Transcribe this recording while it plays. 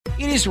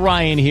It is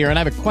Ryan here, and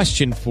I have a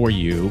question for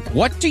you.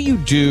 What do you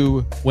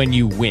do when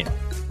you win?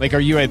 Like, are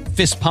you a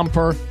fist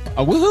pumper,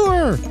 a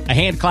woohooer, a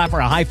hand clapper,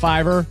 a high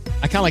fiver?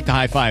 I kind of like the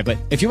high five, but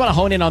if you want to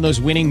hone in on those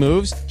winning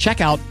moves,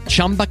 check out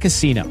Chumba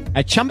Casino.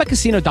 At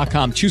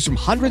ChumbaCasino.com, choose from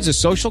hundreds of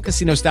social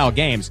casino-style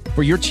games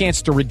for your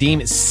chance to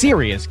redeem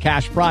serious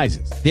cash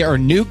prizes. There are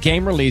new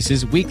game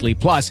releases weekly,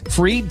 plus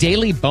free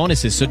daily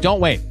bonuses. So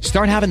don't wait.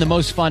 Start having the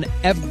most fun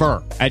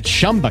ever at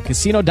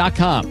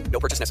ChumbaCasino.com.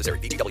 No purchase necessary.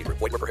 VGW. Void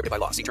where prohibited by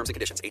law. See terms and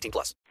conditions. 18+.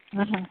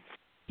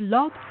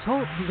 Blog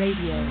Talk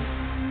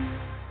Radio.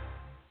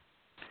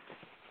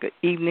 Good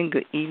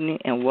evening,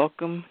 and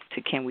welcome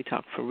to Can We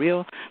Talk For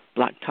Real,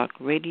 Block Talk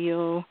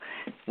Radio,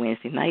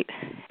 Wednesday night.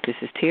 This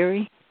is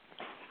Terry.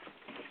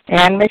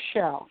 And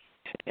Michelle.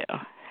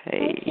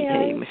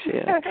 Hey,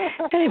 Michelle.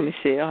 Hey,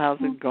 Michelle, how's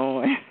it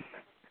going?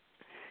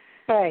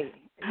 Hey,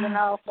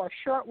 for a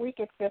short week,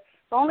 it's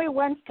only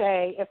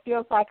Wednesday. It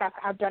feels like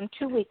I've done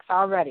 2 weeks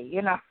already,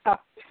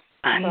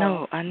 I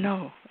know.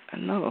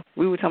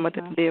 We were talking about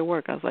that today at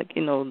work. I was like,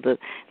 the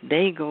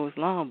day goes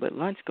long, but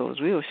lunch goes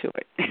real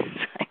short.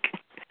 It's like,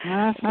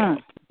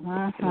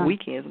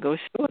 weekends go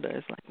shorter.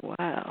 It's like,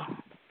 wow.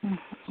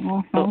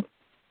 So,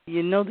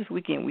 this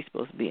weekend we're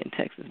supposed to be in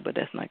Texas, but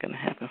that's not going to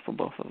happen for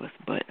both of us.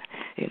 But,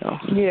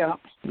 yeah,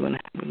 we want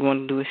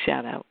to do a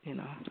shout-out, to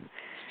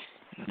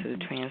the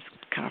trans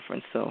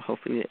conference. So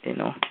hopefully, it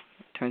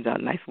turns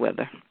out nice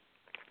weather.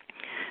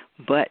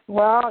 But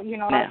well,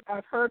 now,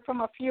 I've heard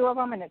from a few of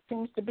them, and it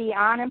seems to be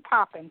on and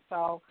popping.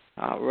 So,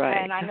 all right.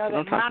 And I know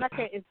that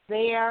Monica is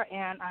there,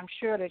 and I'm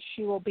sure that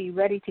she will be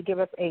ready to give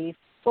us a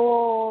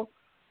full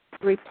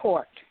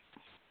report.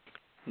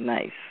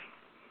 Nice.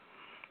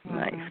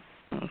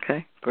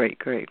 Okay, great.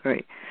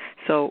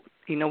 So,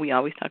 we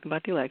always talk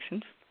about the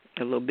elections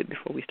a little bit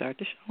before we start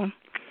the show.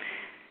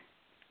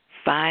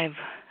 I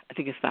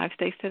think it's 5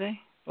 states today,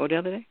 or the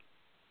other day?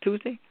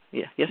 Tuesday?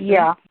 Yeah,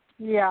 yesterday?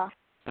 Yeah.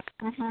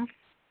 Mm-hmm.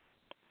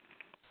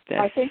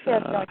 I think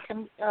that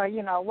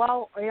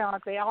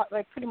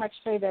they pretty much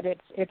say that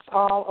it's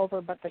all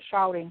over, but the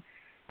shouting.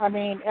 I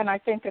mean, and I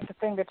think that the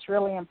thing that's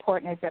really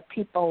important is that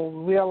people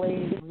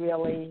really,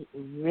 really,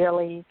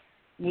 really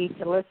need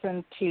to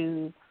listen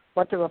to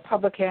what the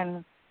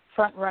Republican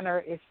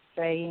frontrunner is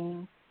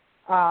saying,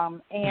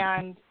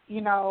 and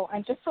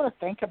just sort of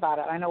think about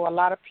it. I know a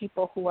lot of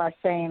people who are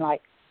saying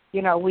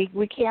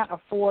we can't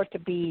afford to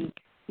be,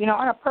 in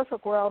a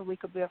perfect world we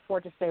could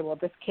afford to say, well,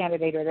 this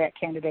candidate or that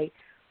candidate.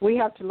 We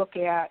have to look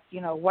at,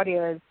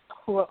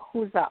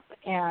 who's up.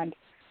 And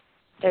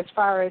as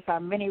far as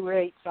many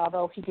rates,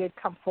 although he did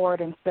come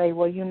forward and say,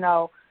 well,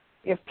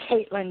 if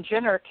Caitlyn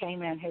Jenner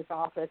came in his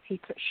office,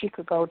 she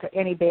could go to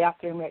any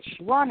bathroom that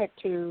she wanted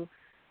to.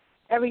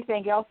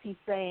 Everything else he's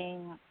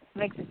saying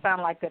makes it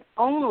sound like that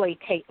only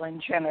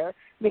Caitlyn Jenner,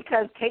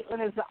 because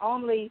Caitlyn is the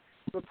only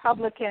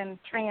Republican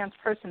trans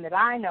person that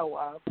I know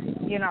of.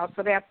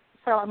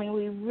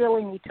 We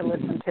really need to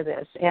listen to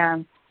this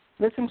and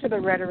listen to the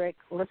rhetoric,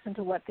 listen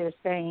to what they're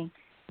saying,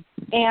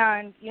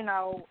 and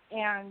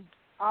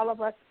all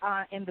of us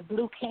in the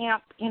blue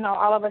camp,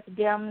 all of us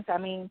Dems. I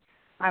mean,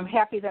 I'm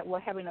happy that we're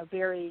having a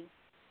very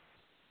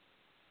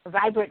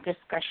vibrant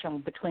discussion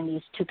between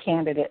these two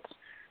candidates.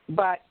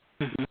 But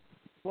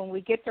when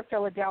we get to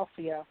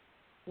Philadelphia,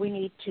 we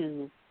need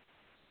to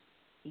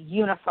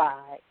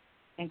unify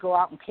and go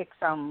out and kick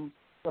some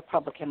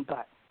Republican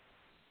butt.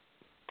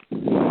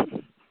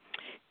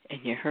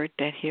 And you heard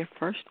that here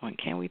first on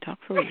Can We Talk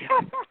For Real?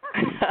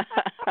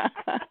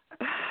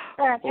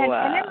 And in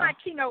my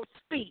keynote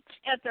speech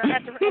at the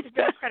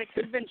Democratic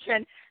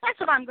Convention, that's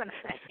what I'm going to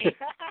say.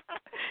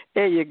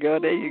 There you go.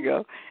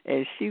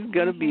 And she's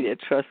going to be there,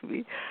 trust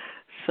me.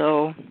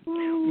 So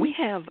we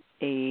have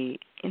a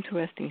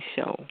interesting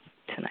show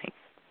tonight.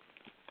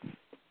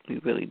 We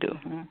really do.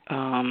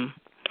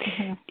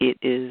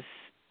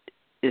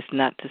 It's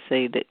not to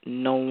say that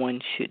no one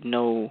should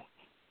know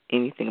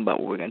anything about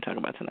what we're going to talk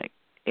about tonight.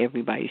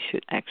 Everybody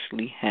should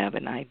actually have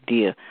an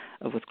idea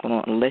of what's going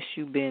on. Unless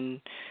you've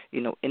been,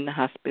 in the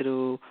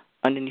hospital,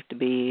 underneath the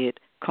bed,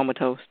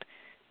 comatose,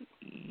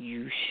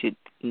 you should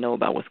know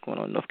about what's going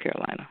on in North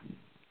Carolina.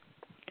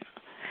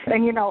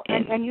 And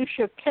and you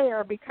should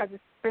care, because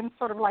it's been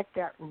sort of like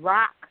that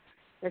rock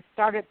that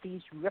started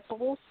these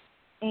ripples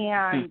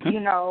and,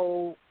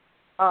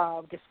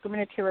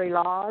 discriminatory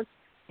laws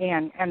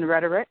and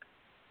rhetoric.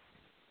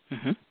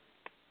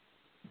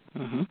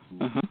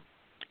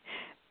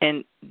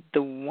 And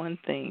the one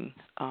thing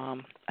I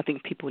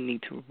think people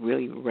need to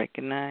really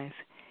recognize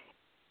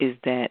is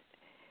that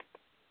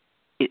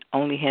it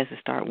only has to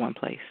start one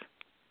place.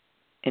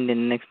 And then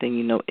the next thing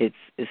you know, it's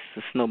a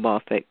snowball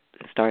effect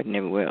starting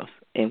everywhere else.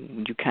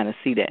 And you kind of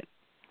see that.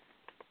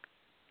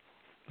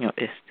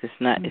 It's just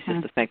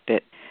the fact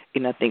that,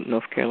 I think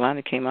North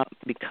Carolina came out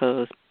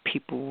because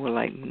people were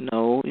like,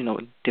 no,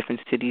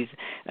 different cities.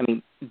 I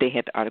mean, they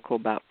had the article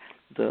about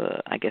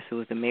I guess it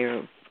was the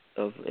mayor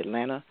of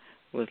Atlanta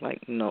was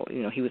like, no,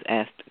 he was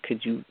asked,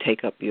 could you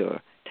take back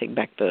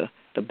the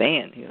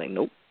ban? He was like,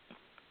 nope.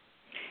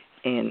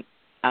 And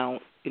I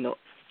don't,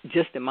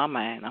 just in my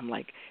mind, I'm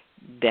like,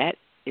 that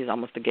is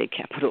almost the gay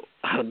capital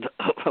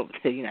of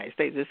the United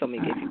States. There's so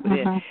many gay people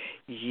there.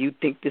 You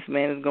think this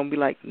man is going to be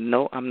like,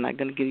 no, I'm not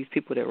going to give these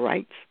people their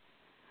rights?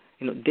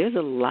 You know, there's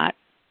a lot,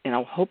 and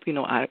I hope, you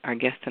know, our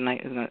guests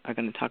tonight are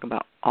going to talk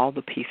about all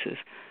the pieces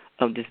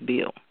of this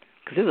bill,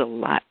 because there's a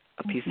lot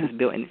of pieces of this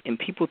bill, and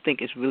people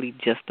think it's really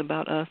just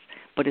about us,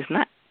 but it's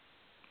not.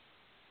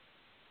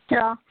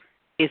 Yeah.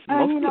 It's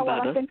mostly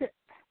about us.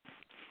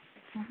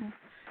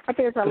 But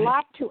there's a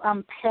lot to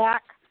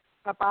unpack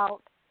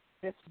about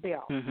this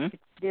bill.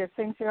 There's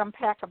things to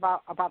unpack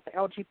about the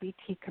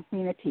LGBT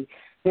community.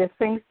 There's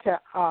things to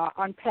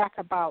unpack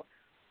about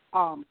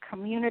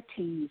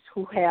communities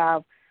who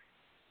have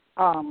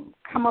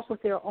come up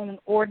with their own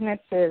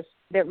ordinances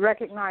that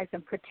recognize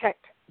and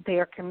protect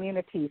their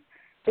communities.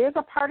 There's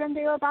a part in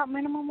there about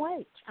minimum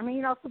wage. I mean,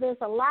 you know, so there's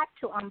a lot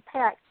to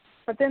unpack,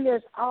 but then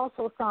there's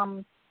also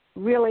some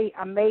really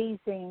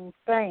amazing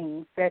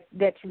things that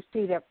you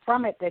see that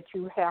from it that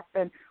you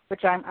happen,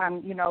 which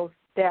I'm you know,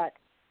 that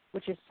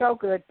which is so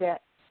good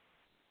that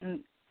to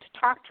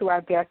talk to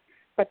our guests,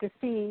 but to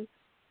see,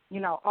 you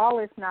know, all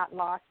is not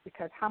lost,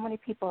 because how many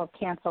people have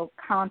canceled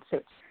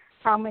concerts?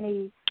 How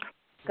many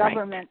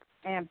governments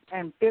and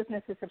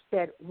businesses have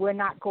said we're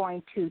not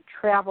going to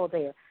travel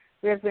there?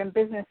 There's been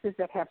businesses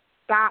that have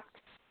stopped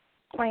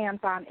plans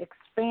on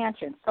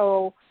expansion.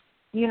 So,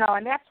 you know,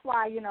 and that's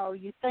why, you know,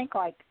 you think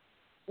like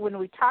when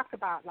we talked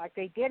about, like,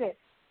 they did it,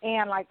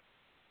 and like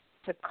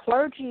the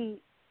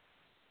clergy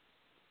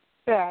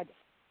said,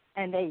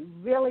 and they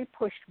really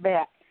pushed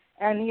back.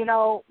 And, you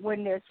know,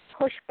 when there's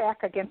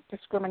pushback against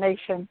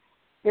discrimination,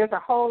 there's a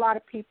whole lot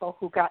of people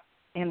who got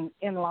in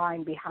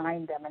line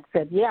behind them and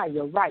said, yeah,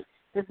 you're right,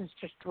 this is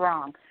just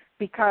wrong.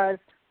 Because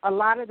a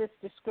lot of this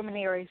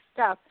discriminatory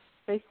stuff,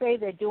 they say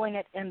they're doing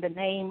it in the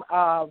name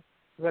of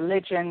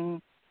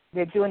religion,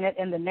 they're doing it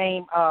in the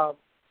name of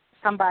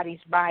somebody's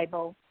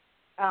Bible.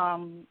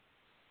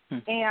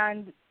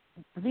 And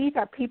these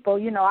are people,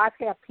 you know, I've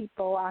had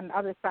people on the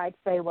other side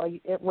say, well,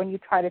 when you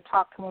try to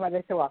talk to them, they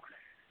say, well,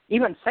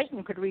 even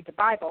Satan could read the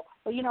Bible.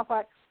 Well, you know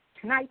what?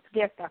 Tonight's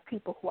guests are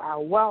people who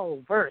are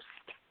well-versed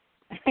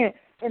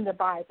in the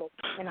Bible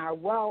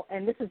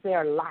and this is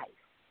their life.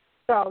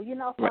 So, you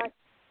know what?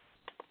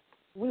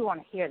 We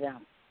want to hear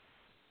them.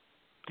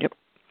 Yep,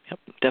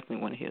 definitely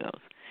want to hear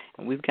those.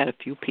 And we've got a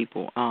few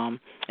people,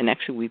 and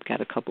actually we've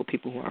got a couple of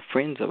people who are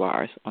friends of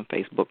ours on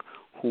Facebook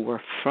who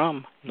are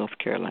from North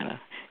Carolina.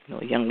 You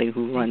know, a young lady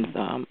who runs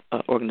an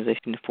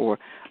organization for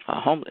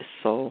homeless.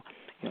 So,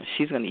 you know,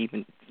 she's going to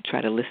even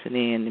try to listen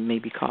in and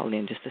maybe call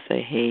in just to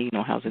say, hey, you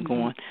know, how's it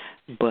going?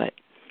 But,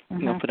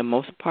 you know, for the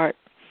most part,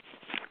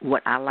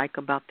 what I like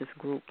about this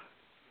group,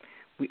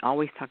 we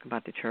always talk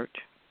about the church.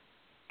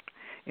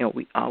 You know,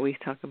 we always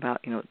talk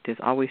about, you know, there's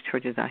always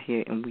churches out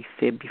here, and we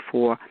said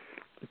before,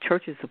 the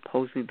church is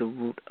supposedly the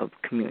root of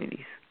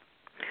communities.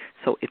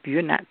 So if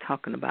you're not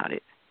talking about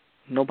it,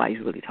 nobody's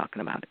really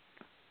talking about it.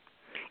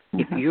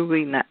 If you're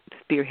really not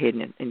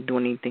spearheading it and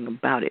doing anything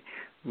about it,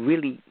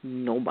 really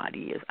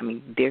nobody is. I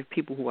mean, there are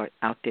people who are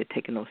out there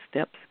taking those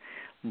steps,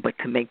 but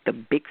to make the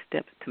big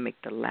steps, to make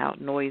the loud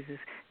noises,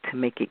 to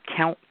make it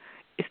count,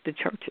 it's the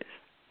churches.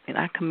 And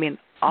I commend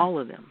all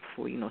of them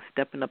for, you know,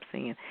 stepping up,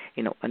 saying,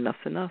 you know, enough's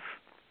enough.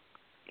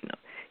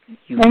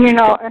 You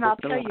know, and I'll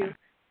tell you,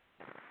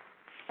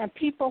 and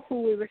people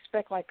who we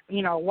respect, like,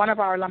 you know, one of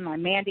our alumni,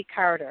 Mandy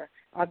Carter,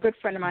 a good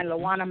friend of mine,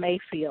 Lawana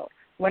Mayfield,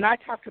 when I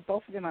talked to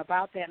both of them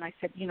about that, and I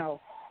said, you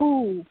know,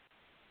 who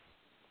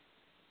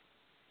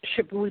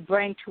should we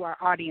bring to our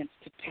audience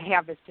to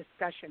have this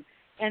discussion?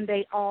 And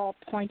they all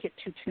pointed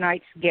to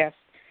tonight's guests,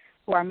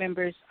 who are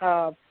members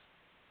of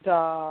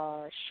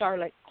the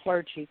Charlotte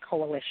Clergy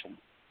Coalition.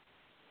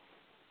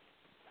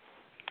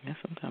 That's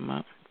what I'm talking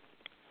about.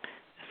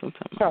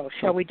 So,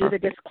 shall we do the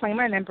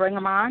disclaimer and then bring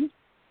them on?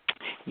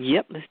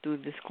 Yep, let's do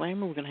the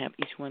disclaimer. We're going to have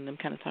each one of them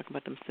kind of talk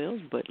about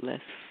themselves, but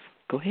let's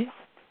go ahead.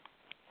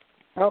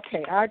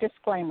 Okay, our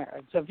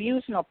disclaimer. The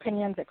views and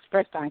opinions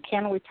expressed on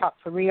Can We Talk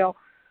For Real,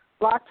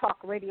 Blog Talk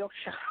Radio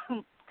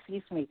Show,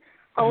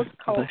 host,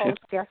 co-host,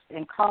 guests,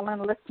 and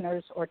call-in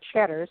listeners or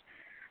chatters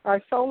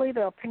are solely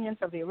the opinions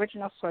of the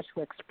original source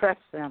who express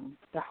them.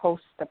 The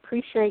host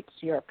appreciates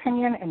your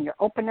opinion and your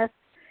openness.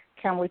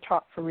 Can We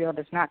Talk For Real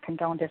does not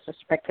condone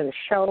disrespect to the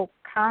show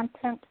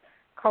content,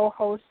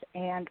 co-hosts,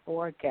 and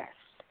or guests.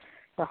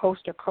 The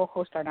host or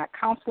co-host are not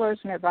counselors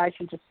and advise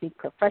you to seek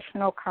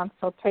professional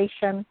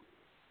consultation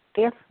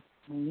if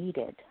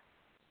needed.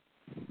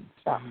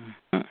 So,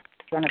 we're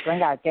going to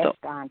bring our guest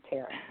on,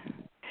 Terry.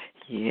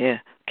 Yeah.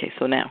 Okay,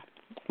 so now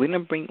we're going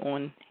to bring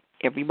on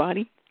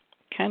everybody,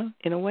 kind of,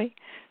 in a way,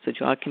 so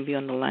y'all can be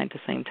on the line at the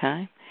same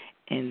time.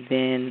 And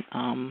then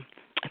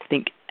I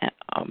think,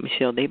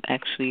 Michelle, they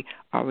actually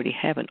already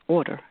have an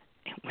order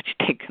in which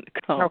they're going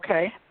to come.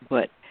 Okay.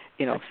 But,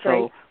 you know, that's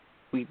so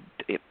great.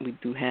 we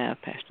do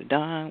have Pastor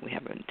Don, we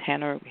have Reverend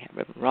Tanner, we have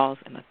Reverend Rawls,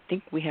 and I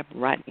think we have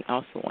Rodney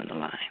also on the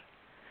line.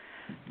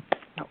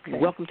 Okay.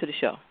 Welcome to the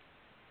show.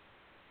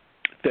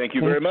 Thank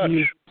you very much.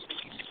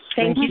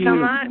 Thank you so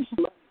much.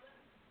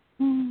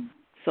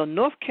 So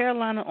North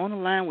Carolina on the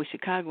line with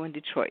Chicago and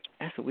Detroit.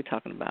 That's what we're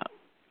talking about.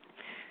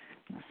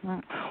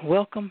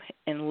 Welcome,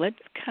 and let's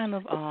kind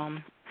of,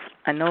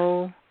 I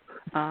know,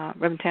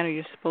 Reverend Tanner,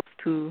 you're supposed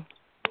to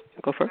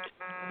go first.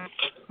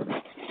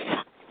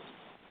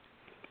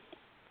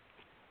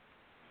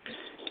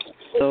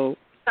 So,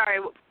 sorry,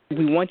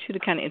 we want you to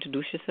kind of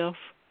introduce yourself.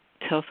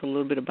 Tell us a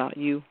little bit about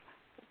you,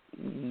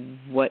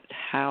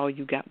 how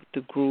you got with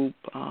the group,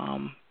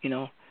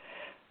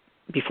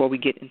 before we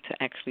get into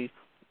actually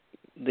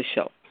the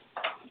show.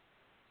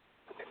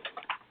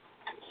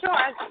 Sure,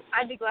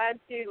 I'd be glad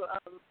to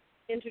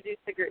introduce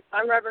the group.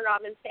 I'm Reverend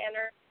Robin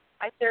Tanner.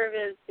 I serve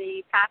as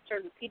the pastor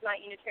of the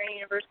Piedmont Unitarian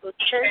Universalist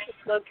Church.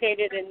 It's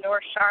located in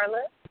North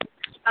Charlotte.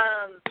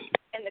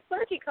 And the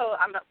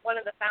I'm one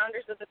of the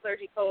founders of the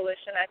Clergy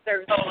Coalition. I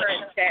serve as the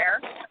current chair.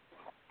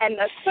 And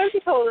the Clergy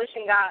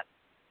Coalition got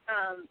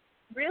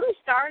really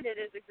started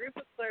as a group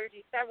of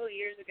clergy several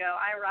years ago.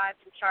 I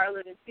arrived in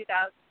Charlotte in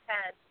 2010.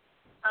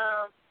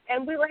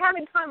 And we were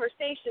having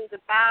conversations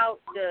about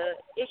the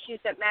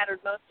issues that mattered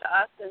most to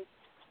us and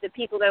the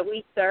people that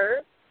we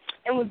serve.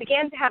 And we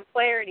began to have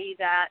clarity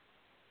that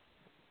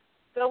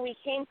though we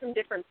came from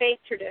different faith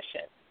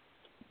traditions,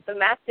 the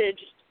message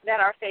that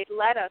our faith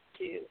led us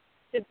to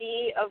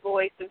be a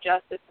voice of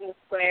justice in the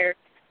square,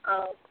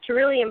 to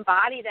really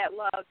embody that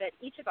love that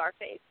each of our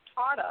faiths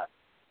taught us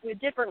with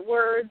different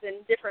words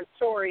and different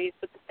stories,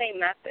 but the same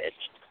message,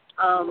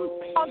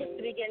 called us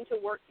to begin to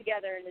work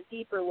together in a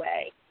deeper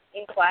way,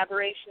 in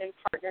collaboration and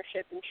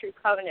partnership and true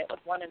covenant with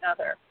one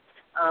another.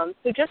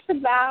 So just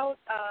about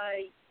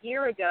a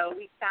year ago,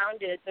 we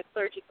founded the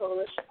Clergy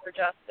Coalition for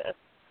Justice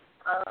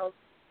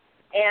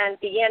and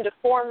began to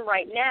form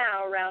right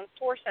now around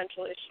 4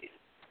 central issues.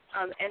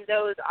 And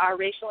those are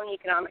racial and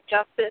economic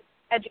justice,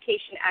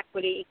 education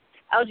equity,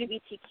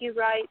 LGBTQ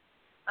rights,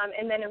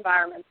 and then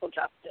environmental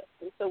justice.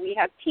 And so we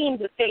have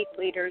teams of faith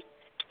leaders.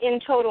 In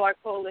total, our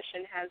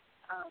coalition has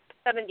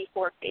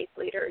 74 faith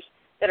leaders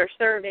that are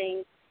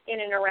serving in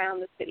and around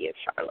the city of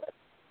Charlotte.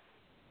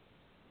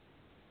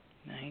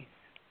 Nice.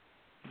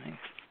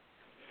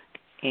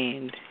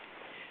 And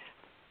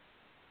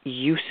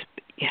you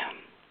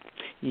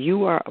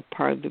are a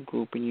part of the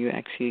group, and you're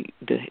actually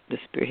the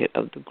spearhead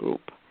of the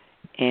group.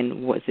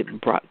 And was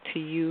it brought to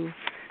you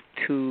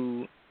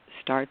to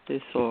start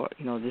this, or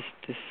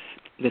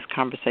this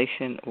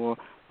conversation, or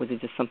was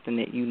it just something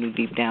that you knew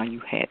deep down you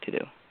had to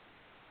do?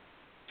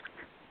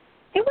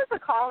 It was a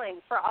calling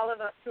for all of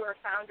us who are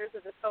founders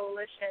of the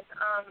coalition.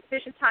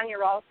 Bishop Tonyia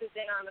Rawls, who's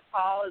in on the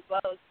call, as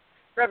well as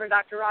Reverend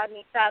Dr.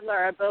 Rodney Sadler,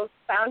 are both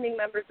founding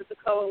members of the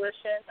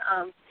coalition,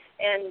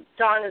 and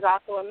Don is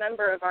also a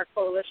member of our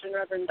coalition,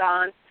 Reverend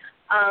Don.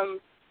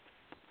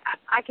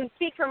 I can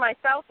speak for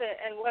myself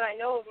and what I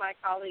know of my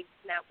colleagues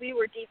now. We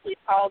were deeply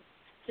called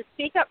to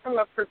speak up from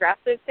a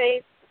progressive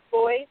faith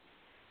voice.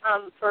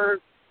 For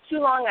too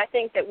long, I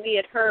think that we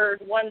had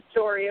heard one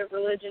story of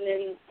religion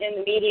in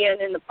the media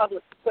and in the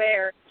public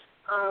square,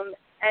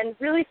 and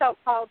really felt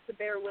called to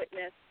bear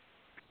witness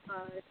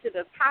to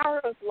the power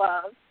of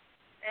love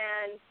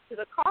and to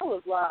the call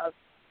of love,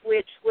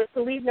 which was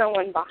to leave no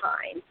one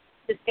behind,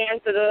 to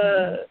stand for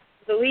the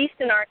least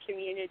in our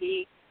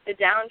community, the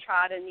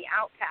downtrodden, the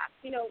outcast,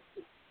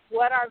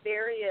 what our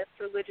various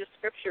religious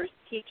scriptures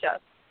teach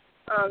us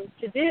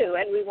to do.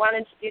 And we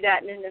wanted to do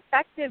that in an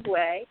effective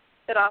way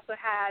that also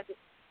had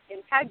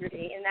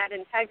integrity, and that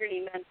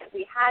integrity meant that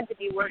we had to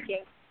be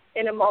working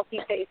in a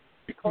multi-faith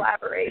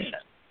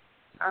collaboration.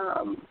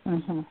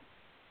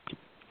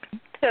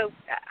 So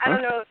I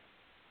don't know if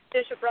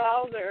Bishop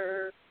Rawls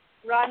or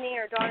Rodney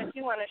or Dawn, if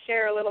you want to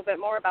share a little bit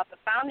more about the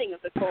founding of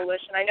the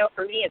coalition. I know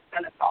for me it's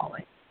been a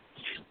calling.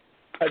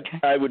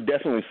 I would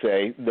definitely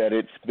say that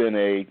it's been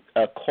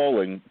a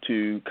calling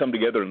to come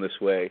together in this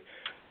way.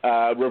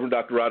 Reverend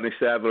Dr. Rodney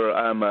Sadler,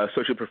 I'm an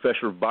associate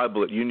professor of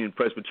Bible at Union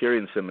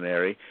Presbyterian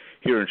Seminary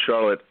here in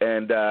Charlotte,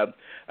 and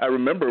I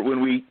remember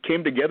when we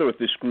came together with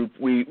this group,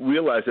 we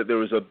realized that there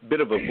was a bit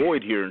of a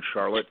void here in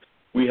Charlotte.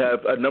 We have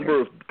a number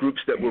of groups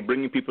that were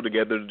bringing people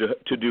together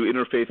to do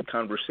interfaith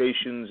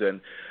conversations,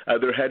 and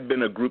there had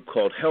been a group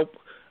called HELP,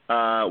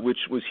 which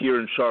was here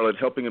in Charlotte,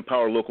 Helping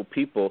Empower Local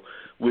People,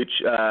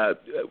 which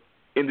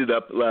ended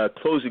up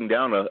closing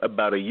down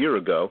about a year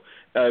ago,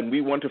 and we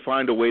want to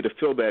find a way to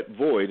fill that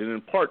void. And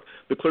in part,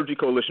 the Clergy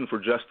Coalition for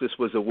Justice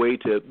was a way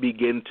to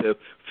begin to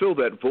fill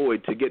that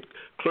void, to get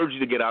clergy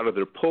to get out of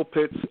their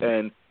pulpits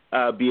and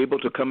be able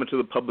to come into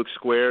the public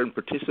square and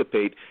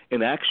participate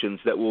in actions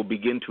that will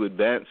begin to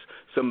advance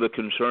some of the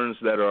concerns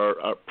that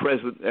are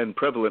present and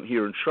prevalent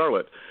here in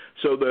Charlotte.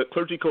 So the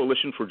Clergy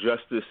Coalition for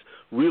Justice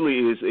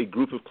really is a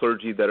group of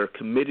clergy that are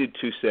committed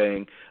to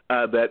saying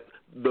that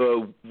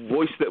the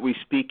voice that we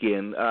speak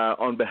in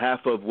on behalf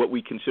of what we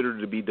consider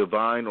to be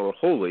divine or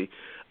holy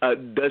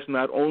does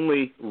not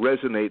only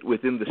resonate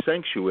within the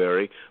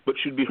sanctuary, but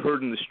should be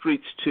heard in the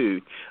streets too.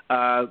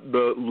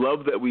 The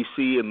love that we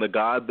see in the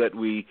God that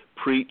we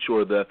preach,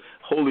 or the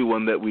Holy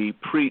One that we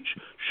preach,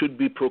 should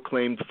be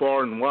proclaimed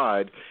far and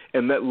wide.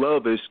 And that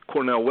love, as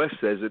Cornel West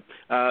says it,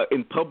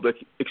 in public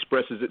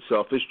expresses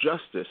itself as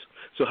justice.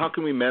 So how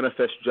can we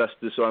manifest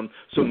justice on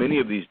so many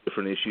of these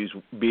different issues,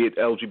 be it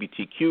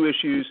LGBTQ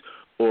issues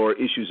or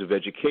issues of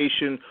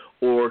education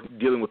or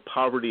dealing with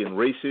poverty and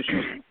race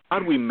issues? How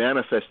do we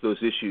manifest those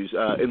issues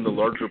in the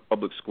larger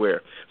public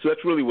square? So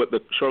that's really what the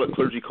Charlotte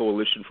Clergy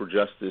Coalition for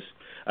Justice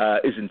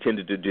is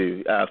intended to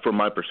do, from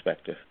my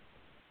perspective.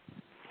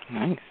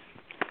 Nice.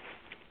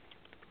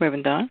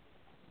 Reverend Don?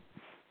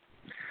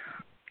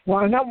 Well,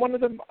 I'm not one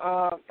of them.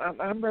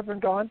 I'm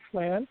Reverend Don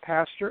Flynn,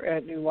 pastor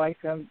at New Life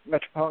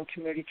Metropolitan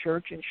Community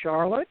Church in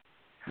Charlotte.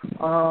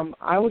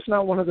 I was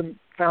not one of the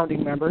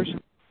founding members,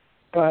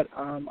 but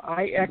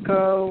I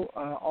echo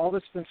all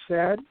that's been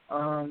said,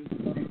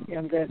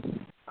 and that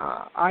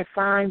I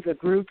find the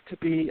group to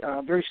be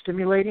very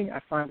stimulating.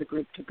 I find the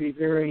group to be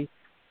very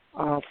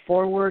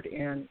forward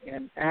and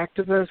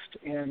activist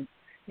and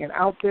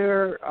out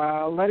there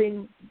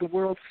letting the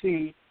world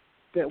see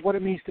that what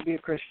it means to be a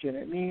Christian.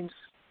 It means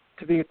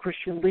to be a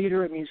Christian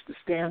leader. It means to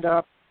stand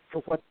up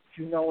for what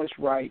you know is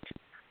right.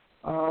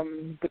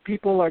 The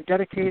people are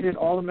dedicated,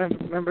 all the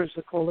members of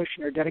the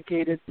coalition are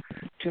dedicated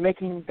to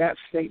making that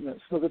statement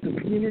so that the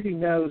community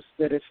knows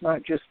that it's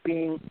not just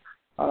being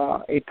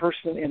a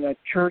person in a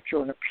church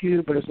or in a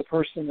pew, but as a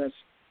person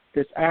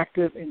that's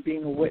active in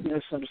being a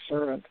witness and a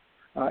servant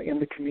in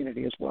the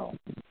community as well.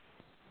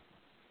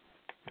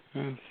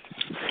 Reverend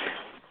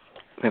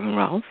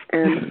Rawls?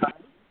 And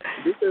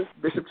this is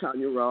Bishop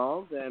Tonyia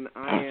Rawls, and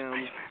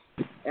I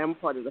am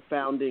part of the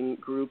founding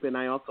group, and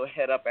I also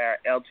head up our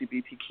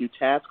LGBTQ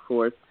task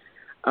force.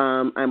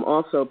 I'm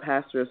also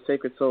pastor of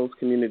Sacred Souls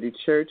Community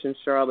Church in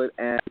Charlotte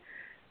and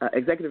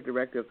executive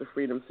director of the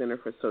Freedom Center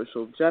for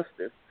Social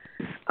Justice.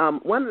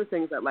 One of the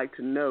things I'd like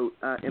to note,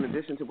 in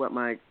addition to what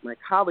my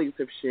colleagues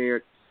have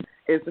shared,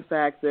 is the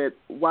fact that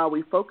while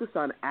we focus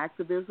on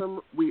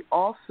activism, we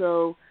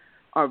also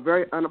are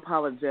very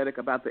unapologetic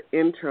about the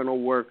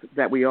internal work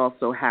that we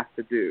also have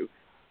to do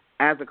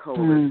as a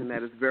coalition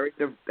that is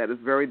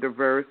very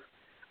diverse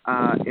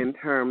in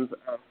terms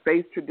of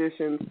faith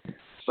traditions,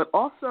 but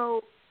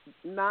also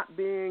not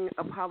being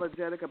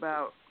apologetic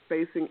about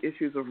facing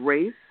issues of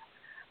race,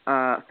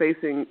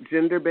 facing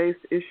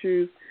gender-based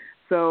issues.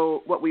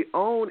 So what we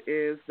own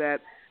is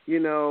that,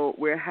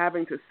 we're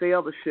having to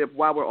sail the ship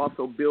while we're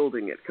also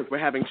building it, because we're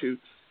having to,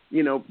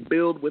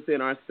 build within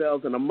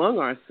ourselves and among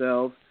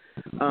ourselves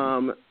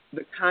the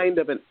kind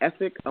of an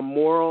ethic, a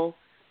moral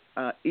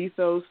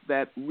ethos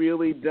that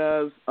really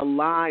does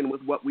align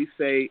with what we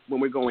say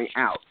when we're going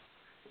out.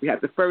 We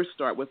have to first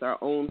start with our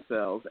own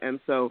selves. And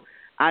so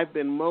I've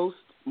been most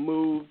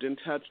moved and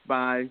touched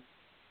by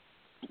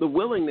the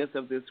willingness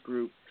of this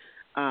group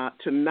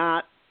to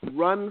not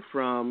run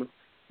from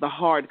the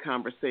hard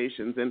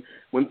conversations. And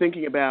when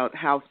thinking about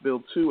House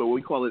Bill 2, or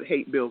we call it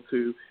Hate Bill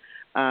 2,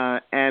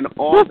 and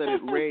all that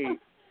it raised,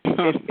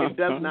 it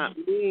does not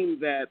mean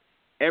that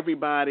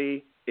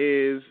everybody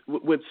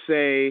would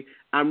say,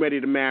 I'm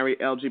ready to marry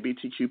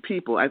LGBTQ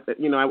people. I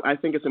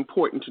think it's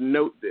important to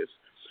note this.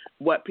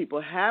 What people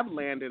have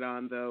landed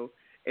on, though,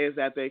 is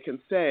that they can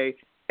say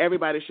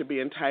everybody should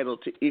be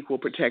entitled to equal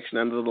protection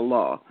under the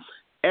law.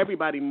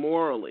 Everybody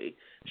morally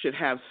should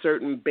have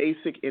certain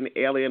basic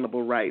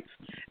inalienable rights.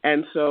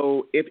 And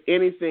so if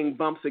anything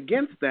bumps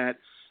against that,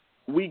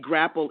 we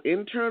grapple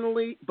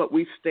internally, but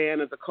we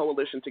stand as a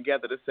coalition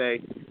together to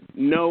say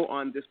no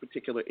on this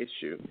particular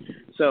issue.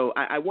 So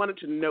I wanted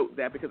to note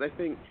that because I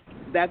think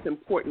that's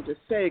important to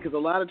say, because a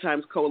lot of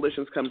times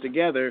coalitions come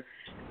together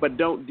but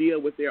don't deal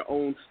with their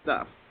own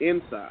stuff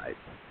inside,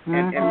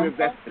 and we're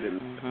vested in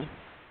it.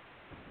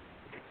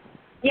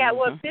 Yeah,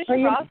 what Bishop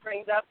Ross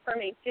brings up for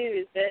me,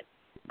 too, is that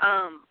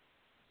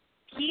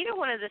key to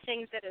one of the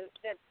things that's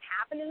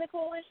happened in the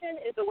coalition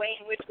is the way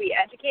in which we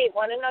educate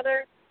one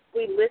another.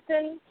 We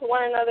listen to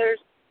one another's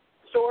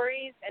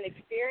stories and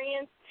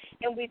experience,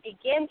 and we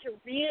begin to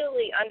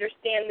really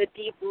understand the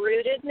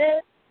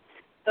deep-rootedness,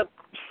 the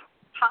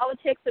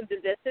politics of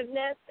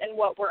divisiveness, and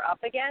what we're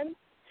up against,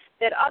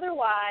 that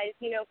otherwise,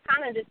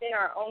 kind of just in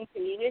our own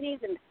communities,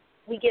 and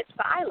we get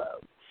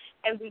siloed,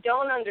 and we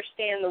don't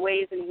understand the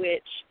ways in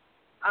which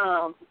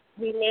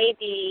we may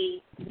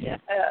be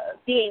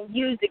being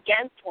used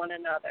against one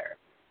another,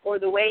 or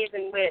the ways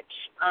in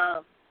which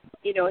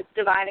it's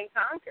divide and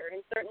conquer.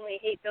 And certainly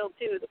Hate Bill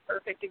 2 is a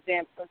perfect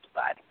example of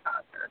divide and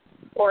conquer,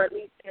 or at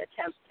least an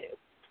attempt to.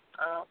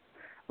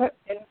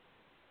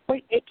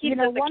 It keeps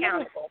us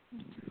accountable.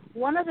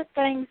 One of the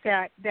things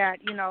that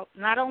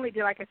not only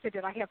did, like I said,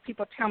 did I have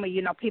people tell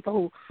me,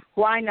 people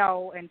who I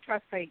know and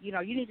trust, say,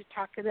 you need to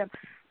talk to them.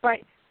 But,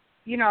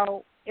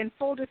 in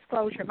full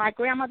disclosure, my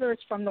grandmother is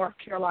from North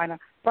Carolina,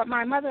 but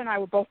my mother and I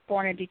were both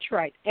born in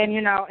Detroit. And,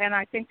 and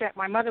I think that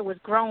my mother was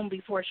grown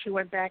before she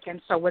went back,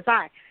 and so was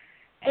I.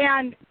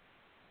 And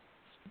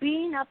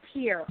being up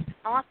here,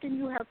 often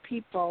you have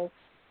people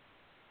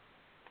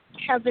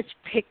have this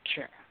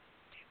picture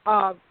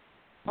of,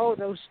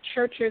 those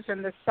churches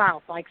in the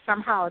South, like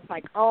somehow it's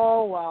like,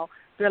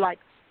 they're like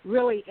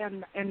really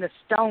in the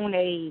Stone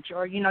Age,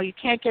 or, you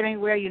can't get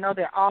anywhere,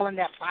 they're all in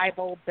that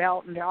Bible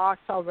Belt and they're all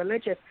so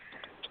religious.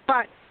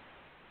 But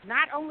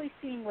not only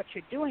seeing what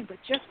you're doing, but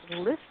just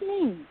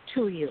listening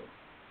to you.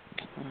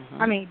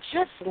 I mean,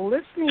 just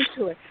listening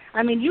to it.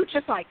 I mean, you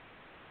just like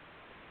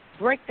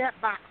break that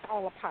box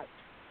all apart.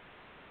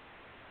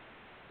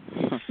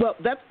 Well,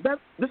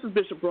 this is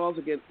Bishop Rawls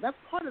again. That's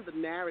part of the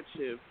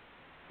narrative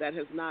that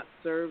has not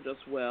served us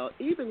well,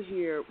 even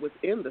here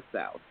within the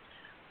South.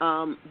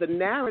 The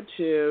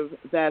narrative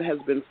that has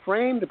been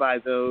framed by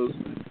those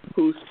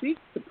who seek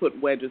to put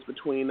wedges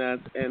between us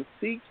and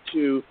seek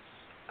to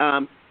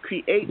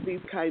create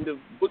these kind of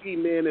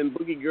boogeymen and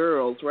boogie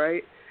girls,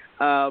 right?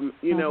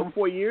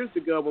 4 years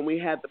ago when we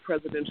had the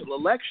presidential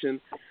election,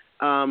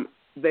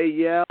 they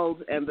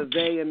yelled, and the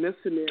they in this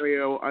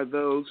scenario are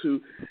those who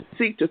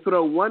seek to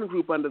throw one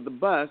group under the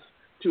bus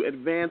to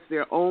advance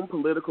their own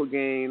political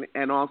gain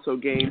and also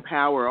gain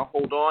power or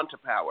hold on to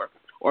power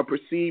or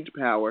perceived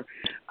power.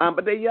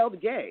 But they yelled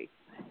gay,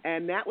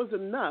 and that was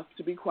enough,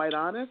 to be quite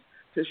honest,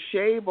 to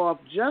shave off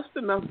just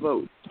enough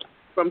votes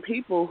from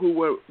people who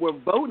were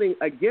voting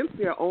against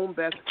their own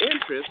best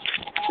interests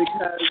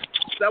because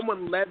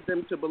someone led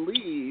them to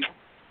believe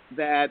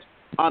that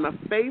on a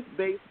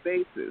faith-based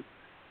basis,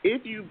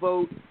 if you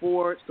vote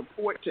for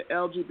support to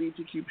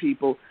LGBTQ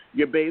people,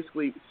 you're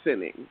basically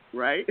sinning,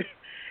 right?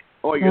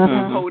 Or you're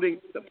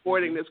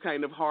supporting this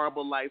kind of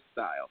horrible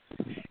lifestyle.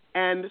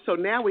 And so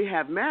now we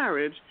have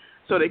marriage,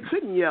 so they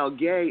couldn't yell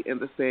gay in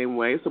the same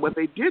way. So what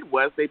they did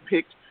was they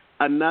picked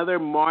another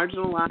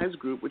marginalized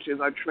group, which is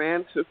our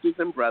trans sisters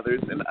and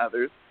brothers and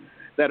others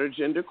that are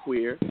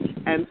genderqueer,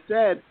 and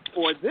said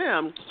for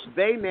them,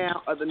 they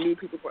now are the new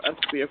people for us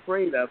to be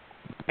afraid of,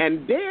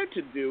 and dare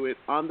to do it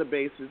on the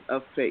basis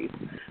of faith.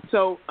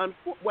 So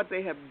what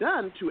they have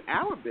done to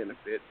our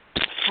benefit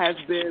has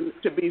been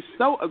to be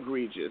so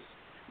egregious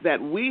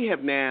that we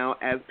have now,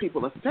 as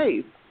people of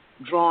faith,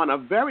 drawn a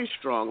very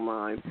strong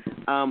line.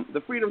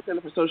 The Freedom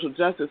Center for Social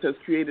Justice has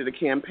created a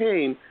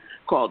campaign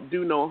called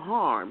Do No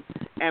Harm,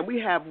 and we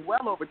have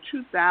well over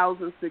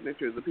 2,000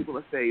 signatures of people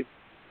of faith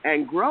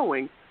and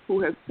growing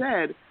who have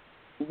said,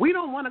 we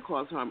don't want to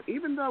cause harm,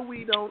 even though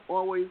we don't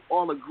always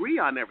all agree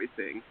on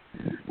everything.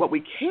 What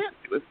we can't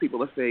do as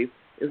people of faith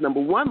is, number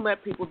one,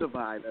 let people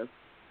divide us,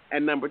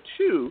 and number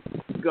two,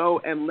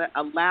 go and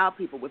allow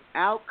people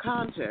without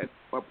context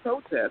or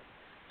protest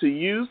to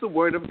use the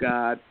word of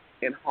God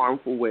in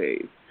harmful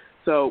ways.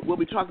 So we'll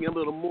be talking a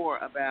little more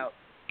about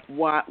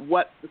what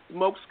the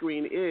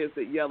smokescreen is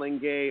that yelling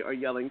gay or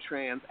yelling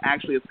trans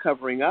actually is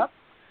covering up,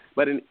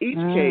 but in each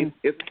case,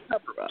 it's a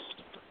cover-up,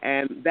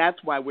 and that's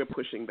why we're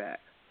pushing back.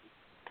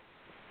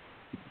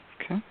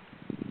 Okay.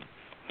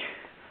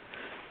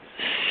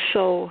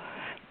 So,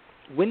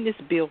 when this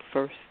bill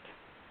first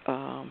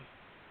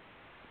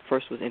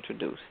was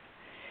introduced,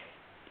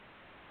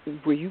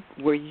 were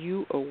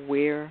you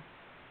aware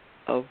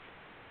of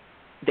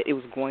that it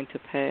was going to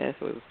pass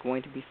or it was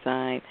going to be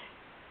signed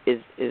as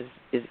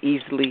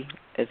easily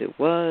as it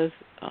was?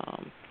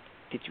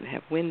 Did you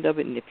have wind of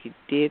it? And if you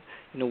did,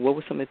 what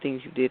were some of the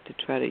things you did to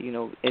try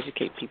to,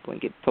 educate people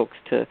and get folks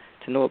to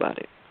know about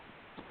it?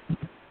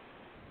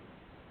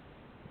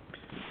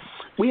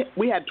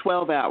 We had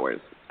 12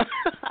 hours.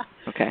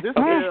 Okay.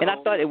 And I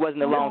thought it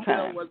wasn't a long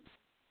time.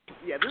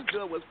 This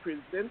bill was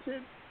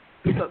presented.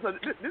 So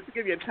just to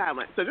give you a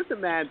timeline. So just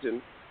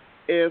imagine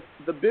if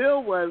the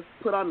bill was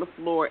put on the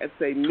floor at,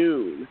 say,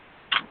 noon,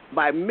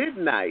 by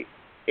midnight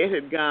it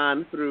had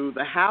gone through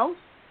the House,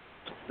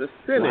 the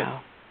Senate,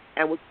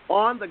 and was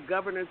on the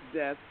governor's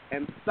desk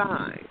and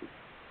signed,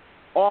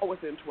 all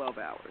within 12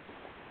 hours.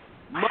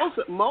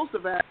 Most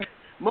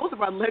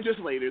of our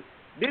legislators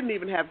didn't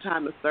even have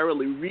time to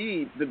thoroughly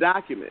read the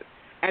document,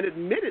 and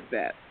admitted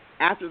that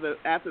after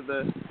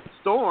the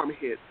storm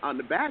hit on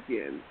the back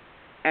end,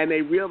 and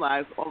they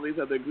realized all these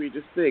other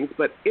egregious things.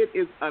 But it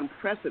is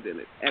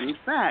unprecedented, and in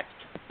fact,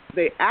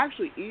 they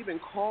actually even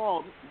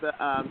called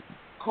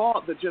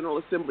the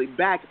General Assembly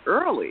back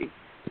early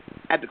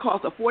at the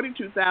cost of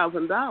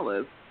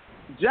 $42,000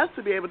 just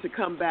to be able to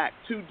come back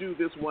to do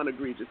this one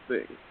egregious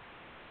thing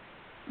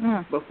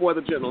before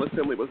the General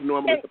Assembly was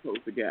normally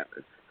supposed to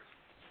gather.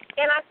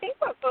 And I think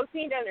what folks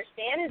need to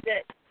understand is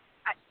that,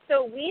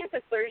 so we as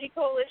a Clergy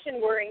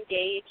Coalition were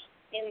engaged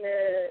in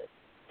the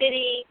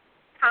city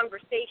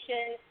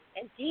conversation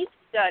and deep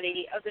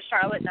study of the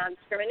Charlotte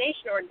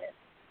non-discrimination ordinance,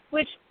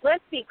 which,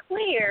 let's be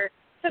clear,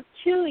 took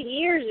 2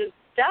 years of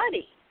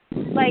study.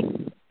 Like,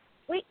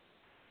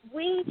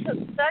 we took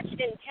such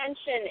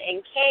intention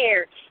and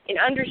care in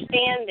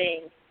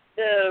understanding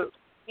the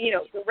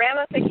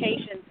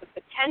ramifications, the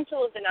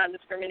potential of the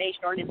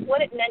non-discrimination ordinance,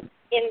 what it meant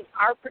in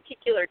our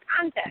particular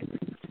context.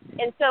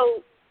 And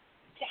so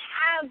to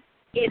have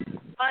it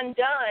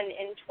undone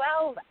in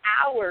 12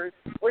 hours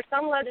where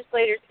some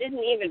legislators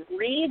didn't even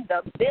read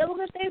the bill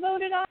that they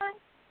voted on,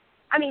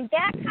 I mean,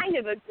 that kind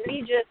of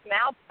egregious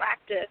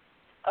malpractice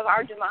of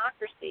our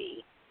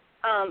democracy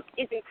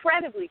is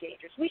incredibly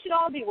dangerous. We should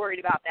all be worried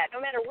about that, no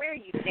matter where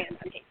you stand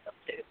on hate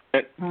substitute.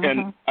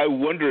 And I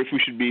wonder if we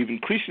should be even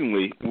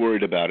increasingly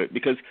worried about it,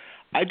 because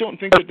I don't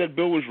think that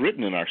bill was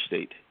written in our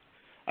state.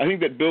 I think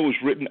that bill was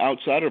written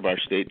outside of our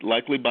state,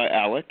 likely by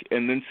ALEC,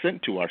 and then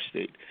sent to our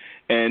state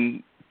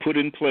and put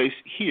in place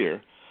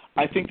here.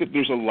 I think that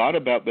there's a lot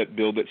about that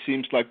bill that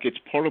seems like it's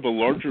part of a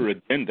larger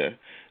agenda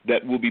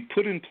that will be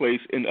put in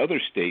place in other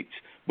states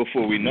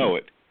before we know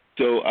it.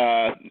 So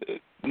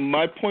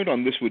my point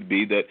on this would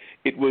be that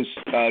it was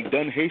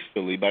done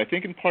hastily, but I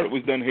think in part it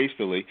was done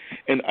hastily,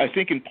 and I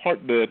think in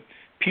part the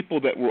people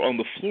that were on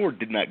the floor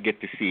did not get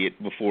to see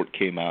it before it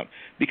came out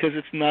because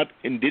it's not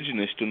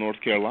indigenous to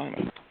North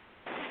Carolina.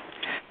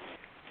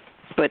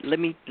 But let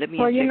me inject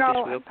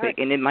this real quick,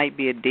 and it might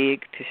be a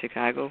dig to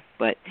Chicago,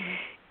 but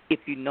if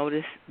you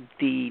notice,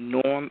 the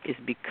norm is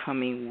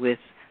becoming with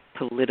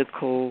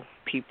political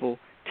people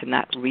to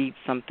not read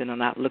something or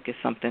not look at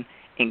something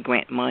and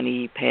grant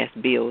money, pass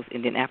bills,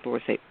 and then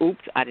afterwards say, oops,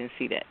 I didn't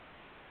see that.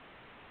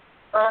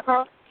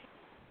 Uh-huh.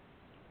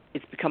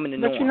 It's becoming the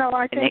norm,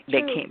 I think and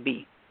that can't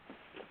be.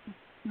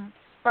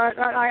 But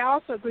I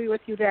also agree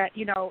with you that,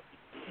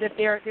 that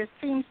there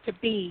seems to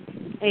be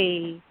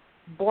a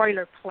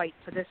boilerplate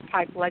for this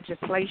type of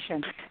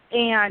legislation.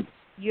 And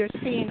you're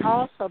seeing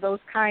also those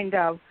kind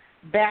of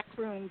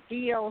backroom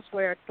deals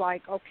where it's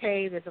like,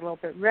 okay, there's a little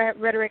bit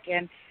rhetoric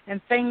and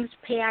things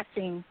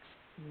passing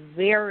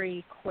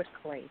very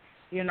quickly,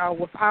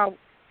 without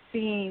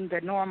seeing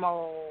the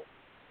normal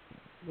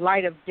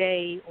light of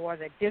day or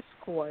the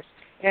discourse.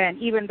 And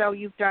even though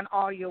you've done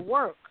all your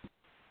work,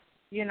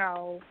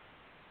 you're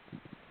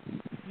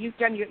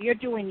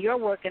doing your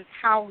work, and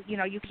how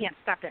you can't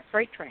stop that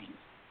freight train.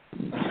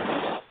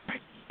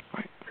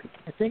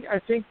 I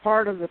think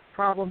part of the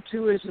problem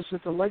too is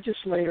that the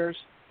legislators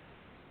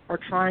are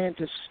trying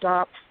to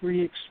stop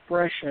free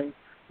expression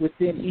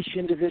within each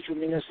individual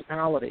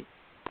municipality.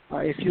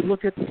 If you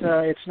look at,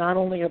 it's not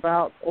only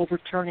about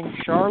overturning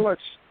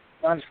Charlotte's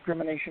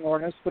non-discrimination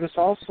ordinance, but it's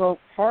also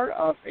part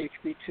of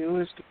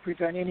HB2 is to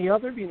prevent any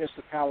other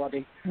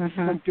municipality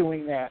from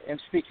doing that and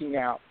speaking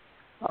out.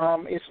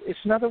 It's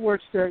in other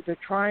words, they're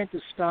trying to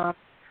stop,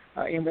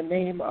 in the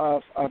name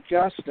of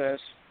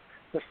justice,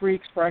 the free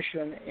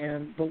expression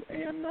and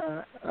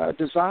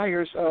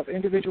desires of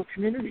individual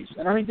communities.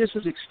 And I think this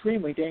is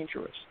extremely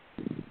dangerous.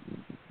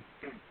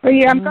 Well,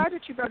 yeah, I'm glad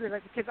that you brought it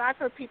up, because I've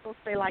heard people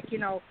say,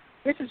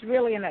 this is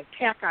really an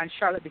attack on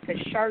Charlotte because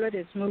Charlotte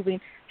is moving,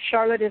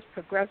 Charlotte is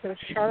progressive,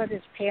 Charlotte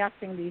is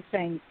passing these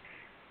things.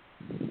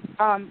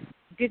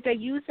 Did they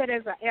use it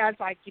as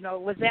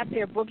was that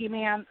their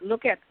boogeyman?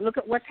 Look at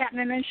what's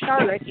happening in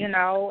Charlotte,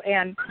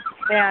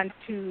 and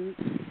to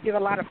give a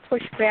lot of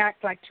pushback,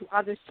 to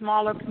other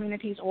smaller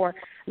communities or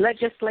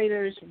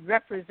legislators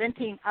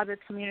representing other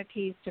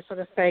communities to sort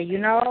of say, you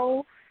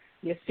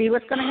see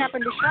what's going to happen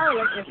to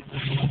Charlotte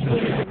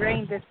if we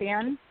rein this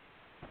in.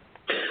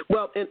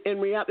 Well, in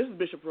reality, this is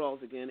Bishop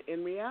Rawls again.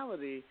 In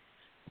reality,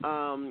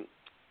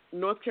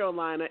 North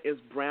Carolina is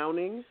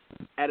browning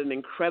at an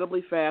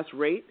incredibly fast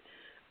rate.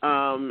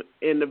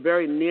 In the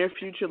very near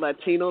future,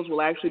 Latinos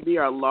will actually be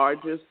our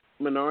largest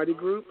minority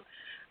group.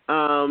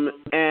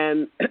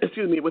 And,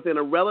 within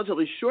a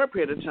relatively short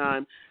period of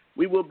time,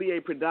 we will be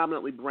a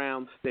predominantly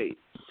brown state.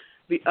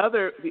 The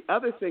other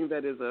thing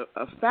that is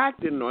a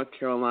fact in North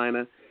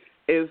Carolina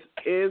is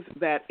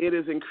that it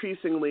is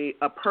increasingly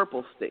a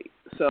purple state.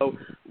 So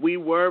we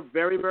were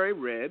very, very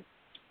red,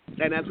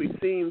 and as we've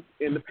seen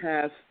in the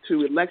past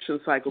two election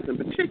cycles in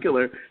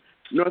particular,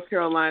 North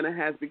Carolina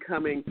has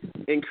becoming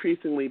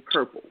increasingly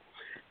purple.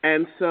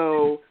 And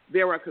so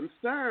there are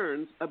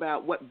concerns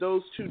about what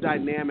those two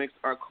dynamics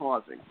are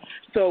causing.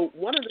 So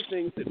one of the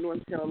things that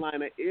North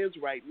Carolina is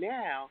right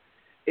now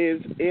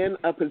is in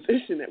a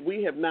position that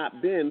we have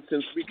not been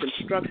since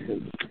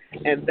Reconstruction,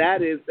 and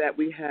that is that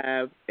we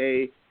have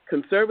a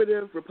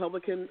conservative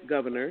Republican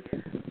governor,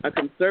 a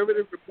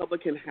conservative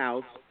Republican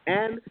House,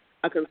 and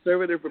a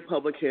conservative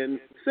Republican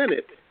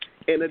Senate,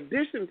 in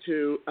addition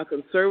to a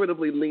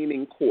conservatively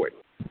leaning court.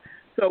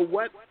 So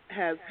what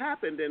has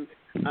happened, and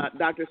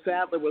Dr.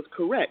 Sadler was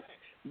correct,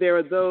 there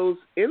are those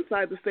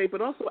inside the state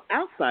but also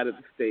outside of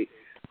the state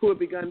who have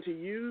begun to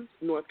use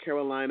North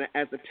Carolina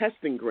as a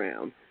testing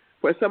ground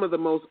for some of the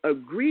most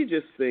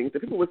egregious things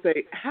that people would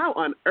say, how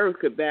on earth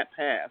could that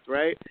pass,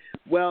 right?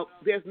 Well,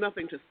 there's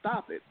nothing to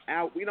stop it.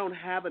 We don't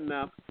have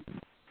enough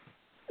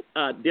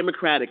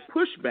Democratic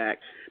pushback.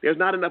 There's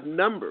not enough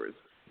numbers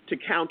to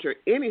counter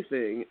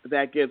anything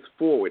that gets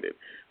forwarded.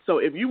 So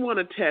if you want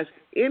to test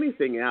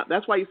anything out,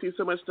 that's why you see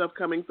so much stuff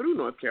coming through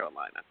North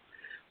Carolina.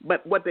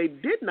 But what they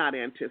did not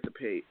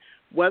anticipate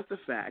was the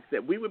fact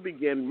that we would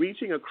begin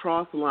reaching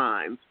across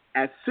lines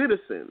as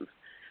citizens.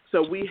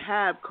 So we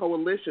have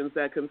coalitions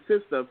that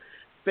consist of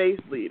faith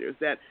leaders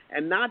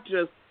and not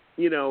just,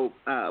 the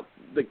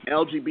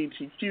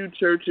LGBTQ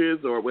churches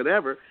or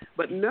whatever,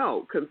 but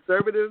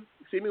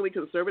seemingly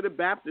conservative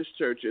Baptist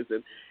churches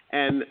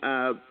and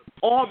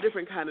all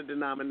different kind of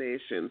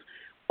denominations,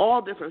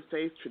 all different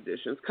faith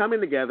traditions coming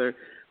together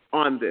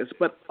on this.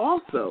 But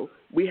also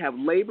we have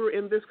labor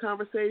in this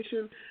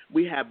conversation.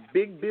 We have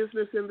big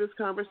business in this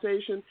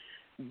conversation.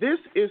 This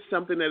is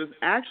something that is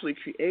actually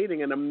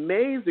creating an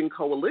amazing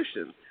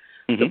coalition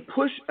to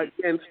push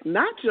against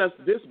not just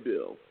this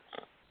bill,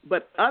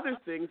 but other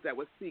things that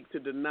would seek to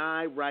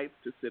deny rights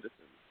to citizens.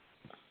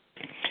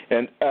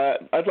 And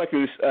I'd like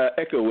to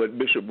echo what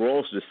Bishop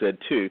Rawls just said,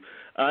 too.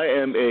 I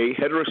am a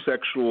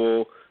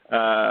heterosexual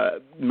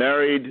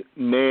married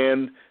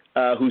man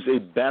who's a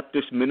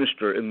Baptist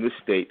minister in this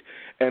state.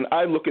 And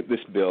I look at this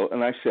bill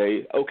and I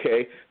say,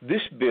 okay,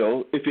 this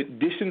bill, if it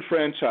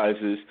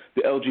disenfranchises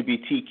the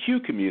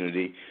LGBTQ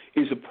community,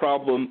 is a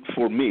problem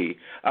for me.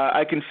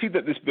 I can see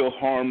that this bill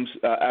harms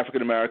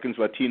African Americans,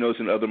 Latinos,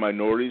 and other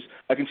minorities.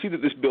 I can see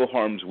that this bill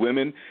harms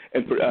women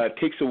and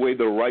takes away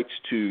their rights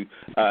to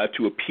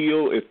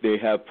appeal if they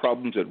have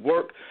problems at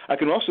work. I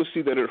can also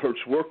see that it hurts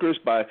workers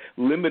by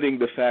limiting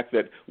the fact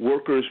that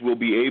workers will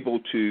be able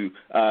to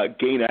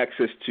gain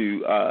access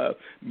to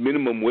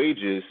minimum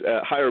wages,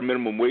 higher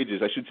minimum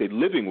wages, I should say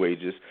living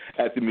wages,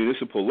 at the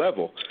municipal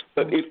level.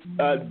 But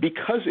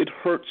because it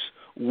hurts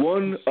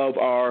one of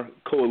our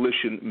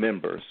coalition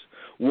members,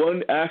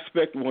 one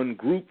aspect, one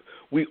group,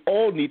 we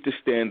all need to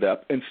stand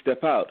up and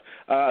step out.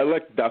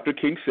 Like Dr.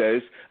 King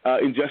says,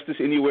 injustice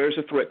anywhere is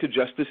a threat to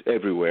justice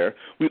everywhere.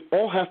 We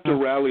all have to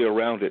rally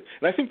around it.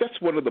 And I think that's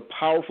one of the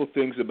powerful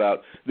things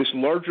about this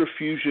larger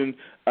fusion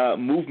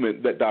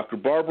movement that Dr.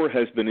 Barber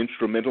has been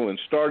instrumental in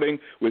starting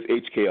with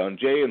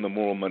HK&J and the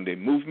Moral Monday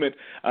movement,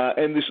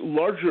 and this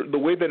larger, the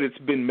way that it's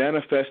been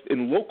manifest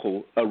in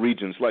local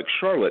regions like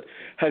Charlotte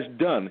has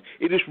done.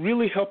 It has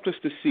really helped us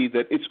to see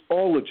that it's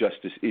all a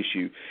justice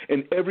issue,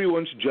 and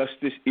everyone's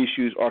justice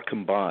issues are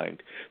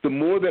combined. The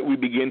more that we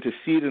begin to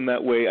see it in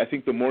that way, I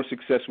think the more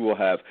success we'll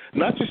have,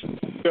 not just in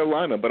North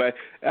Carolina, but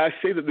I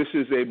say that this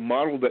is a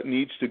model that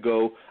needs to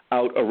go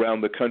out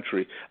around the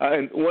country.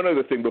 And one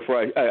other thing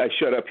before I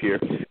shut up here,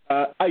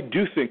 I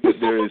do think that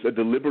there is a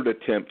deliberate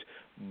attempt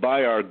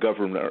by our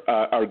governor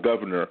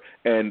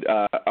and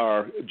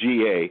our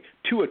GA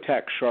to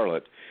attack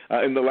Charlotte.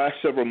 In the last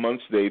several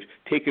months, they've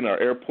taken our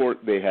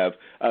airport, they have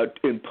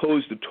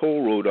imposed a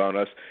toll road on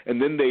us,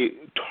 and then they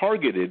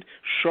targeted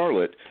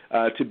Charlotte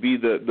to be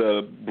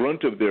the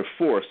brunt of their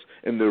force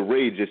and their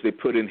rage as they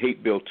put in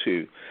Hate Bill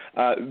 2.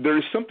 There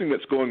is something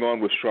that's going on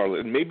with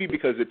Charlotte, and maybe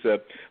because it's a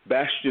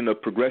bastion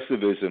of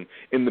progressivism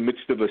in the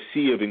midst of a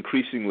sea of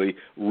increasingly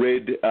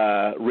red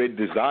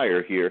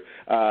desire here,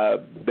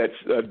 that's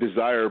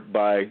desired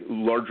by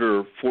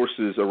larger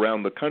forces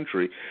around the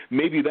country.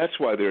 Maybe that's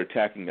why they're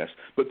attacking us.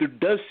 But there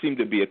does seem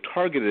to be a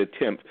targeted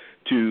attempt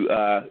to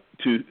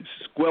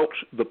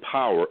squelch the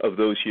power of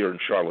those here in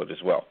Charlotte as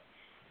well.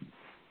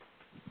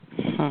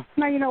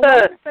 Now, you know,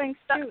 one of the things,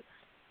 too.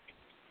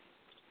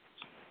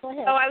 Go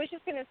ahead. Oh, I was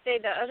just going to say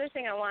the other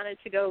thing I wanted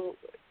to go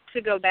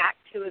back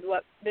to is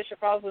what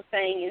Bishop Rawls was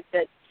saying is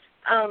that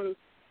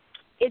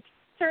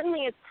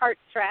it's part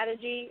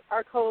strategy,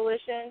 our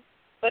coalition,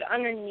 but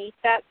underneath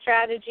that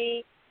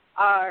strategy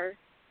are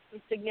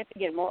some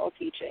significant moral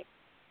teaching.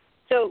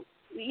 So,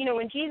 you know,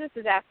 when Jesus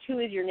is asked, who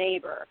is your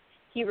neighbor,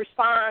 he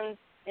responds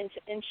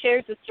and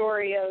shares the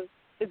story of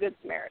the Good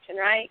Samaritan,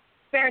 right?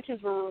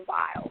 Samaritans were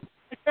reviled.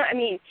 I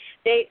mean,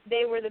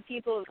 they were the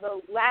people,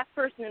 the last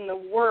person in the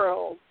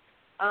world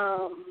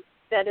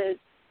that a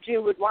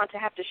Jew would want to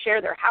have to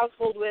share their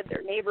household with,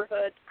 their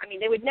neighborhood. I mean,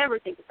 they would never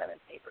think of them as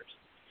neighbors.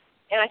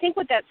 And I think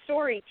what that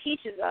story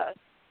teaches us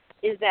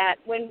is that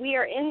when we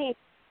are in these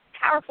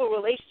powerful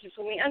relationships,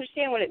 when we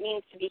understand what it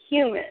means to be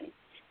human,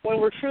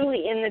 when we're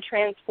truly in the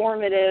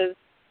transformative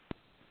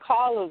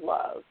call of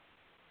love,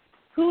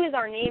 who is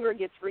our neighbor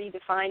gets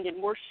redefined,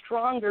 and we're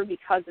stronger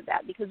because of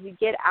that, because we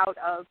get out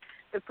of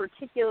the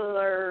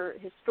particular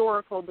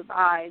historical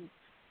divides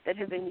that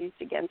have been used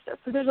against us.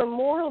 So there's a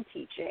moral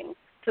teaching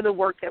to the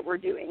work that we're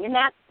doing, and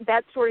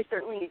that story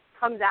certainly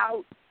comes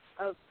out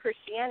of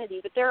Christianity,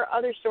 but there are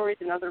other stories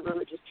in other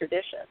religious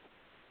traditions.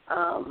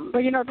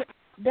 Well, you know,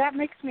 that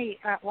makes me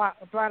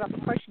brought up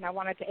a question I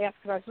wanted to ask,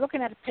 because I was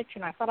looking at a picture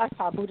and I thought I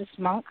saw a Buddhist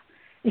monk,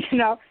 you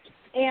know,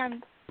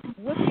 and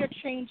with your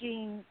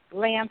changing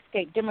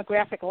landscape,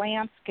 demographic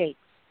landscape,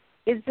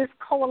 is this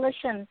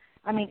coalition,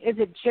 I mean, is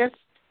it just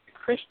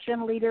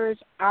Christian leaders?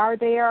 Are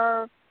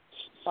there,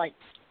 like,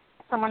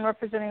 someone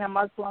representing a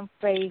Muslim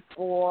faith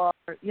or,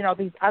 you know,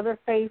 these other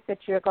faiths that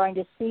you're going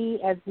to see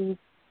as these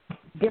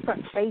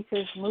different faiths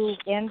move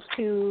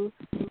into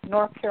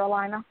North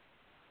Carolina?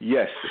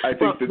 Yes, I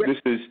think that this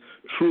is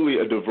truly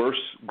a diverse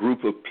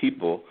group of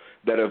people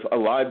that have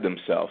allied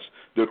themselves.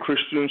 They're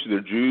Christians,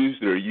 they're Jews,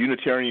 they're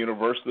Unitarian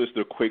Universalists,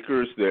 they're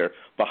Quakers, they're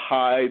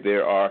Baha'i,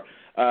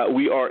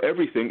 we are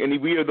everything,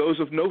 and we are those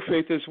of no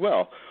faith as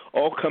well,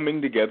 all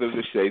coming together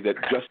to say that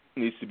justice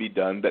needs to be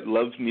done, that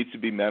love needs to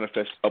be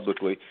manifest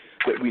publicly,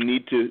 that we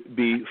need to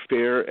be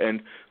fair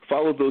and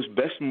follow those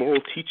best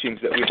moral teachings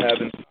that we have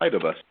inside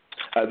of us,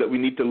 that we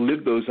need to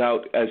live those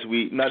out as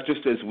we, not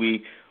just as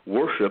we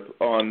worship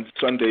on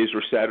Sundays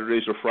or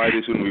Saturdays or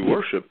Fridays when we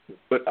worship,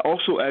 but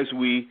also as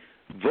we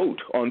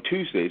vote on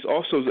Tuesdays,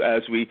 also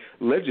as we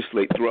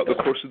legislate throughout the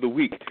course of the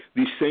week.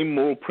 These same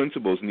moral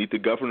principles need to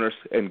govern us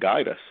and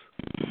guide us.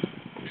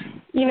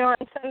 You know,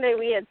 on Sunday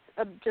we had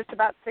just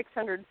about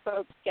 600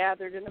 folks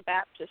gathered in a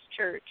Baptist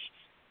church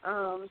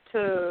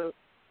to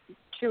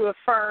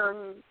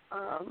affirm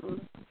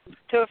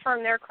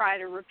their cry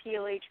to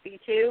repeal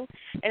HB2.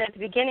 And at the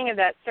beginning of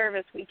that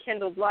service, we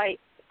kindled lights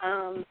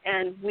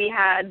and we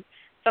had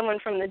someone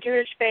from the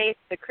Jewish faith,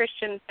 the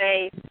Christian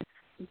faith,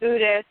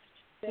 Buddhist,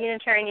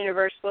 Unitarian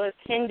Universalist,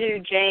 Hindu,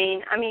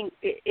 Jain. I mean,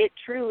 it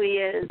truly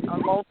is a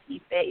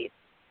multi-faith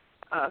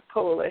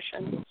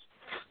coalition.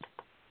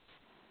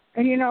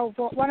 And, you know,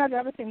 one of the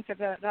other things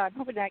that I'm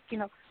hoping that, you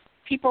know,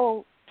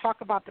 people talk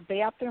about the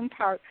bathroom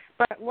part,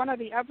 but one of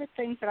the other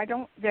things that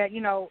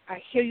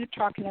I hear you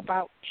talking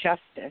about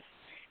justice,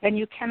 and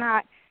you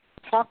cannot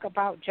talk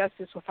about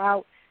justice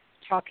without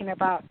talking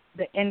about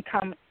the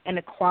income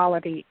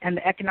inequality and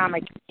the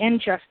economic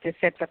injustice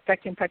that's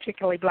affecting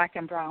particularly black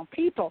and brown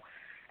people.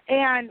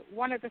 And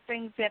one of the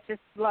things that this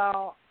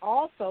law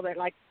also that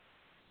like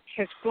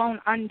has flown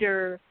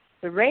under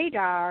the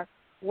radar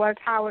was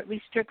how it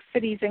restricts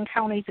cities and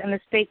counties in the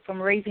state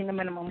from raising the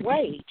minimum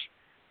wage.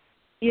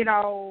 You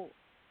know,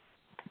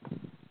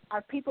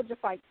 are people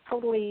just like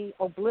totally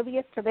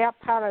oblivious to that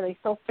part? Are they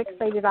so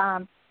fixated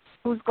on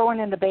who's going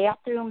in the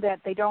bathroom that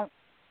they don't?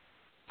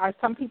 Are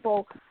some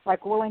people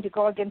like willing to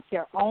go against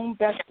their own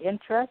best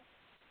interests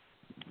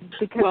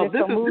because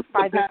they're so moved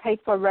by this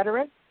hateful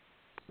rhetoric?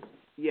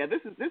 Yeah,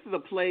 this is a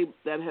play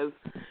that has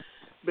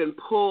been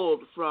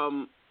pulled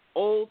from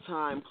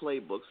old-time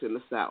playbooks in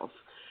the South.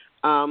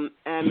 And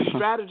the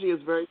strategy is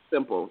very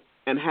simple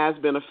and has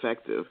been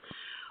effective.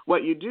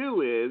 What you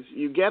do is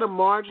you get a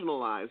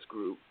marginalized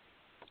group,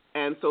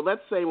 and so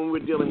let's say when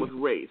we're dealing with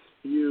race,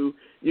 you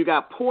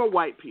got poor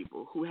white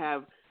people who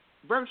have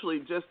virtually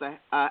just a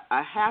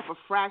half a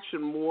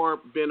fraction more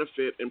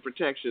benefit and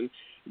protection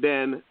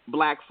than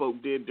black folk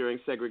did during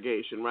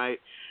segregation, right?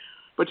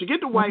 But you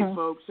get the white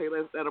folks, say,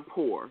 that are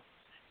poor,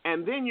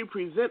 and then you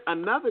present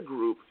another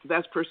group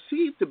that's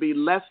perceived to be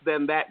less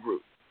than that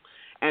group.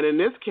 And in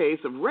this case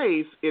of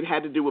race, it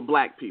had to do with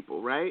black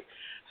people, right?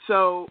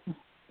 So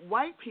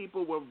white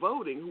people were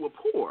voting who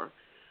were poor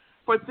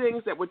for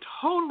things that were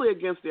totally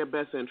against their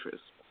best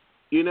interests,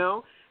 you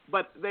know?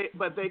 But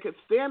they could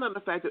stand on the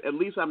fact that at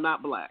least I'm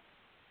not black,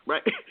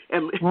 right?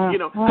 And, you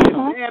know,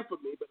 it's bad for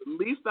me, but at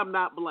least I'm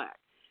not black.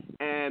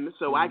 And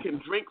so I can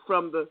drink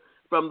from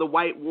the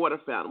white water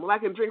fountain. Well, I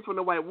can drink from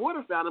the white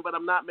water fountain, but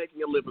I'm not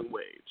making a living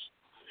wage.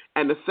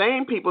 And the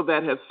same people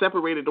that have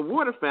separated the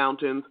water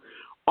fountains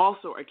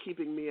also are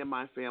keeping me and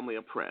my family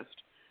oppressed.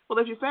 Well,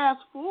 if you fast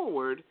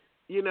forward,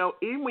 you know,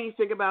 even when you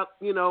think about,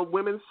 you know,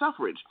 women's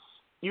suffrage,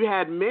 you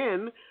had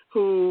men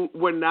who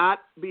were not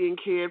being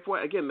cared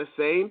for. Again, the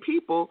same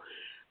people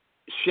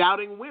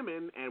shouting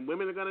women, and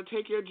women are going to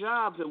take your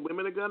jobs, and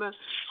women are going to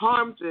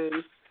harm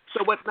things.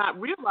 So what's not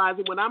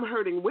realizing, when I'm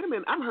hurting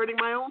women, I'm hurting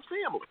my own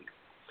family.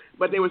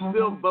 But they were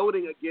still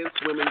voting against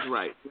women's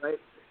rights, right?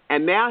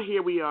 And now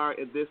here we are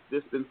in this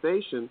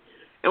dispensation.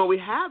 And what we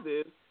have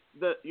is,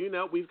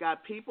 we've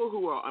got people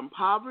who are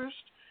impoverished,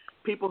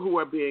 people who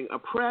are being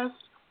oppressed,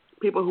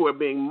 people who are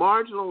being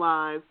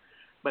marginalized,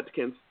 but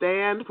can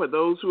stand for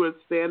those who are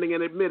standing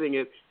and admitting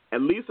it.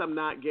 At least I'm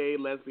not gay,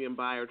 lesbian,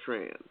 bi, or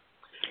trans.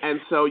 And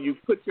so you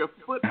put your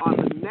foot on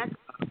the neck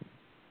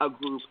of a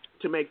group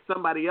to make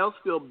somebody else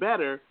feel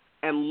better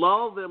and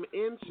lull them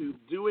into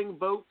doing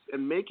votes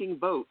and making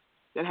votes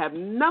that have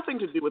nothing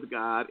to do with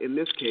God in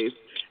this case,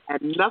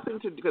 and nothing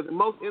to do, because in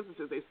most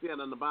instances they stand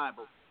on the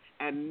Bible,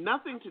 and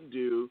nothing to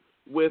do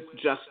with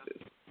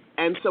justice.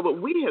 And so what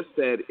we have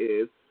said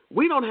is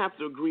we don't have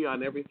to agree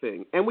on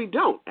everything, and we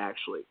don't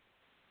actually.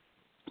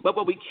 But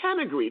what we can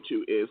agree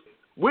to is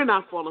we're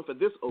not falling for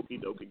this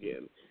okie doke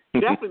again.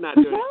 Definitely not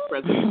during the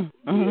presidential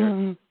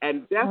year,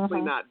 and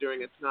definitely not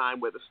during a time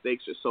where the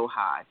stakes are so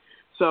high.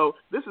 So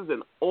this is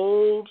an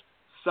old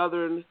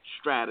Southern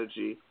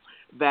strategy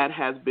that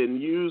has been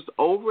used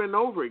over and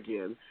over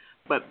again.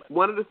 But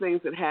one of the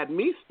things that had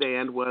me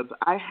stand was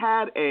I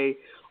had a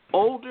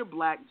older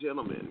black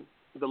gentleman,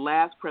 the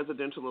last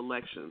presidential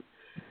election,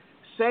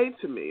 say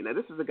to me, now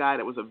this is a guy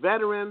that was a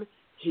veteran,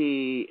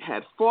 he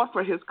had fought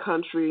for his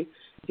country,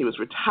 he was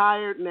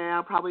retired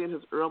now, probably in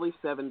his early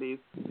 70s,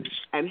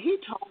 and he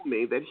told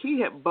me that he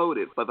had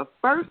voted for the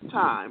first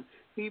time,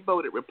 he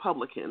voted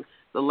Republican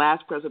the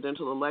last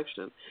presidential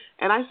election.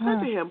 And I said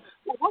to him,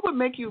 well, what would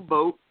make you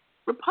vote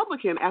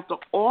Republican after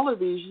all of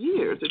these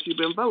years that you've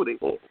been voting?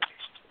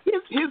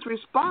 His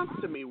response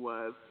to me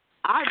was,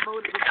 I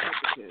voted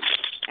Republican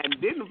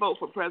and didn't vote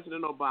for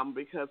President Obama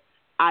because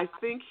I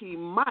think he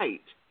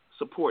might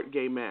support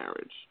gay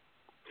marriage.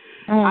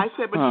 I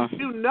said, but you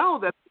do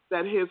know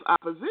that his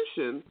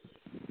opposition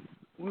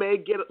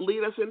may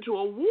lead us into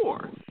a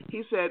war.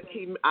 He said,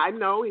 I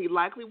know he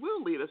likely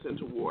will lead us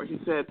into war. He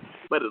said,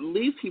 but at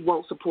least he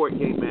won't support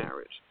gay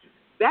marriage.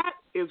 That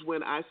is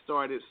when I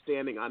started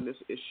standing on this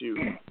issue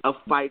of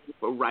fighting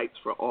for rights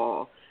for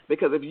all.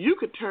 Because if you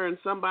could turn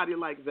somebody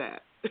like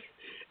that,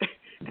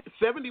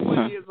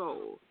 71 years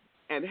old,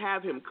 and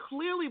have him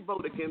clearly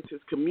vote against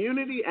his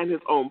community and his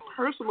own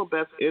personal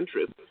best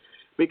interest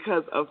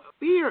because of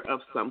fear of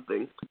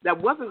something that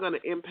wasn't going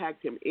to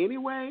impact him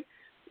anyway,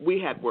 we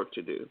had work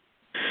to do.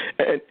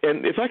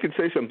 And if I could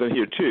say something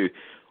here, too,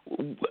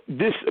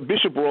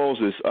 Bishop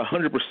Rawls is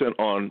 100%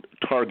 on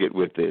target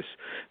with this.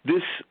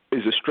 This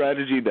is a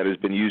strategy that has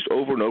been used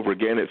over and over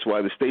again. It's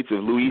why the states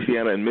of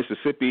Louisiana and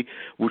Mississippi,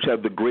 which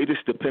have the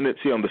greatest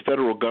dependency on the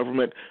federal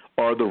government,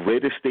 are the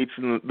reddest states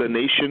in the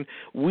nation.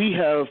 We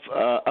have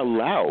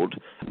allowed,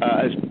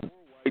 as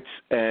whites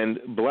and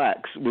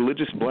blacks,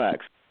 religious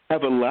blacks,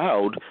 have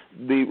allowed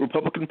the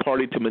Republican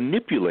Party to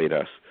manipulate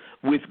us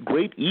with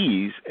great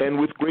ease and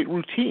with great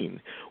routine.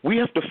 We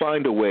have to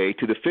find a way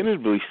to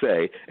definitively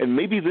say, and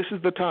maybe this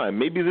is the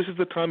time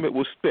it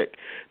will stick,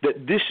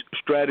 that this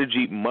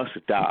strategy must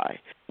die.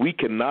 We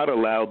cannot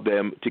allow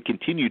them to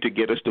continue to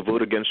get us to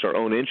vote against our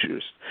own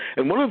interests.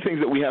 And one of the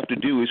things that we have to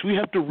do is we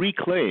have to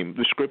reclaim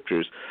the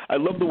Scriptures. I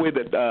love the way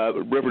that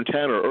Reverend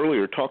Tanner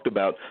earlier talked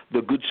about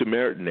the Good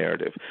Samaritan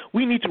narrative.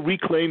 We need to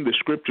reclaim the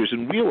Scriptures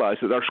and realize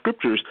that our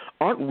Scriptures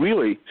aren't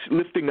really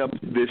lifting up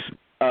this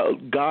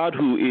God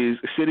who is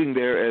sitting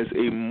there as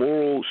a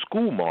moral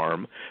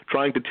schoolmarm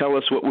trying to tell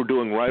us what we're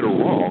doing right or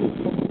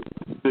wrong.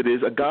 It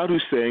is a God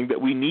who's saying that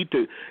we need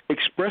to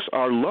express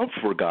our love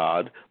for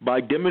God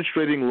by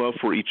demonstrating love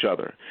for each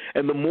other.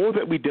 And the more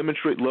that we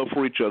demonstrate love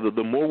for each other,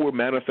 the more we're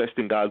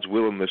manifesting God's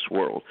will in this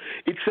world.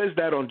 It says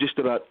that on just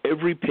about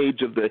every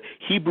page of the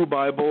Hebrew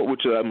Bible,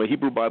 which I'm a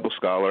Hebrew Bible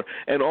scholar,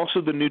 and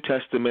also the New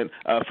Testament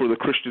for the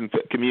Christian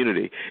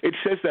community. It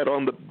says that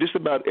on just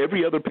about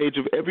every other page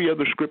of every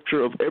other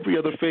scripture of every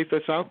other faith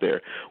that's out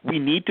there. We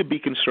need to be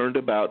concerned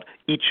about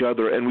each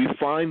other, and we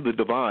find the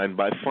divine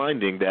by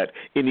finding that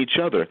in each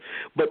other.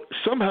 But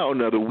somehow or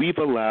another, we've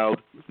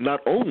allowed not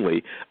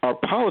only our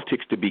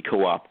politics to be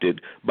co-opted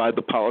by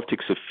the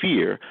politics of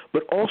fear,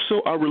 but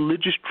also our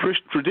religious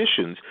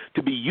traditions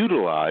to be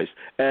utilized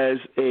as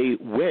a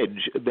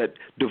wedge that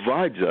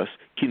divides us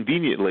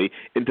conveniently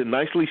into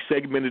nicely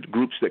segmented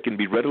groups that can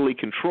be readily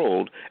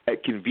controlled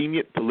at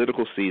convenient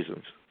political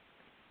seasons.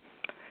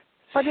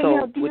 But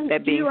so, with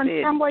that being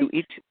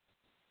said,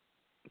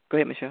 go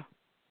ahead, Michelle.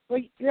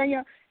 Well,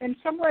 in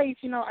some ways,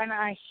 and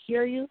I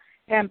hear you,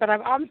 but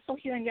I'm also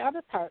hearing the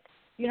other part.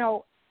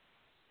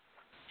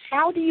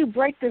 How do you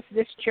break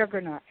this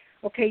juggernaut?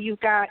 Okay, you've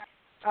got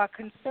a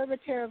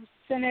conservative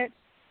Senate,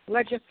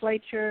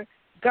 legislature,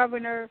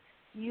 governor.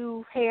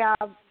 You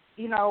have,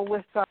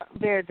 with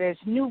there's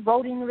new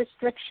voting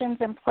restrictions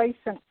in place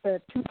since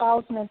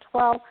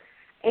 2012,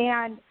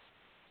 and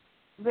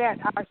that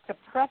are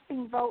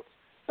suppressing votes.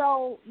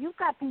 So you've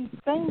got these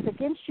things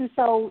against you.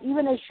 So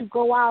even as you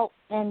go out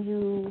and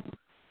you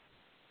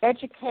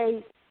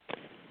educate,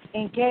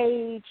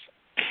 engage,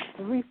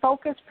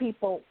 refocus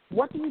people,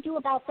 what do you do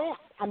about that?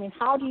 I mean,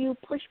 how do you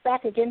push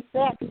back against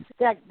that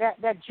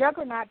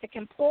juggernaut that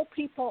can pull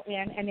people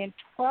in and in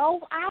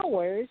 12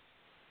 hours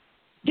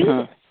do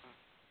this?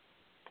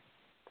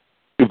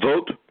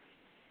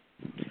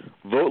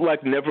 Vote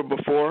like never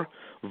before.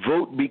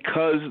 Vote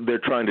because they're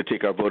trying to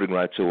take our voting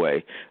rights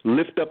away.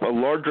 Lift up a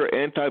larger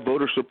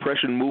anti-voter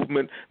suppression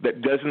movement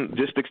that doesn't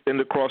just extend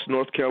across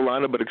North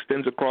Carolina but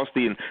extends across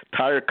the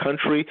entire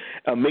country.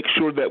 Make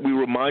sure that we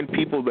remind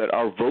people that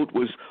our vote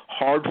was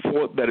hard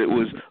fought, that it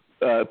was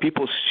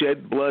people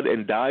shed blood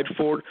and died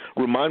for it.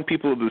 Remind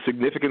people of the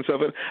significance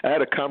of it. I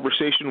had a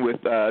conversation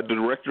with the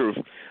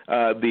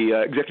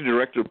executive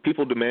director of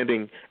People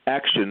Demanding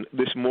Action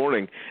this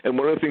morning, and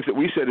one of the things that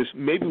we said is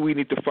maybe we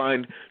need to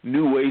find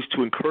new ways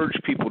to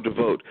encourage people to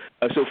vote.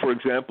 So, for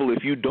example,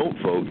 if you don't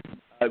vote,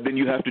 then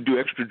you have to do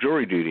extra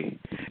jury duty.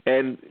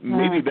 And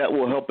maybe that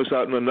will help us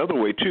out in another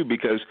way, too,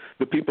 because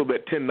the people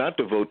that tend not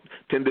to vote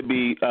tend to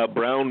be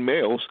brown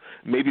males.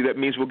 Maybe that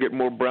means we'll get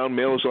more brown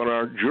males on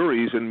our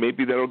juries, and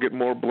maybe that'll get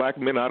more black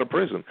men out of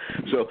prison.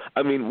 So,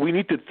 I mean, we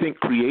need to think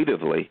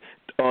creatively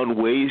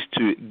on ways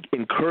to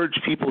encourage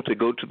people to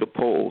go to the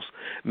polls,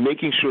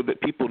 making sure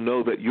that people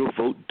know that your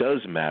vote does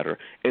matter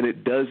and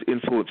it does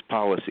influence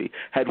policy.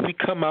 Had we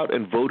come out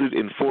and voted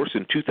in force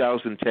in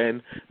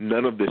 2010,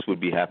 none of this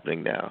would be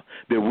happening now.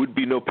 There would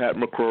be no Pat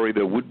McCrory.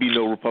 There would be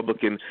no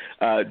Republican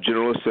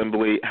General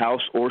Assembly,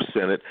 House or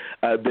Senate.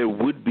 There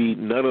would be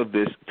none of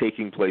this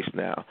taking place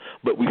now.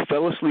 But we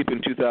fell asleep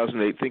in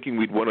 2008 thinking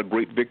we'd won a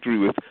great victory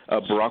with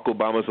Barack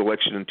Obama's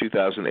election in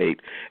 2008,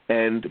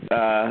 and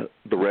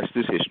the rest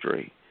is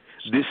history.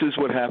 This is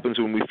what happens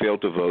when we fail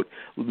to vote.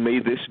 May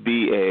this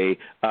be a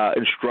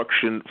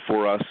instruction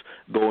for us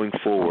going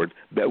forward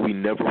that we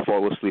never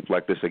fall asleep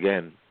like this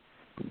again.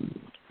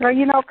 Well,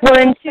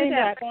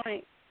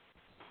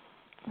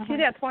 to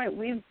that point,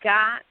 we've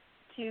got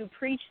to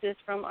preach this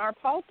from our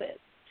pulpit.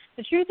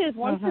 The truth is,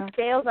 once the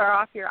scales are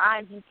off your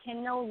eyes, you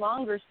can no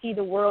longer see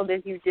the world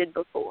as you did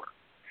before.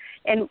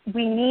 And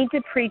we need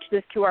to preach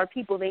this to our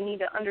people. They need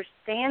to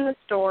understand the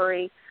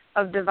story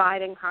of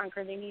divide and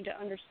conquer. They need to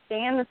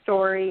understand the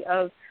story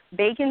of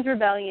Bacon's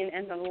rebellion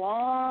and the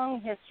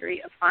long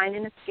history of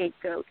finding a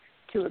scapegoat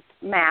to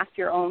amass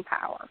your own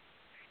power.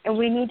 And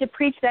we need to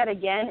preach that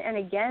again and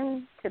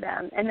again to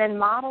them, and then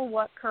model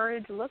what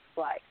courage looks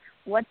like.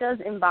 What does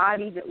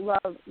embodied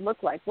love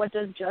look like? What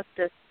does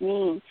justice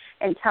mean?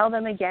 And tell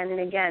them again and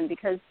again,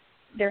 because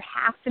there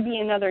has to be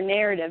another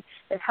narrative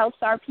that helps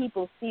our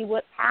people see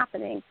what's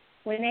happening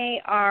when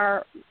they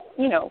are,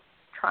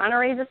 trying to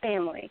raise a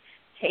family,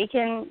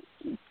 taking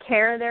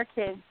care of their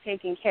kids,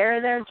 taking care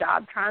of their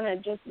job, trying to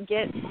just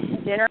get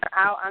dinner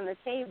out on the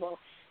table,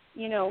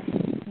 we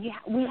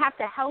have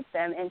to help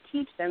them and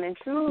teach them and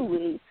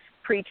truly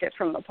preach it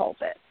from the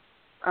pulpit.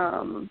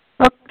 Well,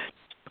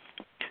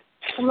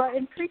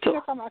 in preaching,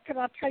 I'll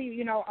tell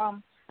you,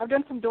 I've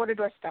done some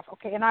door-to-door stuff,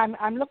 okay, and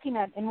I'm looking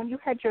at, and when you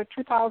had your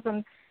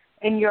 2000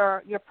 in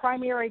your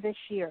primary this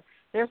year,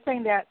 they're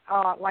saying that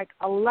like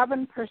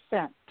 11%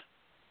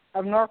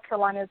 of North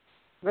Carolina's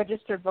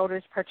registered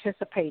voters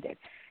participated.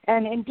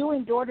 And in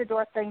doing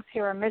door-to-door things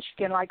here in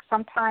Michigan, like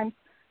sometimes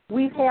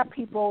we've had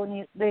people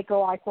and they go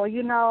like, well,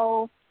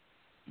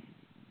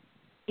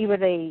 either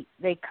they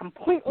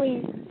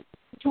completely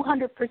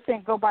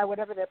 200% go by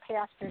whatever their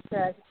pastor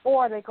says,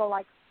 or they go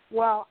like,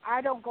 well,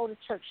 I don't go to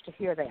church to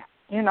hear that.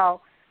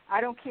 I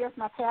don't care if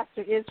my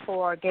pastor is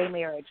for gay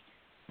marriage.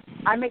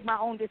 I make my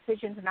own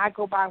decisions and I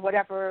go by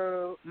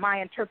whatever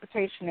my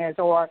interpretation is,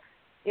 or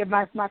if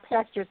my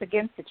pastor is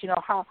against it.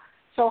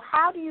 So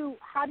how do you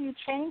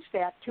change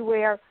that to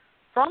where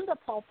from the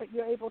pulpit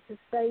you're able to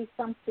say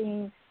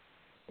something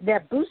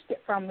that boosts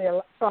it from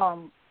that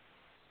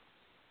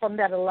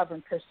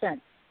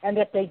 11%, and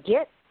that they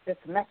get this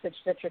message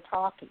that you're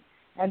talking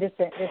and this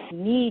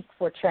need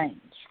for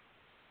change?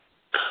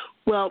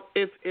 Well,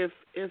 if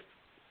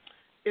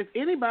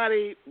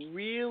anybody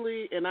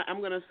really, and I'm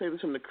going to say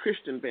this from the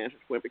Christian vantage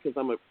point because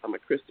I'm a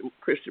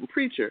Christian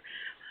preacher,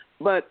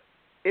 but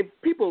if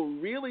people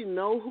really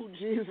know who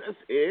Jesus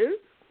is,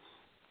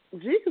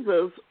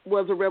 Jesus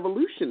was a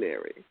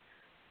revolutionary.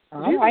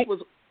 Jesus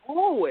was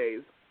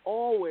always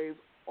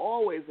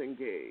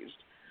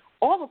engaged.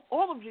 All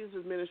of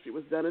Jesus' ministry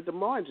was done at the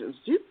margins.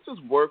 Jesus'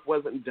 work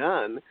wasn't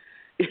done,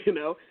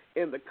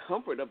 in the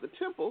comfort of the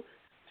temple.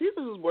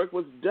 Jesus' work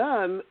was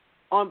done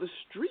on the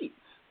streets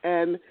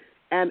and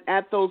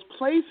at those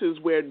places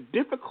where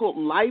difficult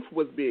life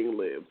was being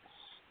lived.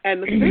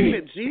 And the thing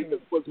that Jesus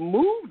was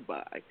moved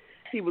by,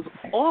 he was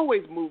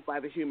always moved by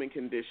the human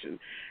condition.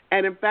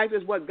 And in fact,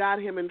 is what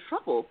got him in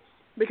trouble,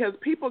 because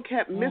people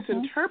kept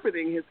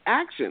misinterpreting his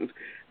actions.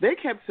 They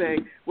kept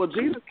saying, well,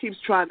 Jesus keeps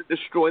trying to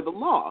destroy the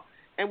law.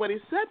 And what he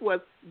said was,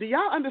 do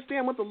y'all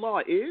understand what the law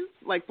is?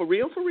 Like, for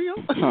real?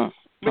 Because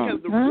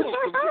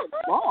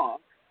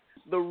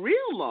the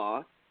real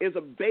law is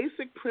a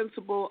basic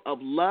principle of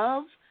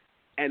love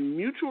and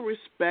mutual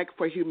respect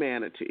for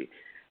humanity.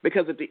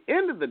 Because at the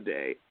end of the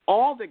day,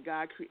 all that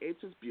God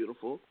creates is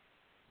beautiful.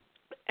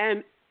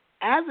 And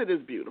as it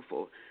is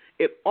beautiful,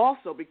 it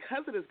also,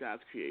 because it is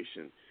God's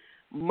creation,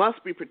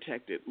 must be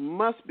protected,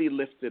 must be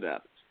lifted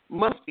up,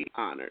 must be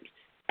honored.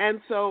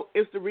 And so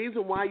it's the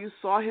reason why you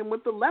saw him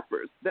with the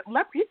lepers. He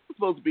was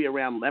supposed to be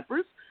around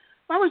lepers.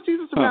 Why was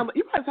Jesus around?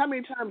 You realize how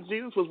many times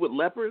Jesus was with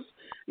lepers,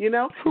 And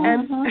you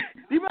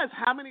realize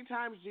how many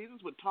times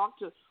Jesus would talk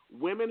to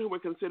women who were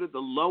considered the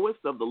lowest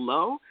of the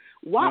low?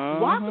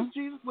 Why was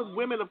Jesus with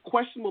women of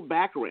questionable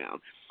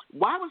background?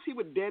 Why was he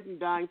with dead and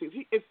dying things?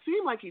 It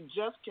seemed like he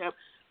just kept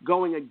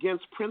going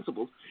against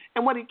principles.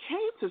 And what he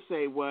came to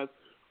say was,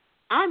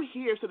 I'm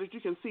here so that you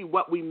can see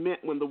what we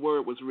meant when the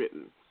word was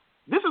written.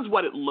 This is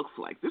what it looks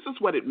like. This is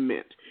what it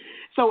meant.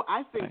 So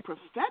I think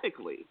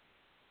prophetically,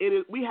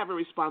 we have a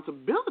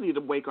responsibility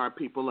to wake our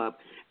people up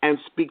and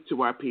speak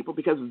to our people,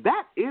 because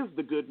that is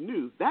the good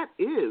news. That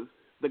is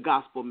the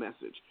gospel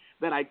message,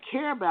 that I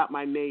care about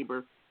my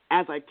neighbor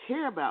as I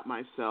care about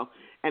myself.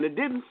 And it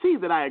didn't say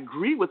that I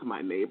agree with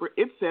my neighbor.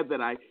 It said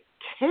that I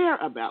care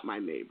about my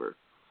neighbor.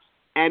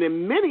 And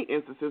in many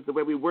instances, the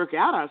way we work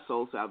out our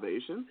soul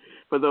salvation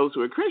for those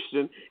who are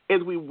Christian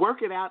is we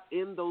work it out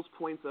in those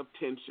points of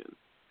tension.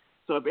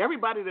 So if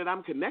everybody that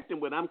I'm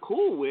connecting with, I'm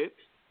cool with,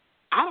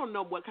 I don't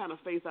know what kind of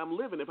faith I'm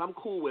living if I'm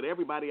cool with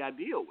everybody I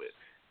deal with.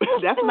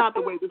 That's not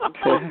the way this is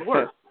supposed to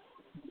work.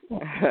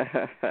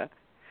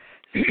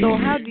 So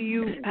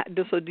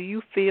do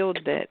you feel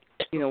that,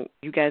 you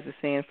guys are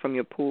saying from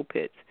your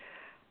pulpits,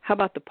 how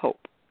about the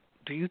Pope?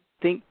 Do you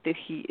think that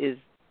he is,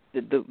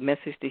 the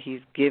message that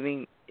he's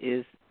giving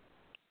is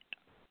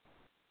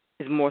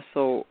more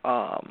so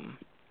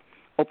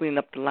opening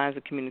up the lines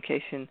of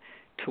communication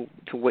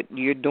to what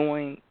you're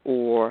doing,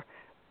 or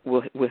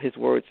will his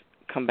words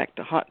come back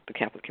to haunt the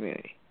Catholic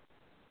community?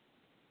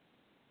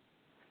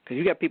 Because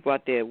you got people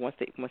out there, once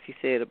he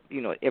said,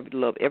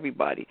 love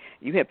everybody,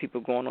 you have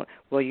people going on,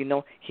 well,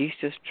 he's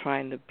just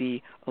trying to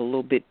be a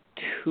little bit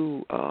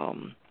too, I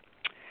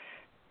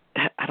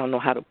don't know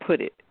how to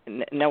put it. And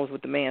that was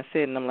what the man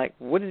said, and I'm like,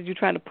 what are you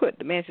trying to put?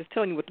 The man's just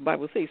telling you what the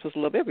Bible says. You're supposed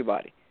to love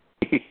everybody.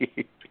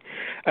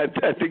 I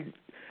think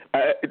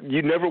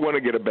you never want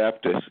to get a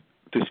Baptist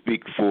to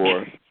speak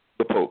for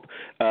the Pope.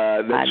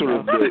 That's sort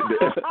of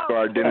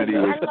our identity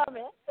was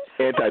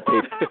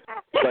anti-Pope.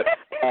 But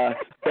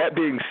that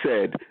being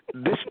said,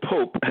 this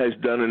Pope has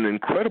done an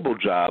incredible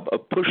job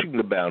of pushing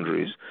the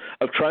boundaries,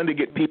 of trying to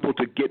get people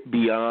to get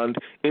beyond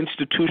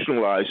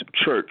institutionalized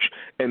church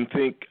and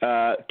think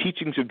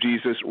teachings of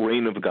Jesus,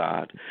 reign of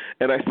God.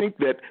 And I think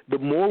that the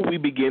more we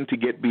begin to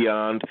get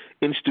beyond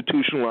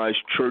institutionalized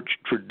church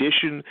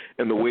tradition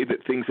and the way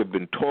that things have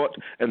been taught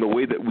and the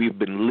way that we've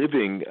been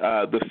living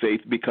the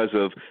faith because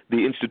of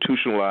the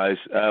institutionalized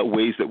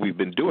ways that we've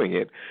been doing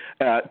it,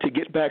 to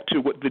get back to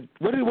what it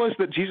was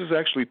that Jesus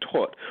actually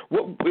taught,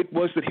 what it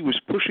was that he was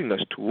pushing us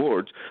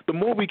towards, the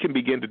more we can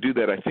begin to do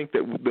that, I think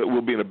that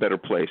we'll be in a better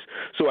place.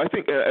 So I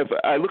think if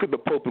I look at the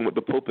Pope and what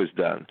the Pope has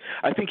done,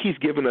 I think he's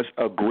given us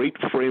a great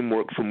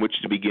framework from which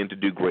to begin to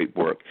do great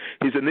work.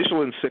 His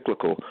initial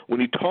encyclical, when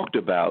he talked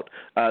about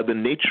the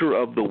nature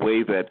of the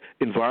way that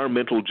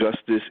environmental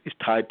justice is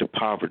tied to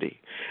poverty,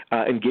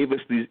 and gave us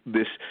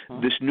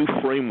this new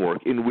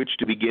framework in which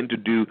to begin to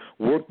do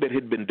work that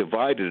had been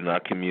divided in our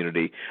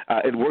community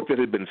and work that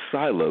had been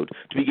siloed,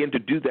 to begin to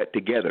do that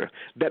together.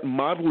 That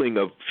modeling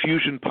of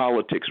fusion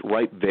politics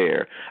right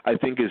there, I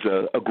think, is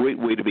a great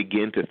way to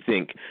begin to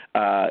think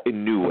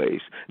in new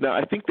ways. Now,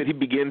 I think that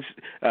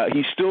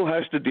he still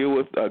has to deal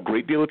with a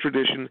great deal of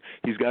tradition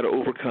he's got to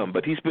overcome,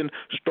 but he's been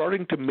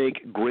starting to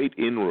make great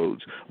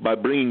inroads by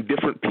bringing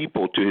different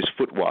people to his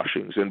foot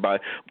washings and by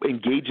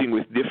engaging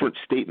with different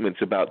statements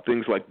about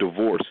things like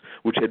divorce,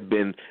 which had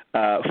been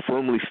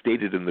firmly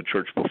stated in the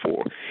church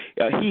before.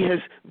 He has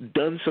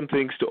done some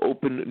things to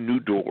open new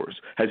doors.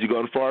 Has he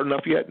gone far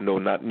enough yet? No,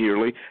 not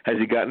nearly. Has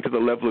he gotten to the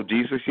level of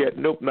Jesus yet?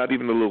 Nope, not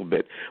even a little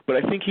bit. But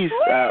I think he's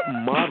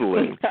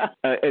modeling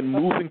and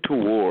moving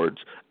towards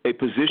a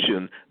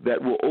position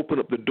that will open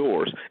up the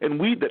doors. And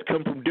we that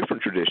come from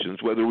different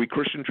traditions, whether we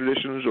Christian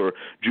traditions or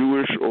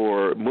Jewish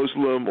or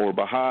Muslim or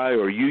Baha'i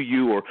or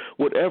UU or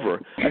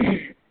whatever, I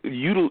think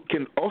you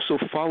can also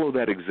follow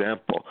that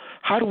example.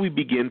 How do we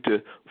begin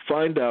to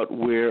find out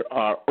where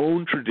our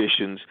own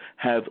traditions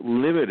have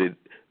limited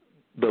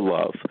the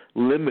love,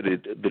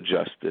 limited the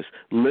justice,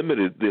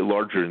 limited the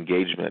larger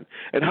engagement?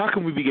 And how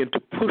can we begin to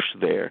push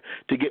there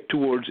to get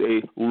towards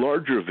a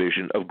larger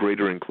vision of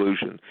greater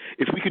inclusion?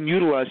 If we can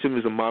utilize him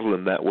as a model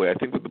in that way, I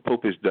think what the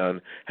Pope has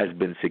done has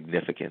been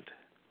significant.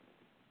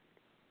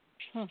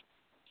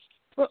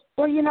 Well,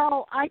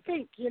 I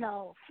think,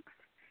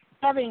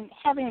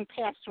 having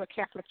passed to a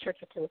Catholic church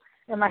or two,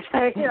 and not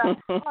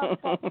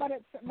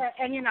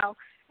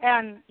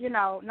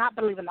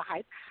believing the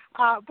hype.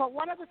 But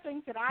one of the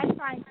things that I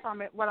find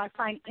from it, what I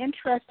find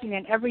interesting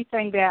in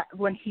everything that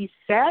when he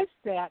says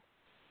that,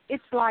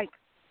 it's like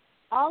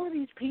all of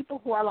these people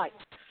who are like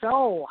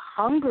so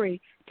hungry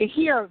to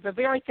hear the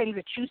very things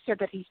that you said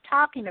that he's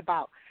talking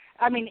about.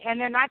 I mean, and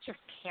they're not just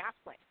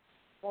Catholics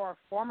or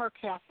former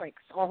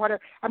Catholics or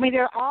whatever. I mean,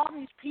 there are all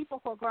these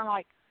people who are going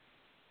like,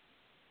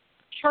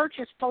 church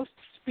is supposed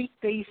to speak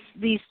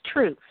these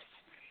truths.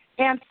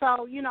 And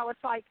so,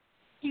 it's like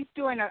he's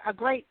doing a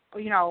great,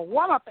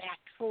 warm-up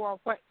act for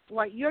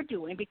what you're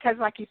doing because,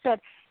 like you said,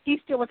 he's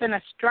still within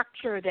a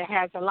structure that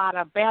has a lot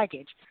of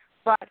baggage.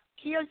 But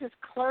here's this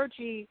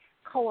clergy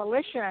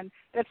coalition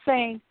that's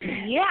saying,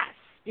 yes,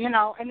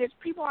 and there's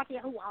people out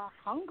there who are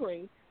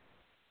hungry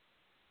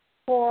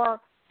for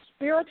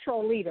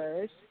spiritual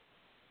leaders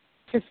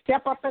to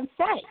step up and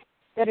say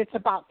that it's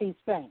about these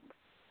things.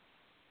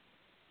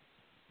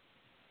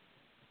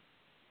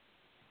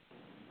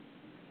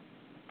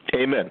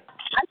 Amen.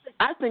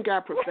 I think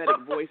our prophetic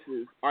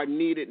voices are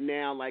needed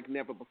now like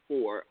never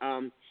before.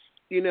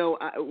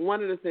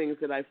 One of the things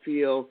that I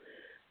feel,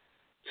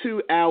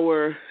 to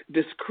our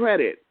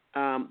discredit,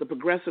 the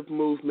progressive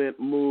movement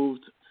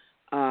moved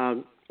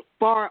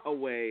far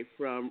away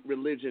from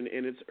religion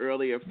in its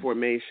earlier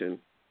formation.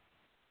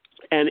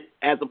 And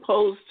as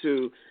opposed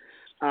to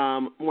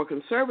more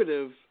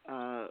conservative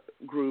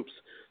groups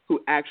who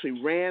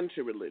actually ran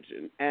to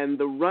religion, and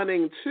the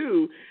running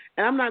to,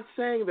 and I'm not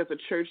saying that the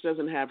church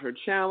doesn't have her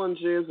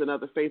challenges and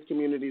other faith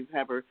communities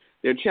have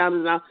their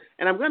challenges now,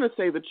 and I'm going to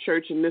say the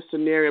church in this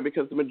scenario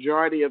because the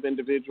majority of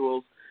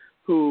individuals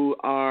who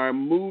are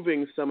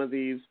moving some of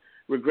these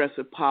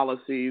regressive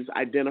policies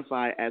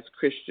identify as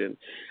Christian,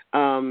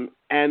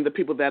 and the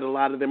people that a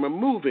lot of them are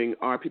moving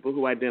are people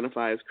who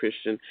identify as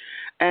Christian.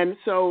 And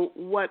so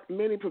what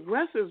many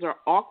progressives are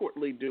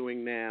awkwardly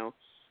doing now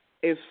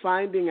is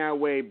finding our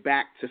way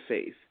back to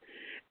faith.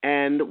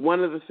 And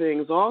one of the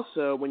things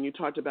also, when you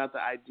talked about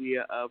the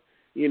idea of,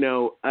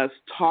 us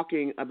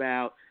talking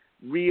about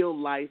real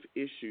life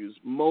issues,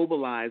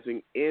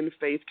 mobilizing in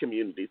faith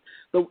communities,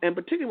 and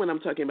particularly when I'm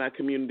talking about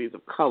communities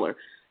of color,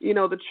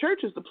 the church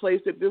is the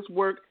place that this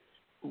work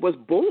was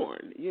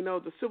born.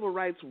 The civil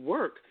rights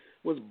work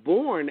was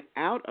born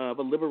out of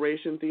a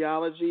liberation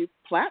theology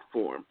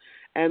platform.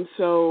 And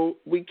so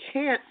we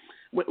can't,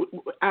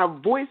 our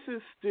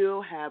voices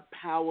still have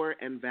power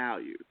and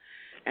value.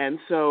 And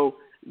so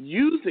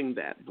using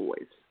that voice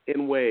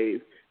in ways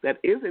that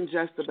isn't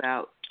just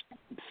about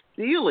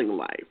stealing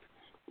life,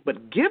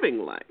 but giving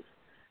life,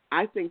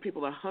 I think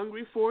people are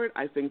hungry for it.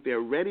 I think they're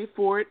ready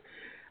for it.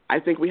 I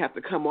think we have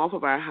to come off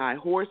of our high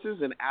horses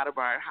and out of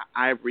our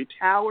ivory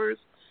towers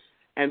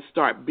and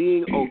start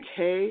being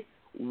okay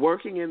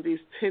working in these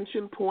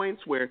tension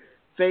points where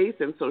faith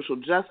and social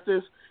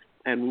justice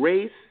and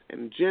race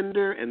and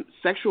gender and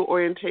sexual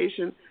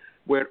orientation,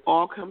 where it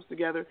all comes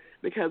together,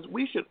 because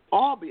we should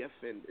all be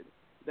offended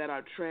that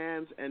our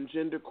trans and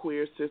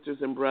genderqueer sisters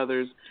and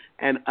brothers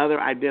and other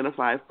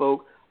identified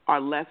folk are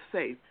less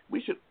safe.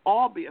 We should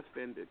all be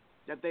offended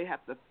that they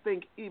have to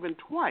think even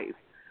twice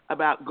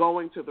about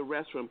going to the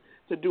restroom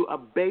to do a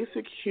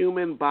basic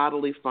human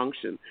bodily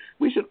function.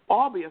 We should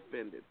all be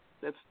offended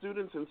that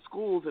students in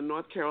schools in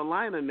North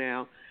Carolina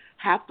now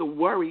have to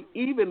worry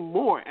even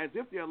more, as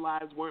if their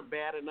lives weren't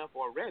bad enough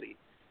already,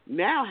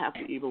 now have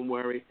to even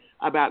worry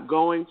about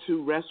going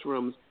to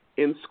restrooms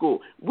in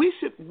school. We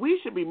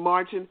should be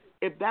marching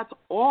if that's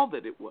all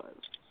that it was.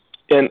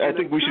 And I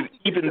think we should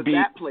even be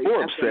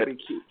more upset.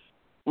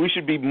 We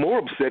should be more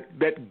upset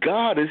that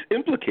God is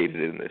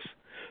implicated in this.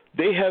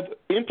 They have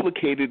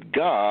implicated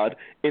God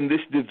in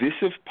this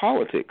divisive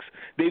politics.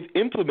 They've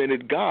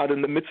implemented God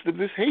in the midst of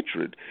this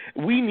hatred.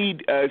 We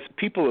need, as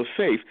people of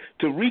faith,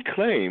 to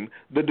reclaim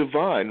the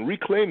divine,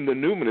 reclaim the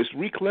numinous,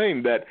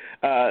 reclaim that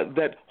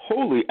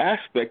holy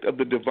aspect of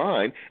the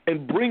divine,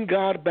 and bring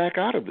God back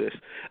out of this.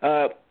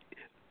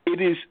 It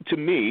is, to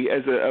me,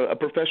 as a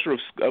professor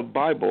of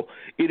Bible,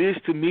 it is,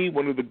 to me,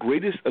 one of the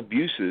greatest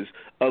abuses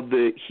of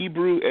the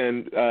Hebrew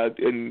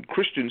and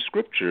Christian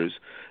scriptures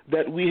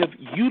that we have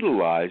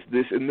utilized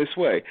this in this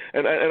way.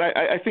 And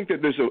I think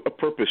that there's a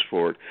purpose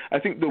for it. I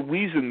think the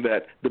reason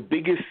that the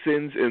biggest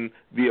sins in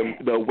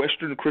the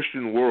Western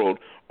Christian world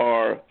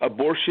are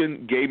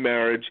abortion, gay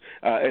marriage,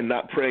 and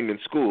not praying in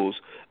schools,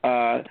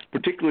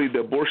 particularly the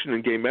abortion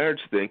and gay marriage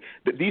thing,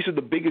 that these are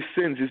the biggest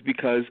sins is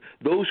because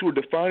those who are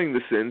defining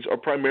the sins are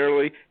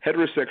primarily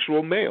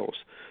heterosexual males.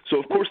 So,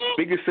 of course,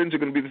 the biggest sins are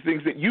going to be the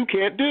things that you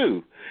can't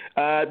do,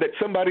 that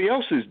somebody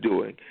else is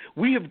doing.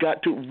 We have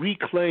got to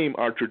reclaim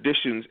our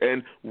traditions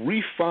and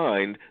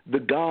refine the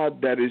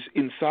God that is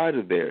inside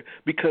of there,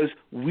 because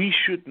we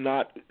should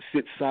not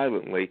sit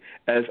silently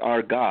as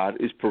our God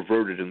is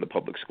perverted in the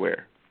public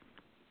square.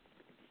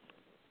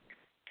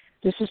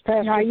 This is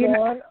Pastor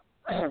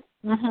John.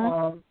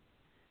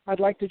 I'd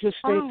like to just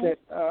state that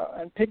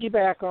and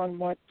piggyback on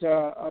what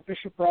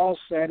Bishop Rawls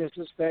said is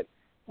that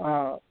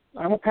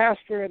I'm a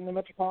pastor in the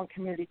Metropolitan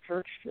Community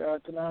Church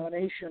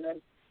denomination,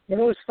 and it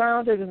was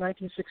founded in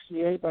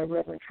 1968 by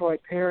Reverend Troy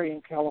Perry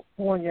in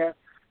California,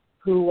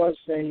 who was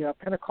a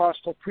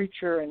Pentecostal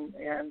preacher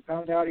and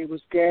found out he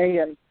was gay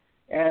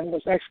and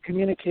was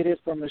excommunicated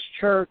from his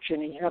church,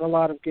 and he had a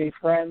lot of gay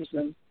friends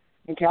in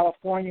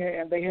California,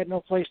 and they had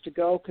no place to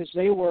go because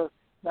they were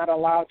not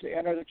allowed to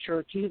enter the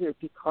church either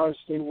because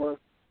they were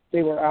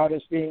out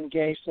as being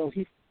gay. So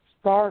he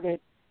started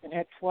and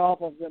had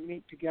 12 of them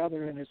meet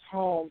together in his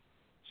home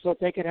so that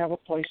they could have a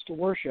place to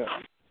worship.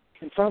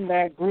 And from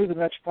that grew the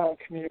Metropolitan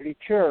Community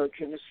Church,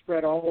 and it's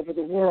spread all over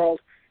the world,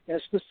 and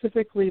is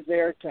specifically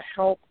there to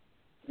help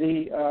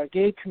the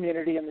gay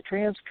community and the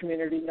trans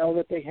community know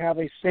that they have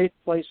a safe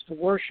place to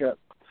worship.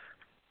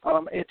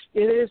 It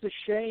is a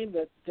shame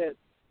that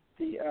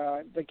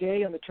the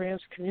gay and the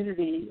trans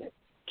community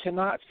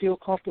cannot feel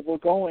comfortable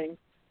going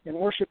and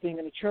worshiping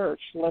in a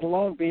church, let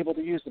alone be able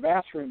to use the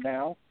bathroom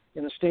now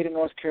in the state of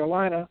North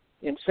Carolina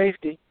in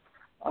safety.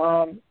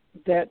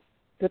 That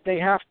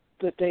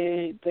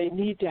they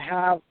need to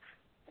have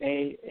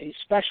a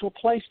special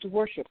place to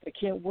worship. They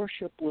can't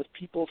worship with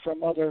people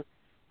from other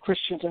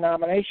Christian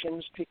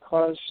denominations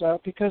because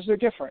they're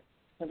different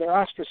and they're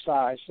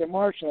ostracized, they're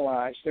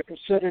marginalized, they're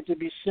considered to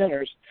be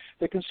sinners,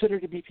 they're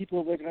considered to be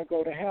people that are going to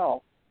go to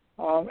hell.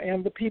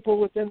 And the people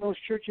within those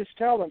churches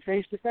tell them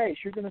face to face,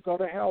 you're going to go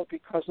to hell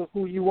because of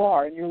who you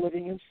are and you're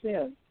living in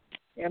sin.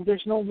 And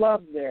there's no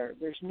love there.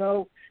 There's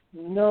no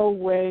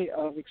way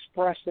of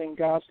expressing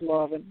God's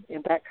love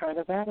in that kind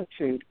of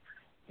attitude.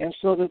 And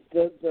so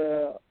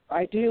the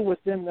idea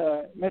within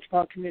the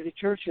Metropolitan Community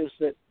Church is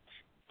that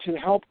to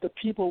help the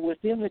people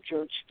within the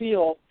church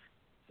feel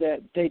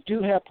that they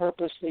do have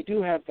purpose, they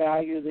do have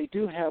value, they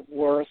do have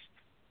worth,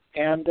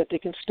 and that they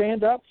can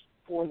stand up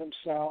for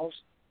themselves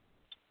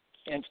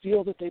and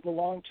feel that they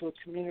belong to a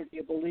community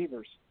of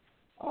believers.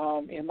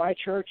 In my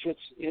church,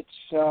 it's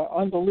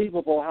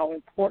unbelievable how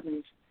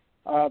important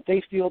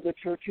they feel the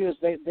church is.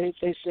 They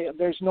say,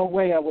 there's no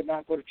way I would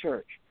not go to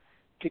church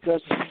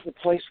because this is the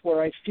place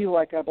where I feel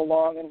like I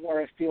belong and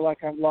where I feel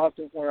like I'm loved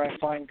and where I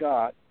find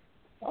God.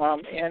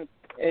 And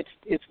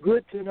it's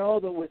good to know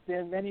that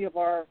within many of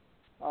our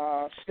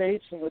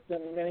states and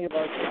within many of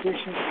our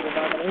traditions and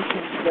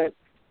denominations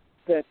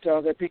that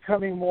they're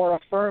becoming more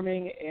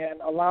affirming and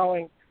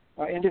allowing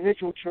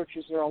individual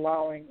churches are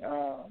allowing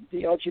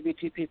the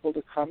LGBT people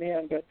to come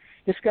in, but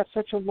it's got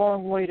such a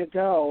long way to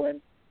go,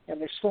 and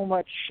there's so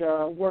much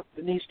work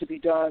that needs to be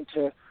done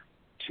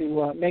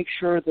to make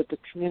sure that the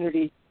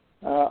community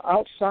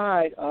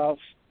outside of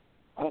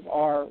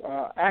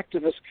our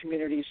activist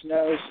communities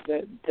knows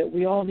that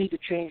we all need to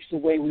change the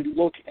way we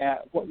look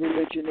at what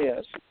religion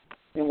is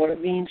and what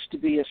it means to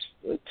be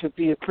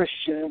a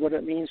Christian and what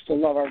it means to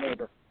love our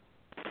neighbor.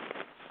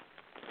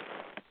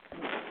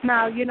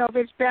 Now,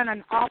 there's been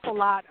an awful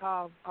lot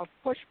of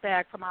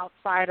pushback from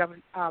outside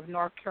of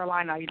North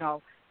Carolina,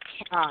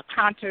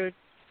 concert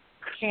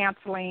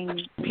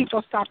canceling,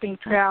 people stopping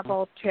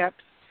travel,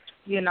 tips,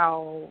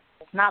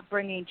 not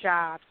bringing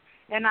jobs.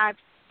 And I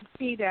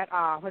see that,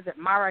 was it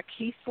Mara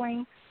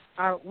Kiesling,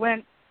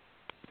 went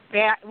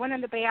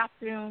in the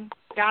bathroom,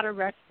 got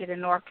arrested in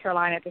North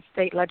Carolina at the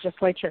state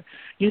legislature.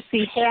 You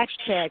see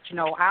hashtags,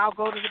 I'll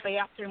go to the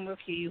bathroom with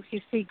you.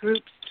 You see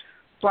groups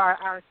who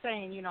are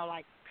saying,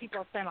 like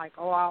people saying like,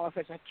 oh, well, if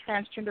it's a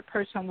transgender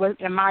person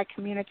in my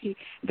community,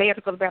 they have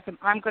to go to the bathroom.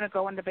 I'm going to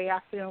go in the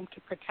bathroom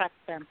to protect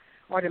them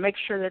or to make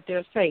sure that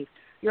they're safe.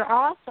 You're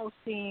also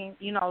seeing,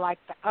 like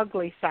the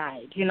ugly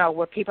side,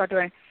 what people are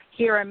doing.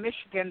 Here in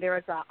Michigan, there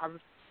is a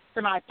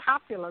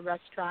semi-popular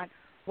restaurant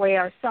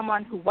where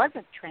someone who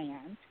wasn't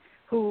trans,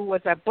 who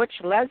was a butch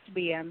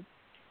lesbian,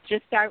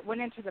 just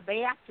went into the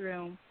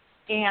bathroom,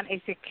 and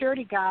a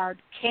security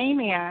guard came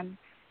in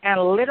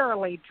and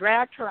literally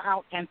dragged her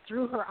out and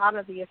threw her out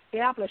of the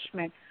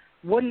establishment.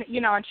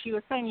 And she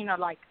was saying,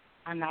 like,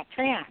 I'm not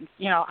trans,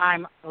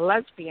 I'm a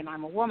lesbian,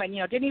 I'm a woman,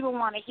 didn't even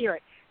want to hear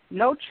it.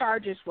 No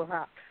charges were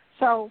up.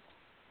 So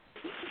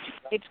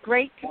it's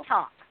great to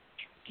talk.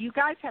 Do you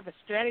guys have a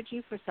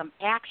strategy for some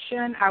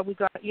action? Are we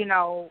going,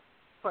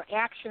 for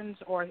actions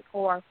or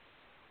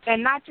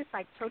and not just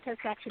like protest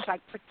actions,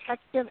 like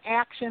protective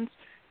actions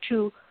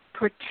to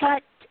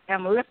protect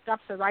and lift up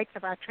the rights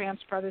of our trans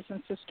brothers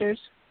and sisters?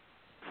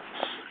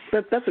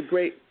 That's a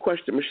great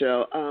question,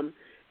 Michelle.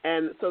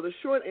 And so the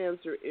short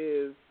answer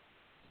is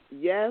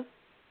yes,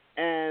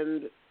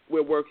 and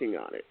we're working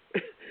on it.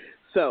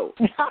 So,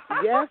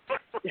 yes.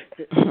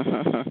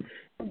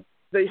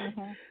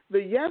 The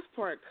yes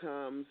part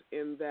comes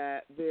in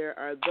that there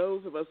are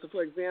those of us, so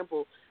for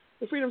example,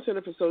 the Freedom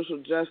Center for Social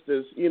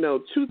Justice,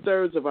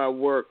 2/3 of our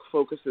work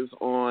focuses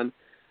on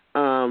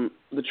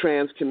the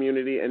trans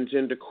community and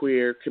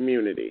genderqueer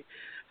community.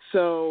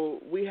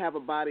 So we have a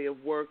body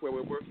of work where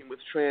we're working with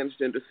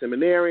transgender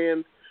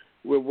seminarians,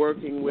 we're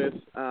working with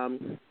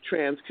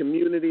trans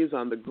communities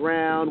on the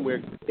ground,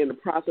 we're in the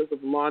process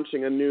of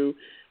launching a new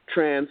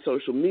trans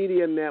social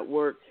media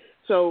network.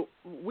 So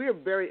we're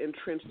very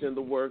entrenched in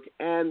the work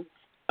and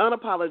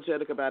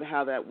unapologetic about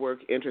how that work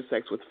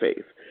intersects with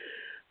faith.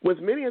 With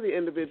many of the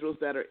individuals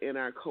that are in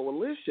our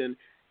coalition,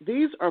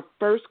 these are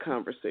first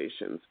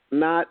conversations,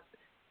 not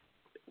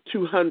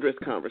 200th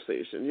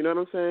conversation. You know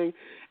what I'm saying?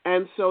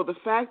 And so the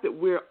fact that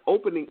we're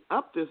opening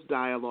up this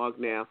dialogue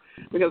now,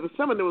 because as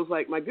someone that was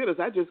like, my goodness,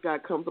 I just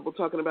got comfortable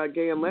talking about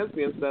gay and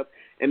lesbian stuff,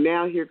 and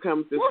now here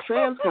comes this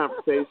trans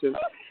conversation.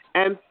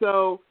 And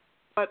so,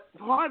 but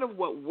part of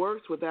what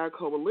works with our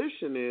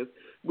coalition is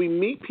we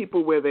meet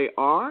people where they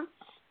are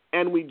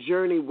and we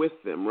journey with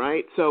them,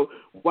 right? So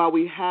while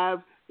we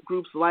have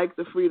groups like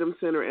the Freedom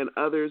Center and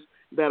others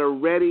that are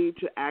ready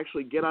to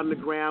actually get on the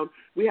ground,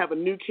 we have a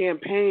new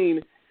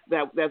campaign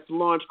that's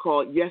launched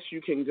called Yes,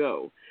 You Can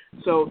Go.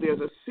 So there's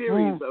a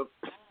series of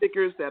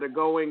stickers that are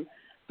going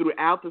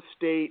throughout the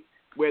state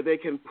where they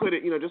can put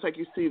it, just like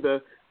you see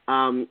the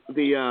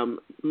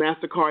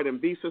MasterCard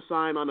and Visa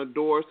sign on a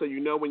door, so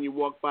when you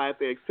walk by if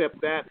they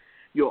accept that.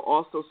 You'll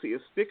also see a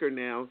sticker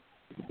now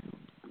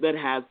that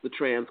has the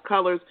trans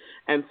colors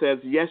and says,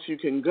 yes, you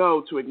can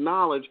go, to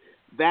acknowledge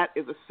that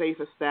is a safe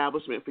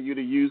establishment for you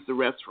to use the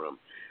restroom.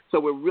 So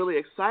we're really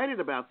excited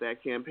about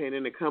that campaign,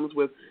 and it comes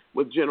with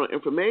general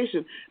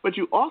information. But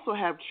you also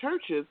have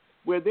churches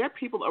where their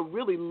people are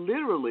really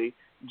literally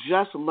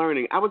just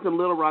learning. I was in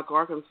Little Rock,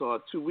 Arkansas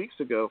 2 weeks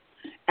ago,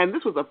 and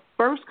this was a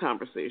first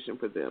conversation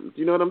for them. Do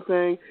you know what I'm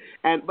saying?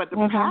 But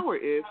the power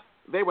is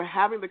they were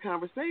having the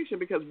conversation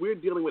because we're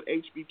dealing with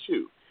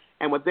HB2.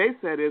 And what they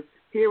said is,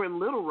 here in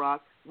Little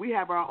Rock, we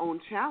have our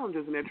own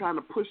challenges, and they're trying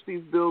to push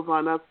these bills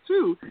on us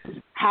too.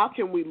 How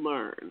can we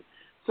learn?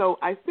 So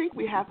I think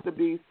we have to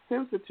be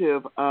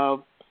sensitive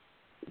of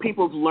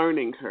people's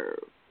learning curve.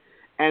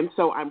 And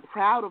so I'm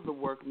proud of the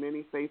work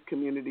many faith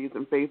communities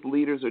and faith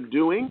leaders are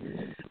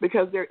doing,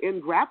 because they're in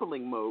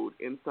grappling mode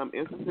in some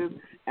instances,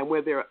 and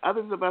where there are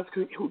others of us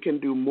who can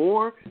do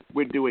more,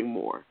 we're doing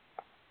more.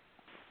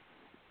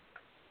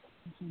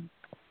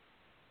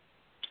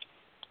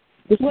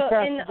 Well,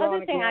 and the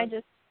other thing I'm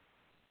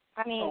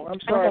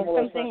sorry,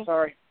 Melissa, I'm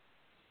sorry.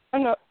 Oh,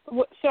 no.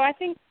 So I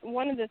think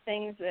one of the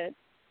things that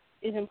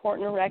is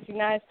important to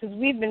recognize, because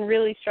we've been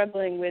really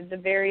struggling with the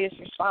various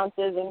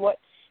responses and what,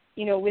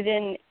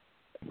 within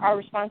our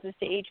responses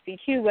to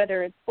HB2,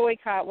 whether it's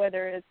boycott,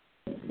 whether it's,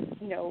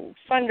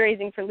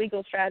 fundraising for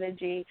legal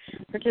strategy,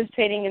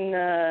 participating in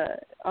the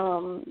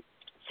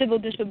civil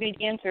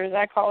disobedience, or as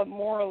I call it,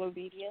 moral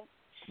obedience,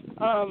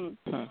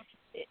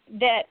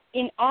 that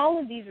in all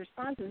of these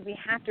responses, we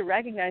have to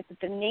recognize that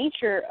the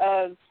nature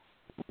of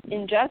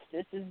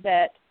injustice is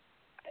that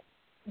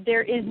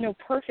there is no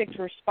perfect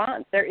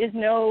response. There is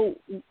no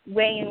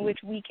way in which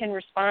we can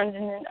respond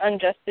in an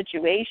unjust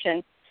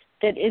situation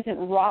that isn't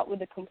wrought with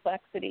the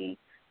complexity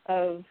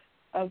of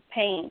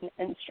pain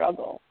and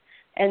struggle.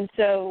 And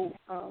so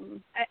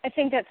I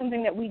think that's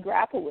something that we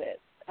grapple with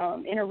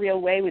in a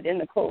real way within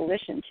the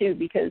coalition too,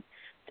 because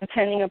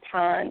depending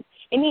upon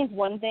it means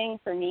one thing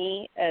for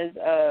me as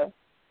a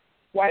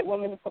white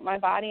woman to put my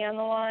body on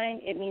the line.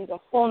 It means a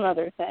whole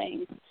other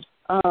thing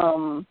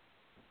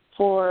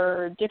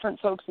for different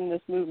folks in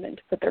this movement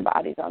to put their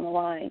bodies on the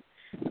line.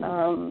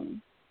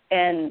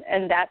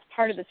 And that's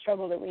part of the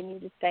struggle that we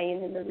need to stay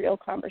in and the real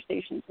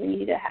conversations we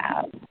need to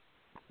have.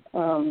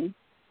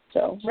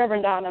 So,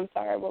 Reverend Don, I'm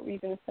sorry, what were you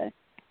going to say?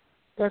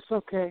 That's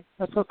okay.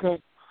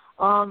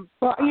 Well,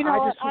 you know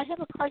what? I have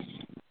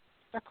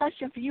a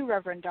question for you,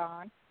 Reverend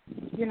Don.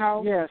 You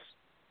know, yes,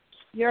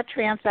 you're a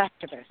trans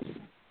activist,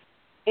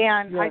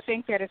 and yes. I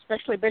think that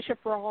especially Bishop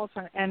Rawls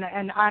and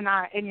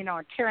you know,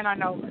 and Karen, I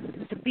know,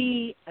 to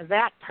be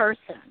that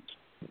person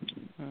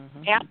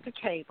at the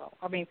table.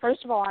 I mean,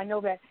 first of all, I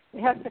know that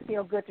it has to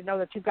feel good to know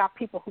that you got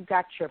people who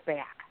got your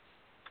back,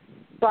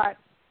 but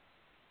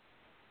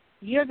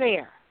you're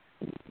there.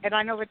 And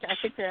I know that I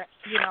think that,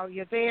 you know,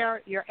 you're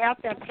there, you're at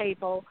that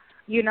table,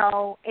 you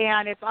know,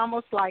 and it's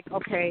almost like,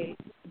 okay,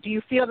 do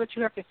you feel that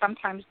you have to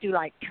sometimes do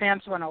like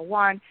Trans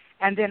 101,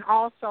 and then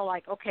also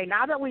like, okay,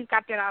 now that we've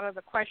got that out of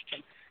the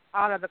question,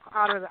 out of the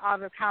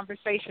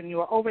conversation,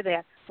 you are over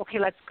that, okay,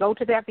 let's go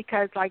to that,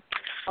 because like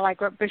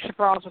what Bishop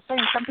Rawls was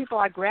saying, some people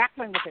are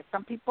grappling with it,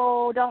 some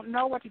people don't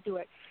know what to do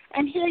it,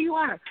 and here you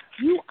are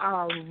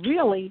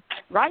really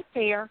right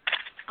there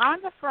on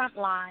the front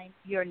line.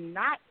 You're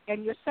not,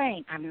 and you're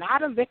saying, I'm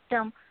not a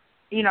victim,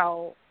 you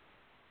know,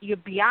 you're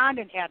beyond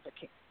an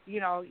advocate, you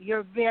know,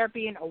 you're there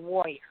being a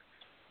warrior.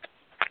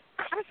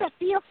 How does that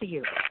feel for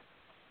you?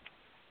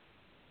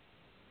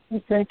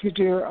 Thank you,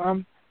 dear.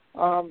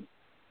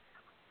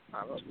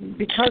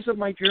 Because of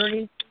my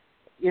journey,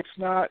 it's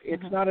not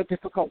a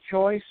difficult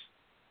choice.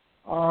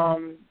 You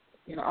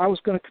know, I was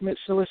going to commit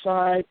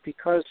suicide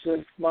because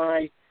of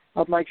my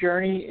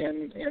journey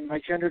and my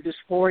gender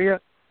dysphoria.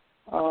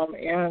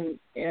 And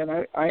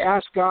I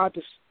asked God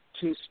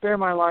to spare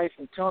my life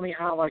and tell me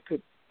how I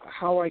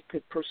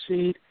could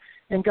proceed,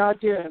 and God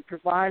did, and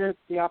provided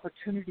the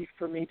opportunity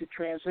for me to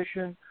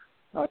transition,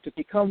 to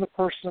become the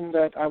person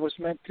that I was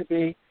meant to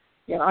be.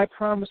 And I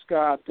promised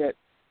God that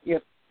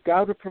if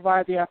God would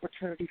provide the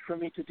opportunity for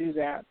me to do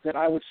that, that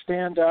I would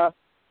stand up,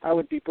 I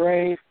would be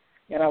brave,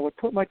 and I would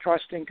put my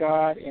trust in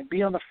God and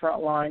be on the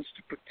front lines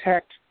to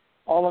protect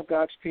all of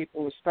God's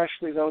people,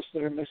 especially those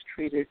that are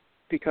mistreated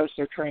because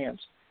they're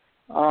trans.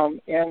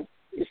 And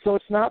so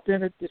it's not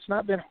been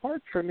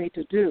hard for me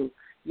to do.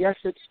 Yes,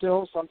 it's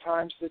still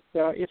sometimes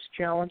it's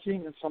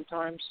challenging, and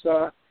sometimes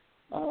it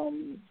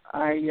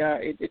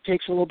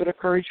takes a little bit of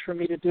courage for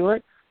me to do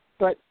it,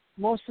 but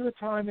most of the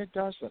time it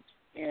doesn't.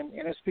 And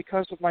it's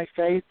because of my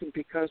faith and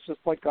because of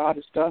what God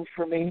has done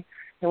for me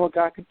and what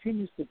God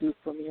continues to do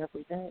for me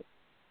every day.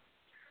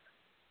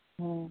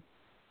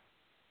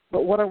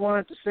 But what I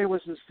wanted to say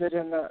was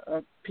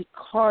that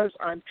because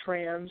I'm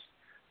trans,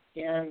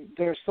 and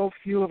there are so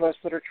few of us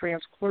that are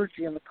trans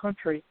clergy in the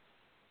country,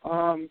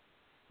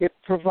 it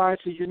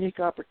provides a unique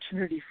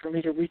opportunity for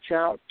me to reach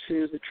out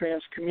to the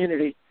trans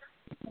community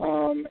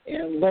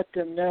and let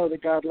them know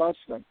that God loves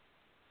them.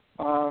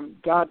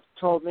 God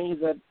told me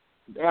that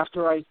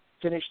after I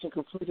finished and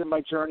completed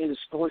my journey, the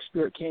Holy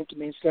Spirit came to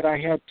me and said I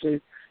had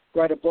to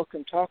write a book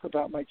and talk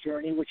about my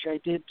journey, which I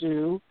did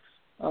do,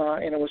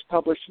 and it was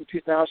published in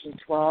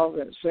 2012.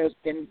 And it says,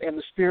 and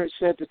the Spirit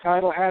said the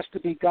title has to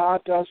be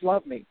 "God Does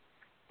Love Me."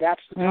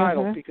 That's the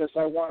title, because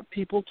I want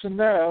people to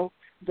know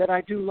that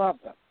I do love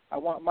them. I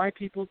want my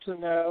people to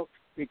know,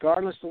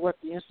 regardless of what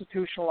the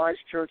institutionalized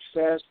church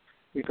says,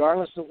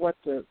 regardless of what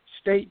the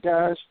state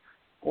does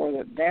or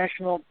the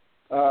national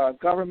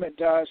government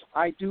does,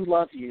 I do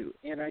love you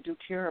and I do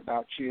care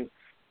about you.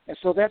 And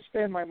so that's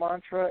been my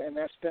mantra, and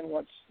that's been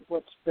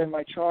what's been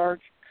my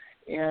charge,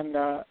 and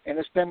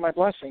it's been my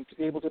blessing to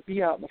be able to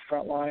be out in the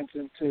front lines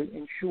and to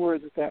ensure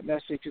that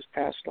message is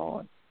passed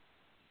on.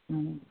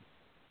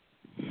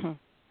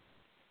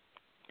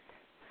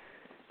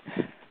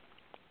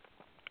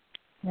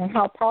 And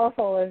how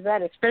powerful is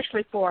that,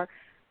 especially for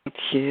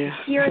to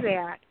hear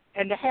that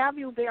and to have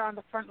you there on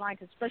the front lines,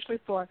 especially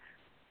for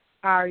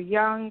our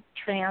young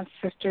trans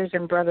sisters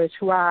and brothers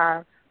who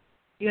are,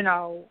 you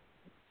know,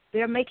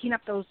 they're making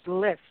up those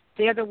lists.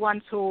 They're the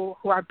ones who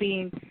are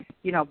being,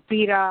 you know,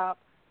 beat up,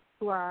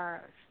 who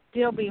are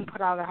still being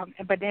put out of home,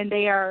 but then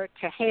they are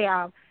to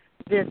have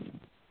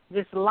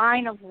this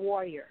line of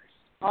warriors,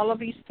 all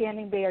of you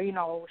standing there, you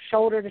know,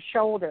 shoulder to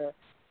shoulder,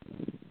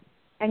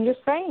 and you're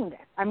saying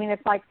that. I mean,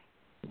 it's like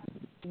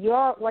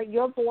your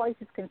voice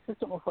is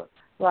consistent with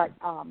what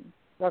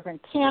Reverend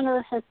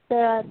Tanner has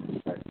said,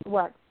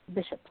 what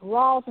Bishop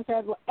Rawls has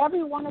said. What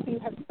every one of you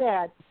have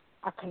said,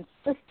 a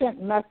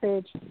consistent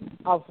message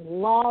of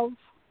love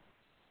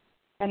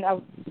and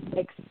of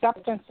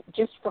acceptance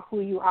just for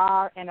who you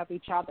are and of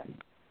each other.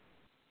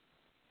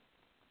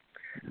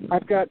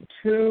 I've got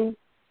two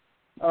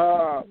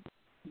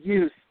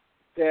youth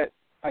that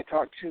I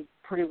talk to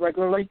pretty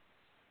regularly.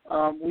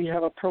 We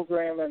have a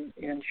program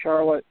in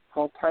Charlotte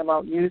called Time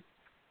Out Youth,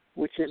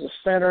 which is a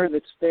center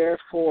that's there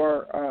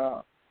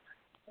for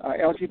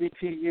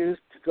LGBT youth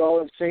to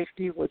go in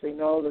safety, where they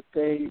know that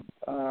they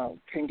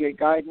can get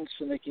guidance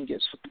and they can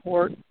get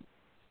support.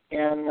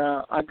 And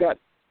I've got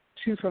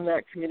two from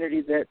that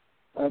community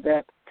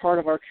that part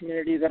of our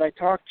community that I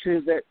talk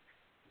to that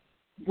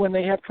when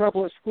they have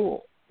trouble at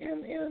school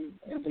and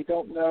they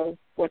don't know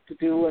what to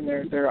do and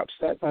they're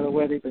upset by the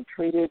way they've been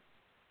treated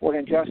or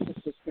injustice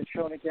that's been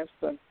shown against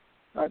them,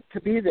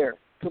 to be there,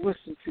 to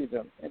listen to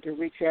them and to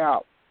reach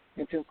out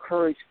and to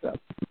encourage them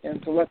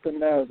and to let them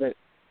know that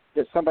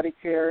somebody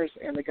cares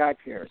and that God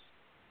cares.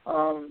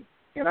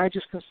 And I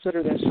just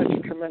consider that such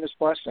a tremendous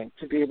blessing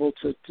to be able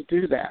to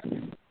do that,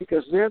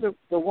 because they're the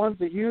ones,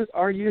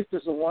 our youth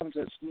is the ones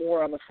that's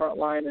more on the front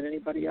line than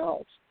anybody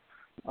else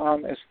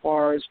as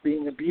far as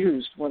being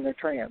abused when they're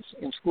trans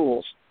in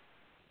schools.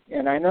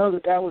 And I know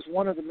that was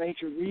one of the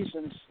major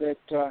reasons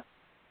that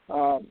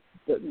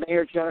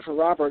Mayor Jennifer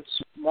Roberts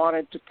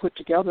wanted to put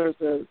together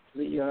the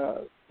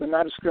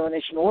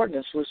non-discrimination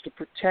ordinance, was to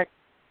protect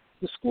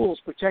the schools,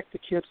 protect the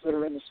kids that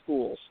are in the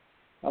schools.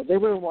 They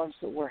were the ones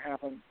that were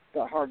having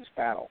the hardest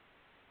battle,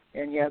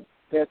 and yet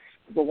that's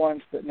the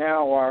ones that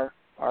now are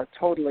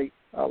totally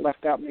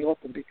left out in the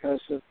open because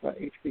of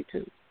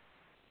HB2.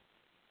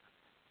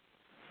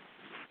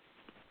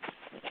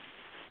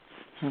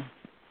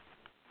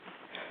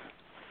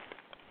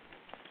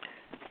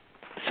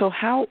 So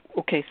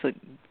so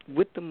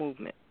with the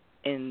movement,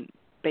 and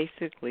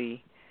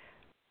basically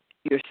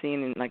you're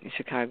seeing in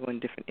Chicago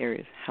and different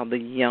areas how the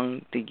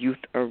youth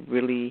are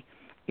really,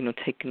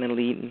 taking the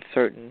lead in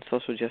certain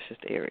social justice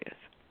areas.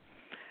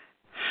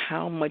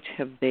 How much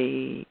have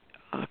they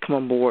come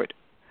on board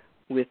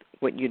with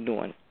what you're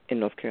doing in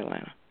North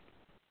Carolina?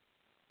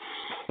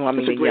 That's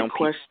a great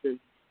question.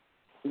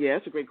 Yeah,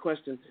 that's a great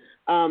question.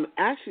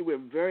 Actually, we're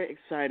very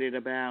excited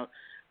about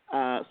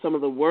some of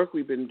the work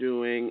we've been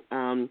doing.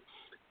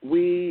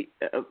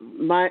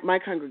 My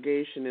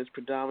congregation is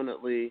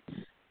predominantly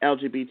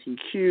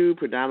LGBTQ,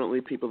 predominantly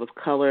people of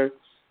color.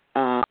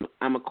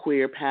 I'm a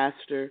queer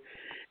pastor.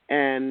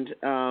 And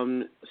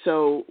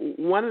so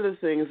one of the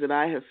things that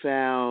I have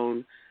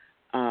found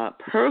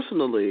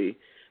personally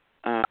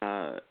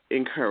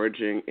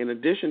encouraging, in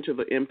addition to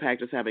the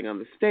impact it's having on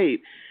the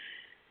state,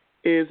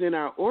 is in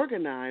our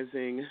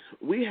organizing,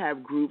 we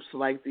have groups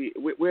like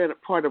we're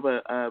part of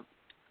a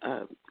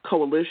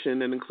coalition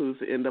that includes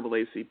the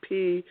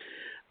NAACP,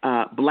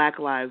 Black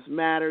Lives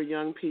Matter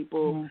young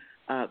people,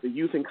 the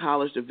Youth and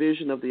College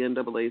Division of the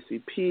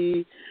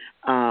NAACP,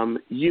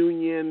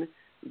 Union,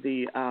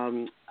 the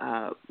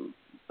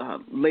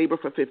Labor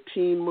for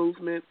 15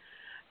 movement.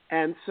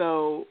 And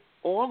so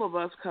all of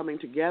us coming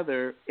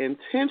together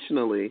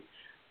intentionally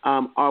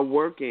are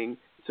working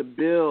to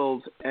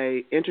build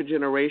a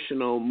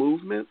intergenerational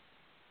movement,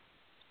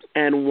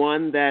 and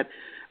one that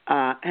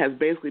has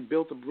basically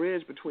built a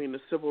bridge between the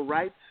civil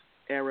rights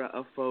era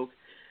of folk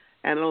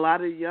and a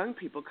lot of young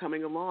people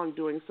coming along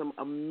doing some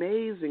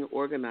amazing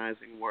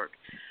organizing work.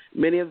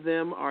 Many of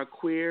them are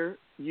queer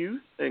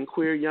youth and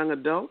queer young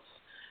adults.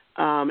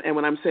 And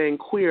when I'm saying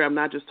queer, I'm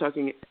not just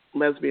talking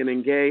lesbian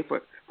and gay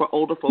for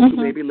older folks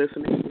who may be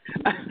listening.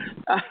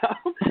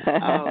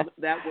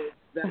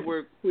 That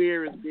word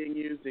queer is being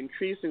used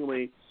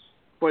increasingly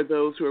for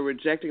those who are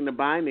rejecting the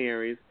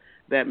binaries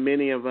that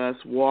many of us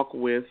walk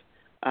with,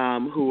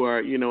 who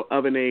are,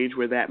 of an age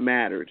where that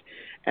mattered.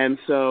 And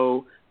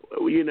so,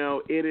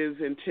 it is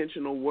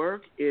intentional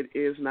work. It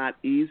is not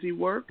easy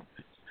work.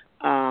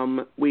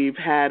 We've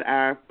had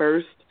our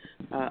first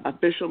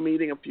official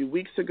meeting a few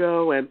weeks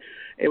ago, and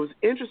it was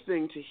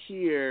interesting to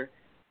hear,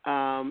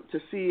 to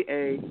see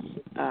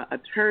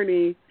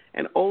attorney,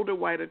 an older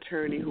white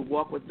attorney who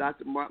walked with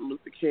Dr. Martin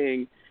Luther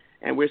King,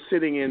 and we're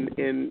sitting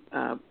in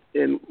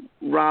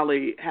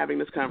Raleigh having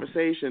this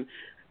conversation,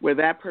 where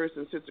that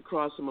person sits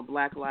across from a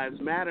Black Lives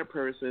Matter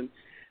person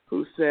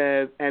who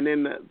says, and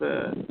then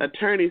the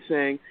attorney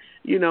saying,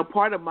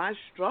 part of my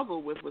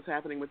struggle with what's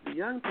happening with the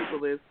young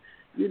people is,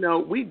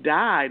 we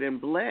died and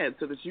bled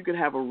so that you could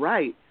have a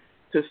right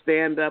to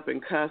stand up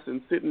and cuss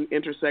and sit in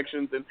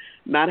intersections and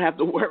not have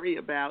to worry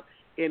about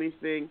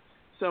anything.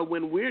 So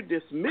when we're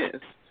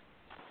dismissed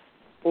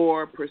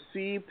or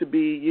perceived to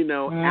be,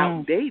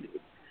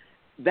 outdated,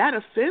 that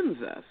offends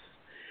us.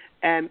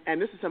 And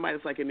this is somebody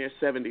that's in their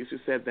 70s who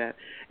said that.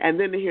 And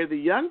then to hear the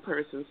young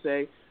person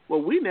say,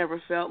 well, we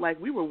never felt like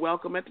we were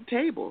welcome at the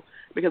table,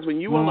 because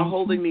when you all are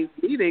holding these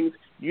meetings,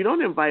 you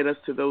don't invite us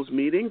to those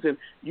meetings, and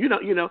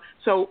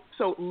so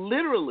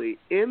literally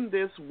in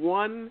this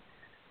one,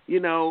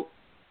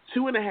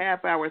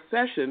 2.5-hour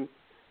session,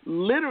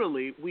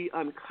 literally we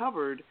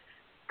uncovered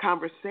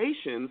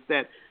conversations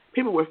that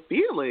people were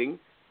feeling,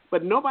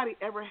 but nobody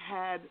ever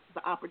had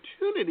the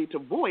opportunity to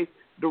voice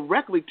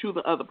directly to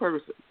the other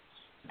person.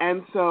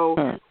 And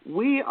so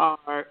we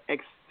are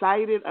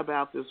excited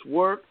about this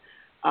work.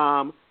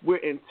 We're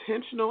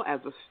intentional as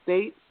a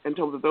state in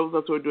terms of those of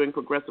us who are doing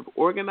progressive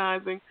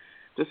organizing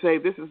to say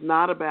this is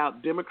not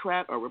about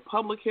Democrat or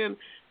Republican.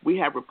 We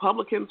have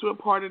Republicans who are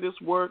part of this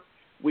work.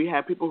 We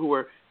have people who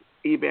are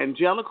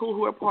evangelical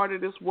who are part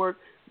of this work.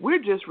 We're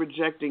just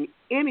rejecting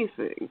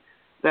anything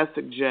that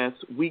suggests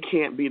we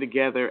can't be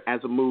together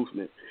as a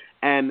movement.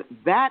 And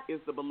that is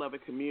the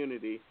beloved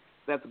community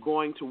that's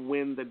going to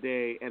win the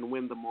day and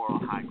win the moral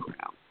high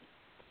ground.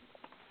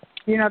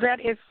 That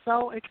is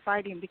so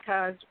exciting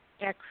because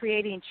at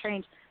Creating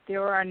Change,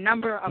 there are a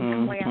number of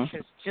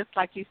clashes, just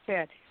like you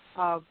said,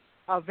 of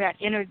that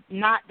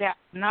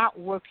not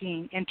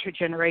working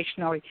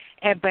intergenerationally,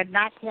 but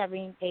not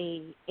having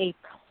a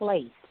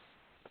place,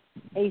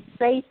 a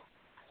safe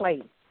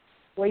place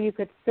where you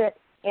could sit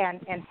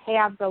and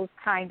have those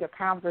kind of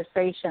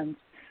conversations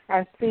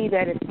and see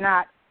that it's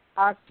not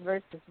us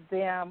versus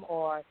them,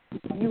 or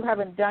you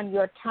haven't done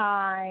your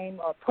time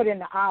or put in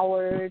the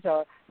hours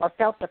or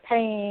felt the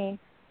pain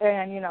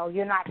and,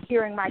 you're not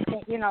hearing my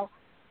thing,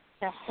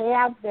 to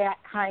have that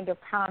kind of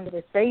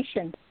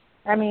conversation.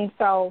 I mean,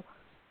 so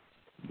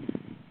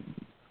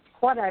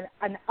what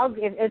an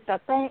ugly, it's a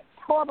thing,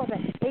 horrible that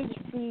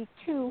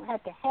HB2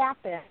 had to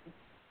happen,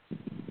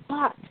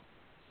 but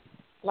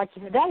like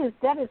you said,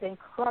 that is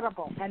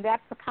incredible, and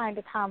that's the kind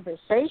of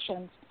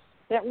conversations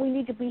that we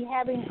need to be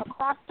having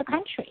across the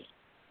country.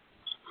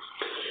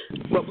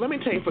 Well, let me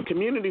tell you, for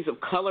communities of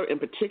color in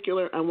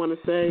particular, I want to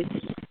say,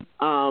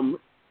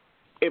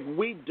 if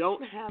we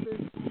don't have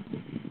it,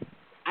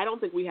 I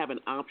don't think we have an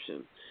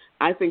option.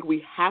 I think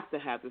we have to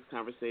have this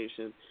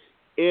conversation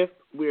if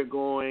we're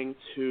going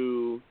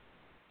to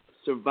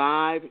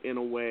survive in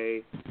a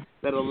way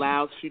that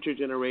allows future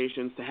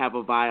generations to have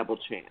a viable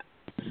chance.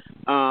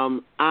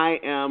 I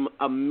am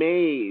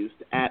amazed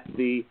at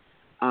the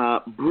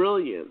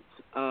brilliance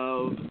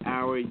of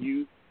our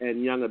youth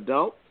and young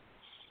adults.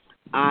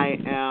 I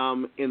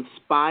am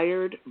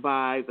inspired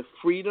by the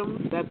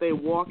freedom that they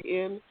walk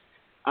in.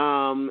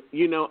 I'm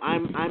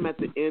at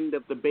the end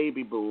of the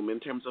baby boom in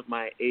terms of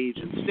my age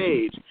and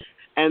stage.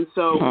 And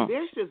so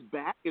there's just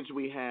baggage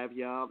we have,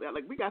 y'all.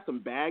 Like, we got some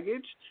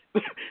baggage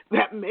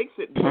that makes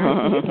it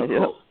very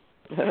difficult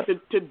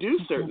to do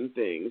certain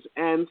things.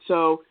 And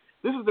so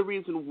this is the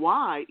reason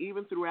why,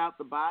 even throughout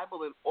the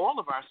Bible and all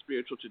of our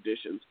spiritual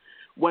traditions,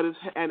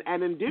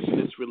 and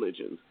indigenous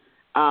religions,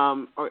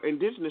 or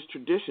indigenous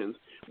traditions,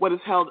 what is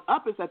held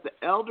up is that the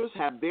elders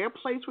have their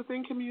place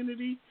within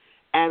community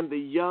and the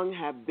young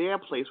have their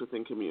place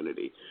within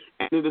community.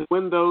 And it is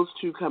when those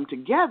two come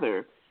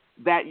together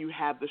that you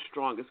have the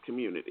strongest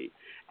community.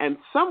 And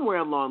somewhere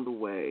along the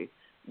way,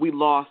 we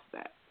lost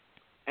that.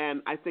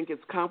 And I think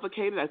it's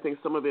complicated. I think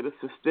some of it is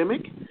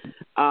systemic.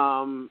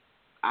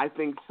 I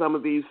think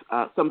some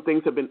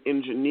things have been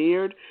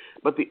engineered.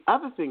 But the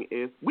other thing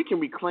is we can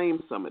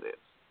reclaim some of this.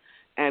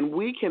 And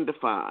we can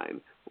define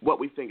what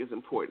we think is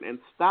important and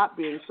stop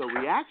being so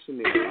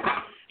reactionary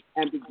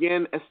and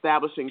begin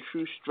establishing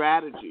true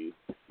strategies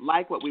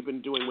like what we've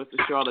been doing with the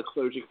Charlotte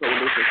Clergy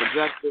Coalition for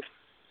Justice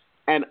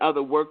and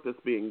other work that's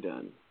being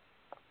done.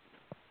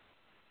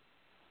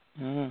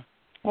 I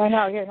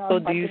know, so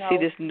do you see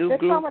this new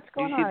group?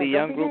 Do you see the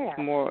young group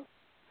more?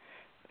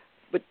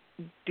 But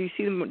do you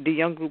see the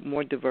young group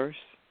more diverse?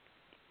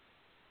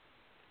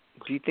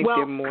 Do you think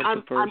they're more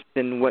diverse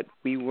than what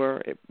we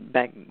were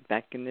back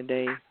in the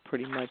day,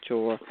 pretty much?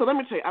 Or so let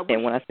me tell you. I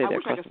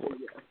wish I could say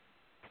yes.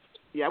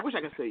 Yeah, I wish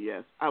I could say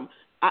yes.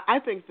 I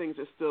think things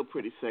are still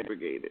pretty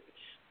segregated,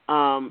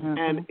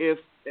 and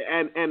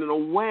in a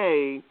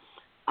way,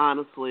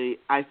 honestly,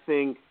 I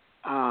think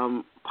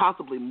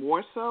possibly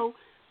more so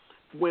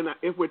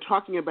if we're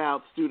talking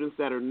about students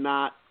that are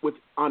not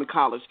on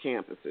college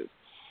campuses.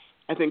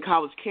 I think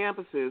college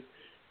campuses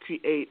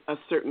create a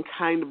certain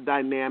kind of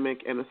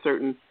dynamic and a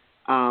certain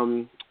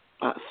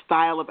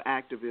style of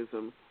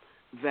activism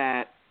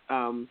that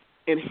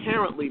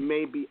inherently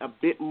may be a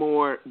bit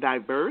more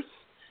diverse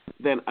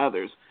than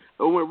others.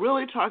 But when we're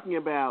really talking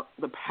about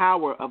the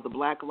power of the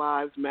Black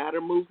Lives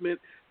Matter movement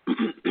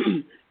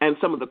and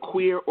some of the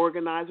queer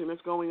organizing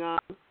that's going on,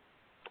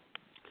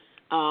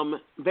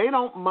 they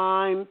don't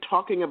mind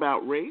talking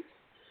about race.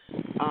 They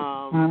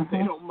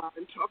don't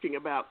mind talking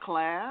about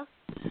class.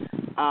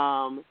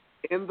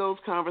 In those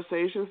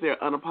conversations, they're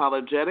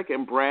unapologetic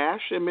and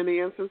brash in many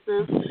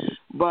instances,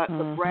 but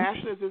the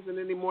brashness isn't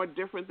any more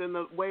different than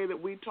the way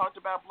that we talked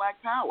about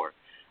Black Power.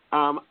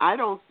 I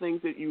don't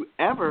think that you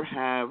ever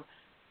have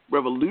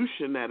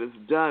revolution that is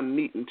done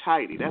neat and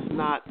tidy. That's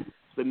not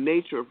the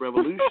nature of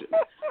revolution.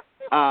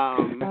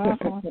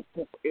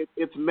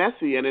 It's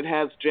messy and it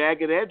has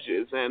jagged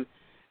edges, and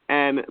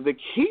the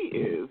key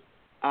is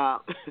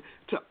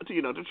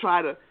to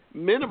try to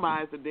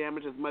minimize the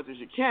damage as much as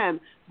you can,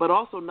 but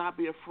also not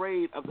be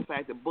afraid of the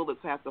fact that bullets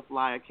have to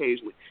fly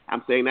occasionally.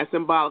 I'm saying that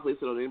symbolically,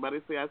 so don't anybody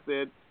say I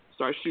said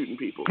start shooting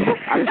people.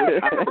 I'm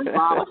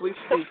symbolically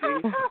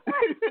speaking.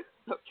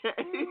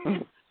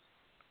 Okay.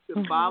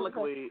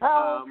 Symbolically,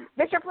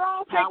 Bishop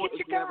Rawls,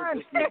 get your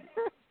gun.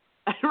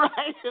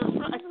 Right,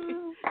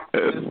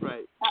 that's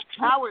right.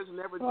 Power is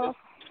never just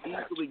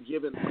easily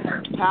given.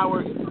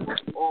 Power is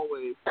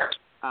always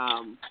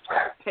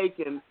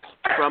taken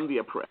from the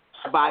oppressed,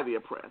 by the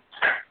oppressed.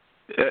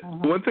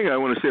 One thing I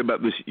want to say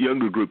about this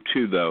younger group,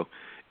 too, though,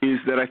 is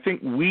that I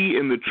think we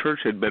in the church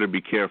had better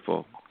be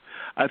careful.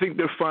 I think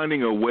they're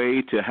finding a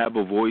way to have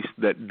a voice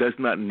that does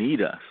not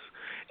need us.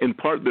 in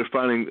part, they're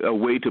finding a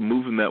way to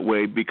move in that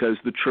way because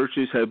the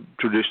churches have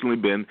traditionally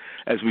been,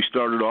 as we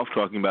started off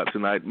talking about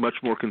tonight, much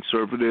more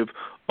conservative,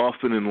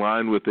 often in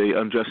line with a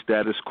unjust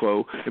status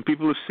quo, and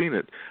people have seen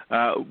it.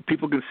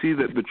 People can see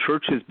that the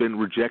church has been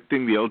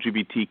rejecting the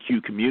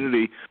LGBTQ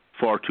community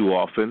far too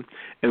often,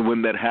 and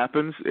when that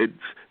happens,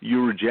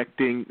 you're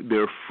rejecting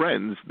their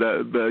friends,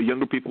 the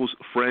younger people's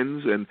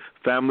friends and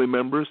family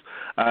members.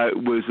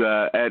 Was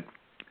at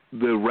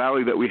the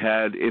rally that we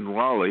had in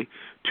Raleigh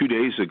 2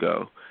 days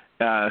ago,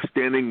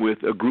 standing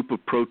with a group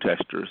of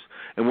protesters.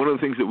 And one of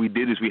the things that we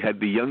did is we had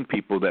the young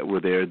people that were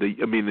there, and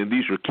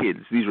these are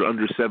kids, these are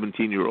under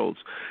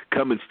 17-year-olds,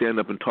 come and stand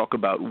up and talk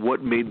about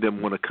what made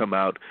them want to come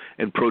out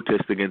and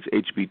protest against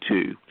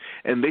HB2.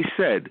 And they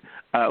said,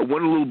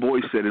 one little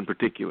boy said in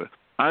particular,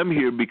 I'm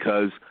here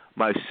because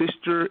my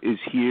sister is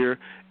here,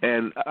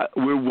 and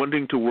we're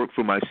wanting to work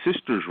for my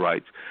sister's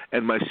rights,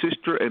 and my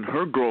sister and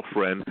her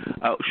girlfriend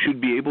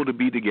should be able to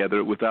be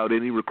together without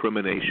any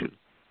recrimination.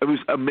 I was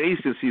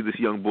amazed to see this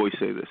young boy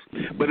say this.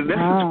 But in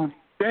essence, what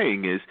he's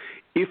saying is,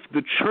 if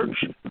the church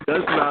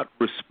does not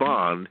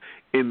respond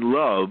in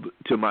love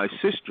to my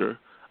sister,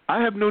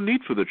 I have no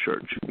need for the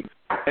church.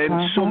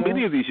 And so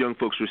many of these young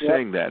folks are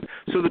saying that.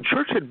 So the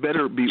church had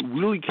better be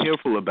really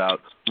careful about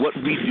what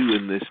we do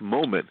in this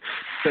moment,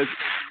 because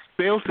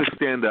fails to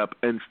stand up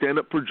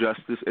for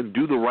justice and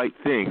do the right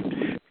thing,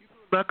 people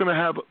are not going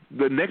to have,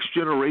 the next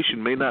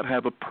generation may not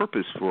have a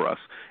purpose for us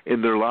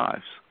in their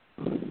lives.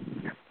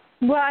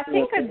 Well, I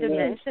think a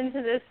dimension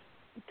to this,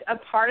 a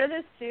part of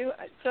this too,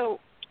 so,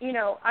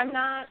 I'm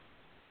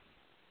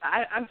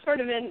sort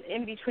of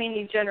in between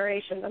these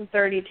generations. I'm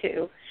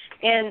 32.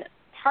 And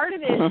part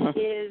of it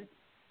is...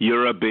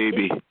 You're a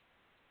baby.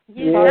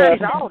 Yeah,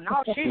 no,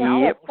 she's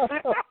old.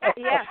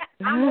 Yeah,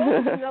 I'm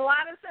old in a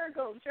lot of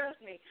circles, trust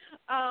me.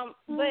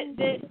 But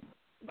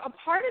a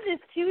part of this,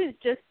 too, is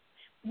just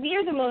we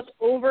are the most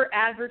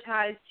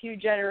over-advertised two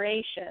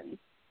generations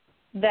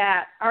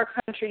that our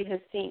country has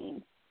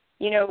seen.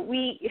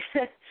 We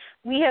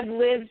have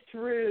lived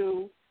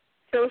through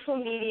social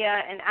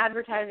media and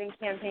advertising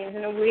campaigns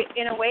in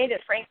a way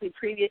that, frankly,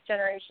 previous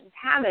generations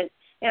haven't.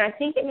 And I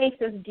think it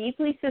makes us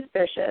deeply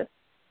suspicious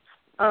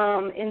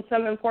in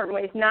some important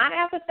ways. Not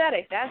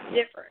apathetic, that's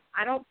different.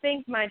 I don't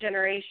think my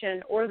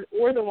generation or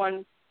the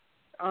one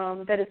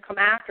that has come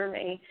after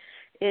me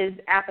is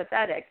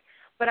apathetic.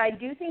 But I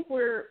do think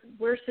we're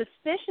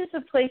suspicious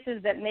of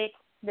places that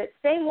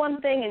say one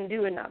thing and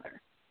do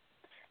another.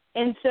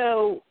 And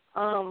so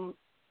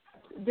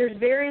there's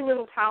very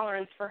little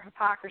tolerance for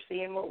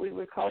hypocrisy in what we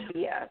would call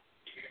BS.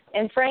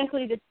 And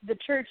frankly, the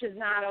church has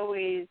not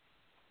always,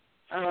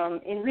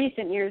 in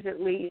recent years at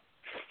least,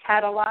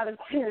 had a lot of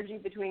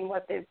synergy between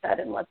what they've said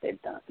and what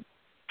they've done.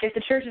 If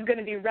the church is going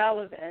to be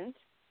relevant,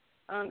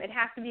 it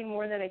has to be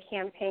more than a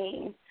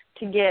campaign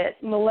to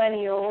get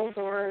millennials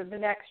or the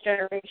next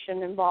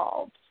generation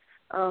involved.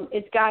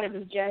 It's got to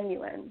be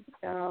genuine,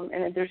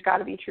 and there's got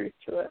to be truth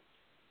to it.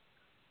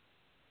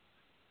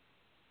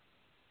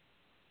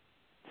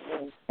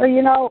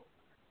 Well,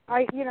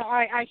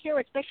 I hear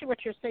especially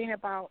what you're saying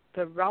about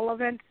the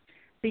relevance,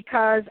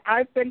 because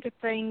I've been to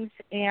things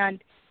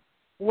and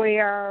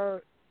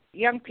where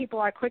young people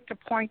are quick to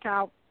point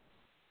out,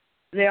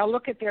 they'll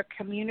look at their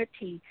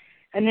community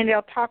and then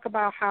they'll talk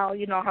about how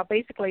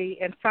basically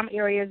in some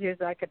areas there's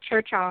like a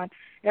church on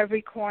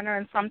every corner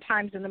and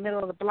sometimes in the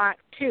middle of the block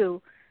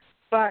too,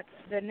 but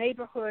the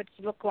neighborhoods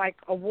look like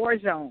a war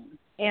zone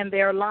and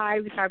their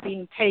lives are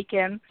being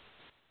taken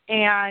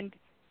and,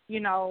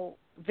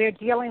 they're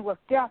dealing with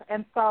death.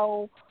 And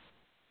so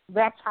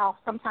that's how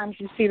sometimes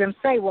you see them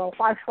say, well,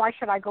 why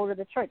should I go to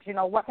the church?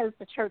 What has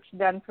the church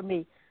done for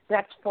me?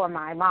 That's for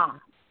my mom.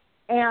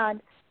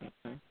 And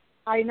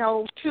I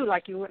know, too,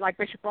 like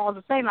Bishop Rawls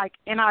was saying, like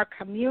in our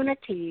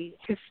community,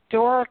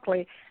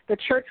 historically, the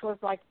church was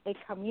like a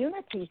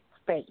community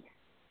space.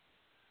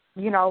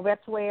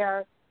 That's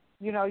where,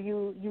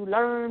 you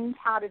learned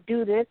how to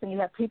do this and you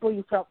have people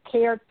you felt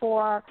cared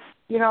for.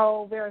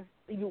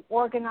 You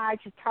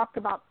organized, you talked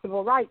about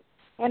civil rights.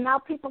 And now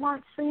people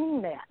aren't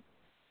seeing that.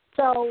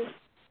 So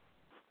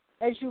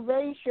as you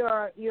raise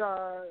your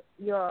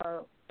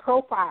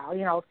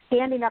profile,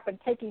 standing up and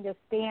taking this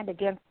stand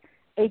against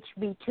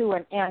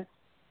HB2 and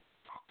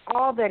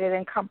all that it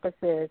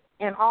encompasses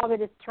and all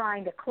that it's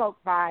trying to cloak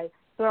by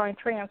throwing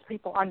trans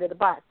people under the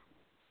bus,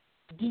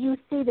 do you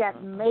see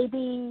that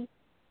maybe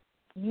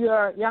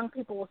your young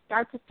people will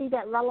start to see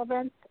that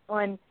relevance?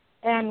 And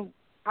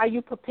are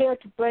you prepared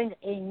to bring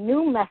a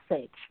new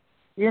message,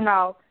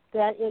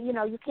 that,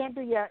 you can't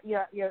do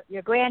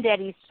your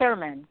granddaddy's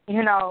sermon,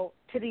 to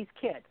these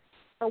kids.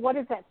 So what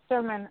is that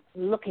sermon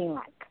looking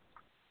like?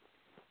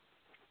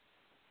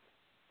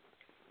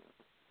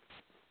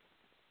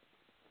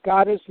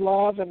 God is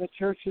love and the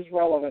church is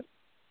relevant.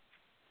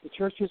 The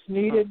church is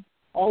needed.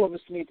 All of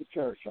us need the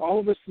church. All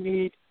of us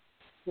need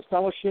the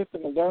fellowship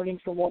and the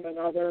learning from one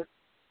another.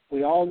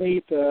 We all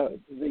need the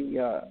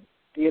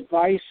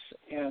advice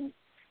and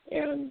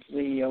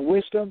the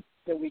wisdom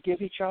that we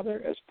give each other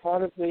as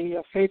part of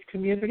the faith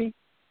community.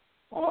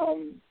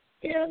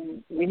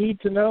 And we need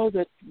to know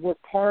that we're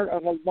part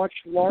of a much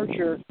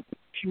larger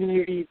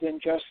community than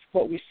just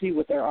what we see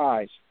with our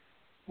eyes,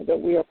 that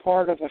we are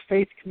part of a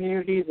faith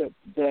community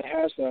that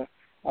has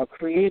a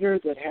creator,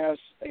 that has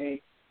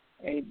a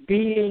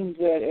being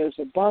that is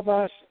above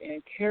us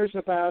and cares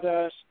about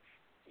us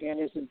and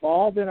is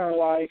involved in our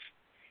life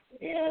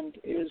and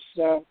is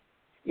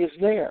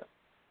there.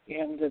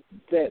 And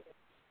that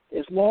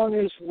as long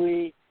as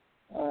we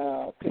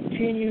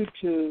continue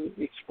to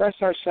express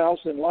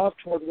ourselves in love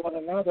toward one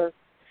another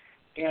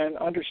and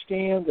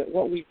understand that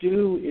what we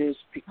do is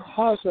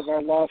because of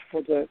our love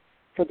for the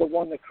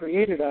one that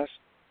created us,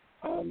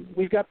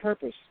 we've got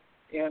purpose,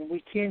 and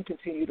we can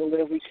continue to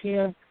live. We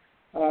can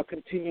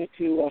continue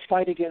to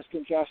fight against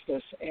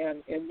injustice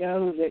and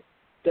know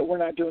that we're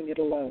not doing it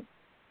alone.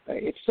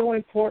 It's so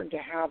important to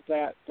have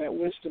that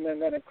wisdom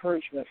and that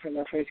encouragement from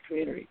our faith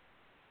community.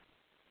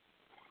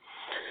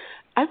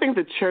 I think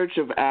the church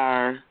of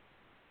our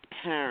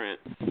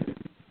parents,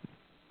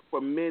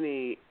 for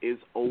many, is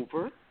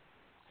over.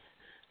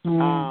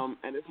 And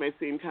this may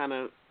seem kind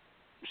of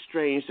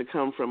strange to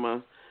come from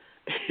a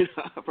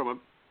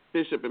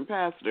bishop and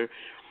pastor,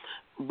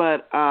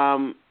 but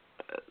that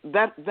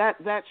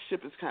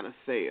ship has kind of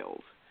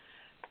sailed.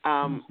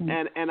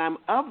 And I'm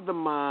of the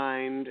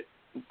mind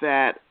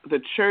that the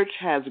church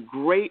has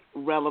great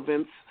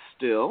relevance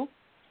still.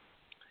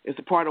 It's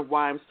a part of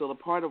why I'm still a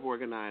part of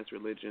organized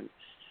religion.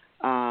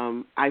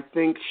 I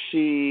think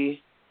the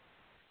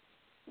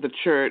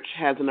church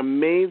has an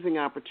amazing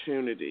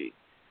opportunity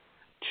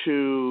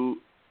to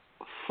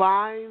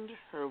find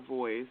her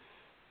voice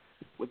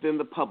within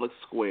the public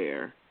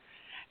square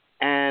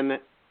and,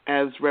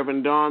 as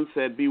Reverend Dawn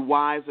said, be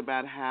wise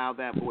about how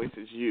that voice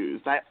is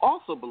used. I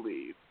also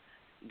believe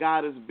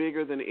God is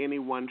bigger than any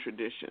one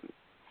tradition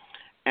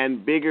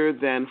and bigger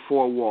than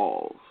four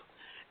walls,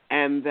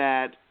 and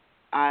that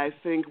I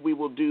think we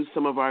will do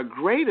some of our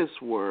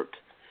greatest work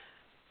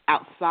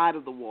outside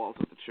of the walls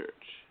of the church.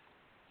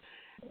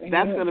 Amen.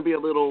 That's going to be a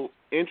little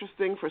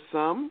interesting for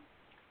some,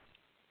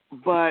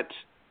 but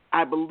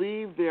I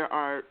believe there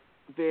are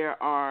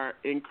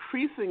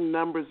increasing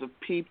numbers of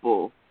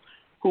people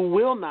who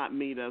will not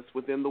meet us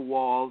within the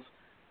walls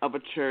of a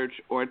church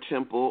or a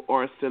temple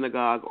or a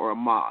synagogue or a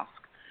mosque.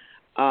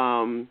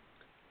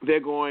 They're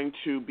going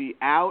to be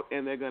out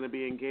and they're going to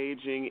be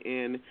engaging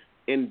in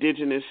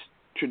indigenous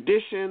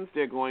traditions.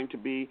 They're going to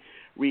be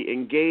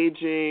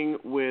re-engaging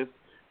with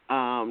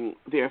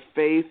their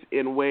faith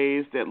in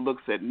ways that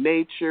looks at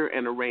nature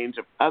and a range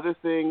of other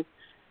things.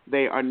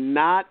 They are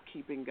not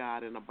keeping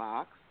God in a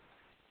box,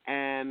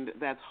 and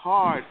that's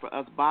hard for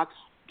us box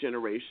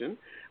generation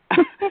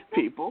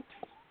people.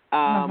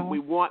 We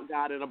want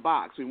God in a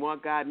box. We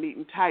want God neat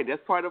and tight.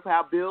 That's part of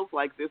how bills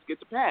like this get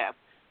to pass.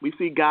 We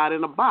see God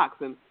in a box,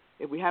 and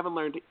if we haven't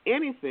learned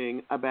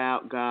anything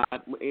about God,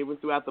 even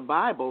throughout the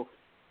Bible,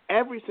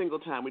 every single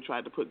time we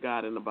tried to put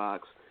God in a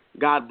box,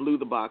 God blew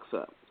the box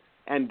up.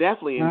 And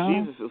definitely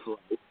in Jesus'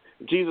 life,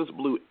 Jesus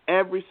blew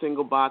every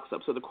single box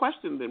up. So the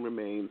question then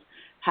remains,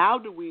 how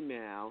do we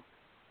now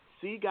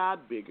see God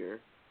bigger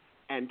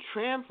and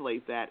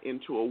translate that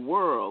into a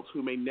world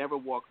who may never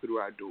walk through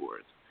our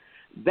doors?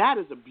 That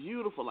is a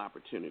beautiful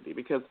opportunity,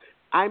 because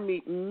I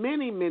meet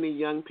many, many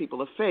young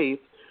people of faith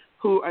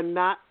who are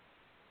not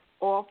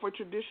all for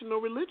traditional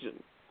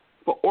religion,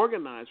 for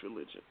organized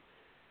religion.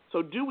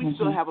 So do we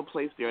still have a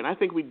place there? And I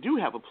think we do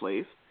have a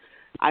place.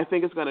 I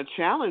think it's going to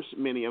challenge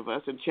many of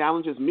us. It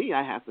challenges me,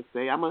 I have to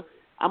say.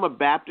 I'm a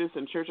Baptist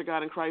and Church of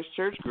God in Christ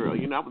church girl.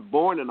 You know, I was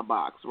born in a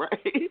box,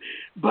 right?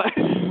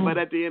 But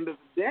at the end of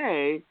the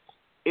day,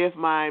 if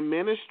my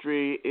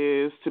ministry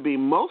is to be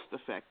most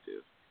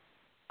effective,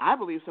 I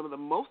believe some of the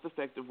most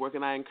effective work,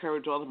 and I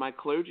encourage all of my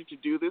clergy to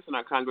do this, and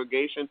our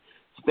congregation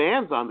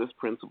stands on this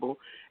principle,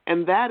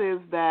 and that is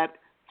that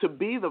to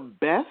be the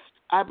best,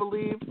 I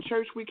believe,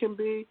 church we can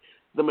be,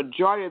 the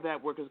majority of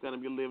that work is going to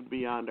be lived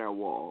beyond our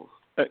walls.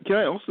 Can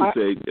I also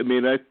say,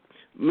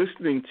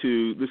 listening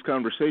to this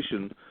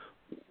conversation,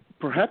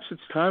 perhaps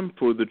it's time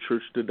for the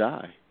church to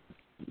die.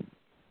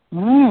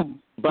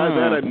 By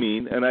that I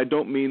mean, and I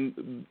don't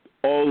mean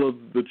all of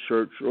the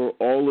church or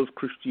all of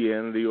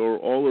Christianity or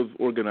all of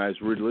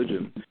organized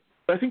religion,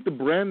 but I think the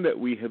brand that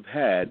we have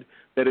had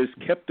that has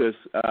kept us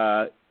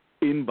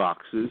in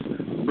boxes,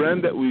 the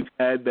brand that we've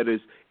had that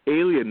has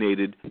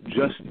alienated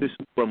justice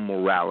from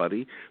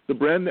morality, the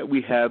brand that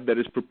we have that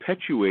has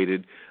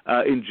perpetuated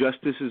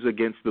injustices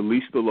against the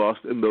least, the lost,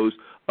 and those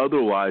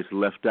otherwise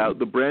left out,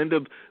 the brand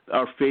of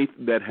our faith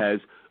that has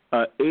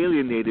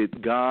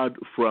alienated God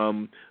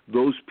from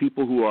those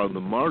people who are on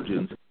the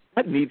margins,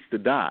 that needs to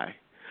die.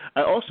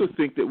 I also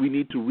think that we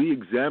need to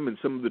re-examine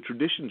some of the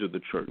traditions of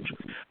the church.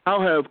 How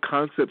have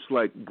concepts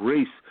like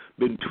grace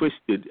been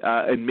twisted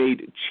and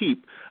made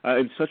cheap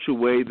in such a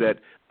way that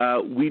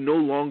we no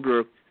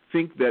longer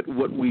think that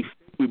what we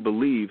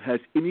believe has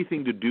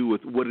anything to do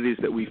with what it is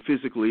that we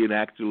physically and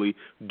actually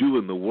do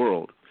in the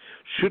world?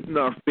 Shouldn't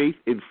our faith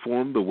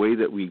inform the way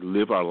that we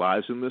live our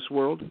lives in this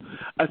world?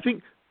 I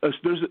think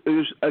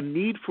there's a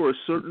need for a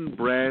certain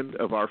brand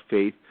of our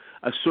faith,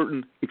 a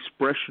certain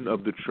expression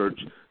of the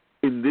church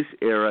in this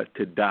era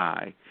to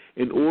die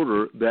in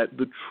order that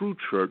the true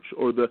church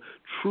or the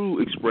true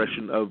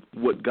expression of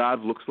what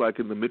God looks like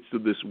in the midst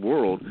of this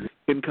world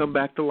can come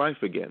back to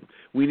life again.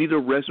 We need a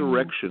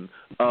resurrection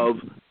of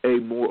a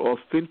more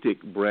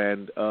authentic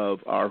brand of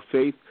our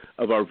faith,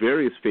 of our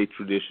various faith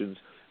traditions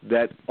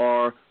that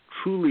are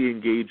truly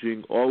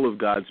engaging all of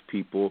God's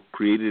people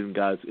created in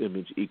God's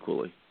image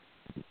equally.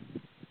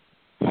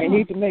 I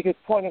need to make a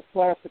point of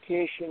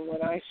clarification.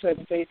 When I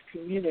said faith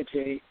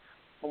community,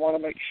 I want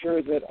to make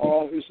sure that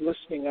all who's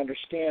listening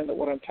understand that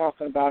what I'm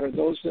talking about are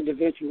those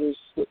individuals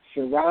that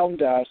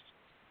surround us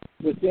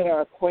within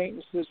our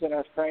acquaintances and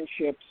our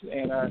friendships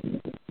and our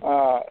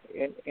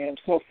and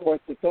so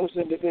forth, that those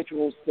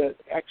individuals that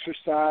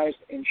exercise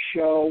and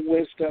show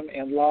wisdom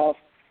and love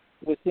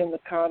within the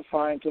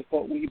confines of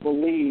what we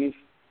believe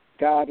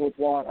God would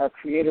want, our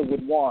Creator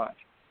would want.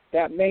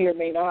 That may or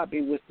may not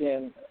be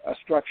within a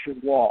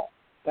structured wall.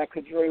 That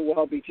could very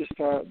well be just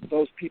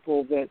those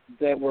people that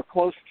we're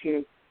close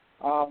to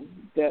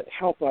that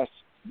help us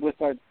with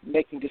our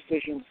making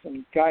decisions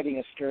and guiding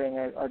us during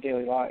our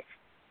daily life.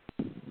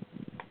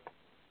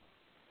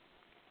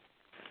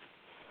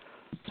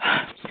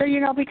 So,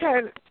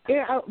 because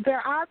there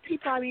are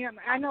people,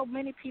 I know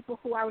many people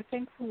who I would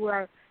think who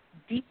are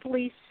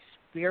deeply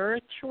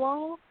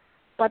spiritual,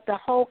 but the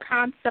whole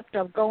concept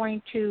of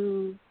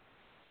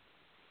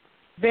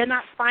they're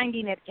not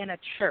finding it in a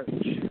church.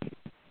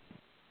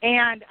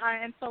 And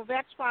so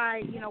that's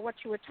why, what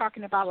you were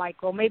talking about,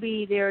 like, well,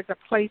 maybe there's a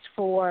place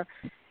for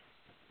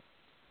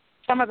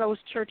some of those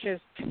churches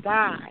to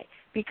die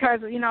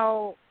because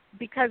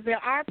there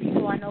are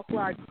people I know who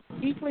are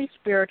deeply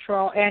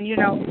spiritual and,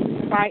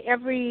 by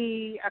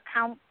every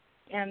account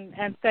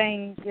and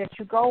thing that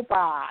you go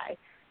by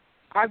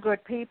are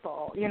good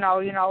people,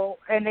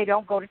 and they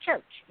don't go to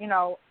church.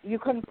 You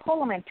couldn't pull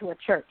them into a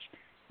church.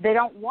 They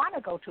don't want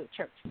to go to a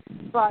church.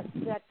 But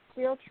that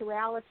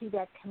spirituality,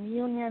 that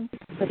communion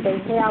that they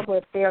have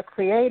with their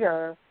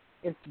Creator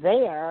is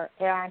there,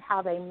 and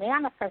how they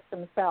manifest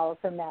themselves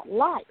in that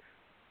life,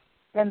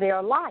 in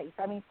their life.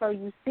 So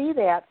you see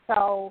that.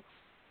 So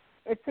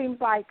it seems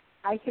like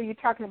I hear you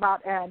talking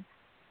about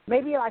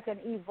maybe like an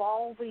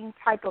evolving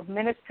type of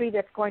ministry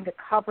that's going to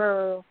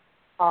cover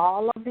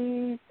all of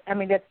these.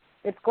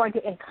 It's going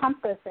to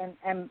encompass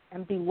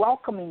and be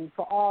welcoming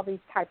for all these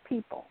type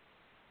people.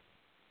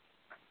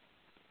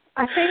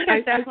 I think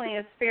there's definitely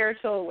a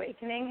spiritual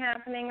awakening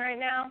happening right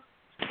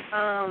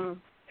now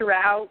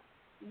throughout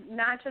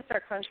not just our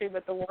country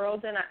but the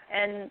world.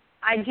 And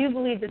I do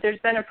believe that there's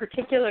been a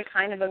particular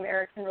kind of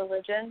American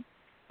religion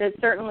that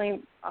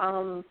certainly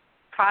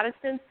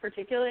Protestants,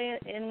 particularly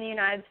in the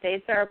United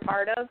States, are a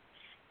part of.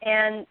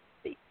 And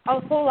a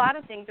whole lot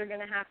of things are going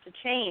to have to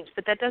change,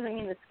 but that doesn't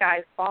mean the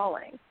sky's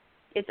falling.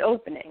 It's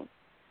opening.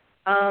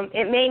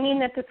 It may mean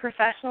that the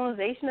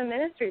professionalization of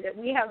ministry, that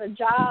we have a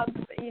job,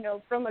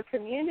 from a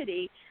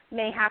community,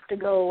 may have to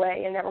go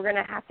away, and that we're going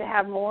to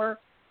have more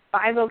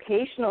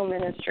bivocational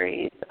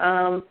ministries.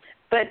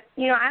 But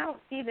I don't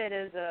see that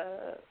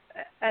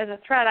as a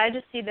threat. I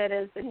just see that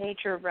as the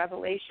nature of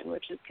revelation,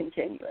 which is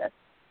continuous.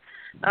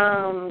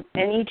 And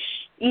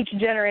each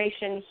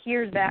generation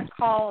hears that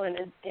call in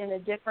a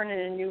different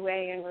and a new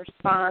way in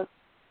response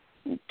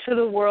to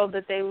the world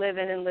that they live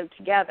in and live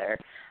together.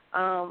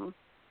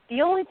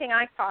 The only thing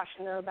I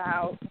caution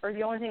about, or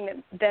the only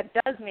thing that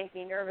does make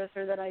me nervous,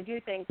 or that I do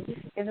think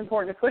is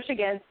important to push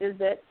against, is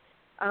that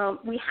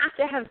we have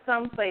to have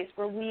some place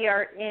where we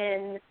are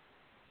in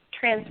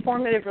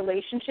transformative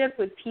relationship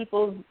with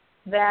people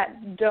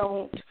that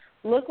don't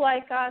look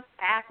like us,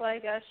 act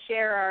like us,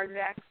 share our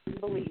exact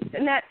beliefs.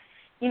 And that,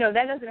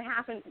 that doesn't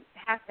have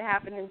to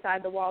happen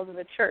inside the walls of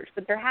a church,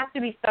 but there has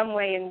to be some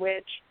way in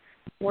which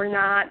we're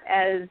not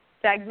as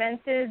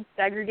segmented,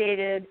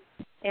 segregated,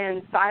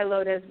 and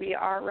siloed as we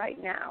are right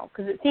now.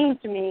 Because it seems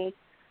to me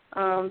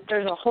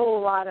there's a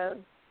whole lot of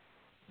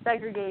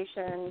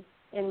segregation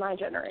in my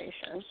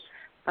generation.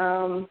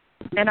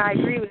 And I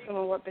agree with some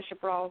of what Bishop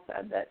Rawls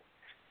said, that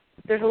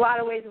there's a lot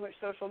of ways in which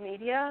social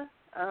media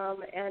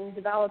and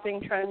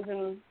developing trends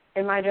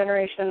in my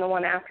generation and the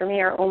one after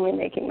me are only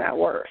making that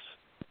worse.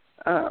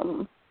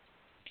 And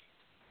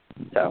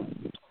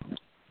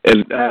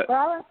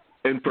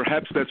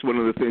perhaps that's one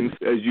of the things,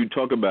 as you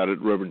talk about it,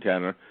 Reverend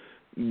Tanner,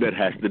 that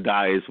has to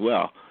die as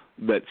well.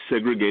 That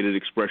segregated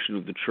expression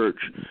of the church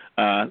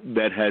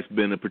that has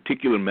been a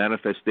particular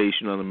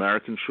manifestation on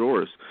American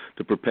shores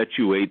to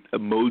perpetuate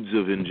modes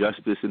of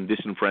injustice and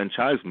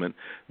disenfranchisement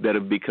that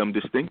have become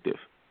distinctive.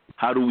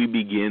 How do we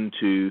begin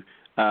to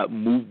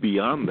move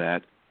beyond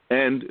that?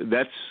 And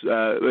that's,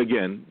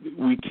 again,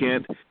 we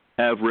can't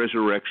have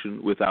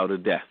resurrection without a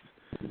death.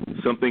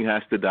 Something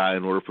has to die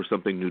in order for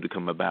something new to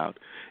come about.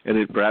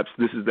 And perhaps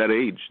this is that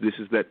age. This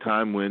is that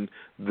time when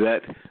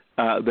that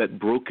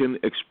broken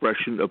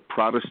expression of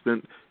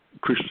Protestant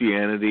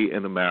Christianity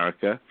in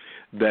America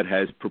that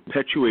has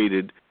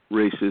perpetuated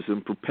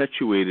racism,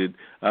 perpetuated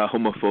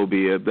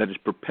homophobia, that has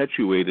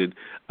perpetuated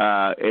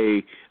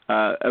a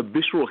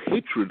visceral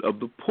hatred of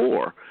the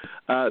poor,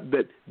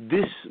 that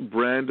this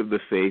brand of the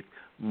faith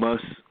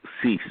must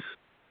cease.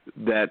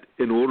 that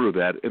in order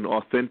that an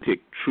authentic,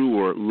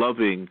 truer,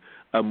 loving,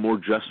 a more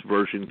just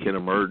version can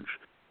emerge.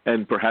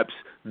 And perhaps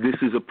this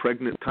is a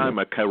pregnant time,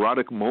 a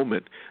kairotic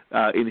moment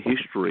in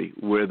history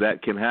where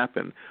that can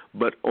happen,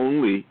 but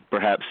only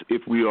perhaps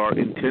if we are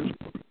intentional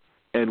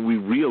and we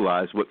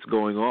realize what's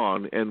going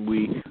on, and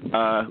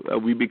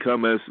we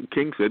become, as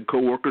King said,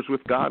 co-workers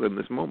with God in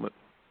this moment.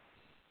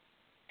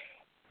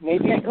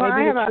 Maybe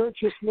the church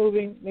is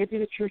moving. Maybe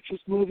the church is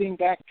moving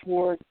back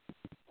toward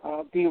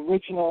the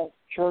original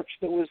church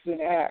that was in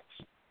Acts,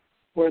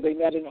 where they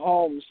met in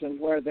homes and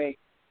where they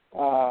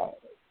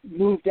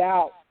moved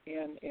out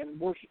and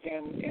worshiped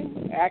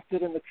and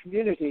acted in the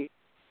community,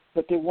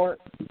 but they weren't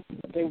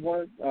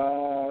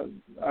how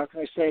can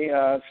I say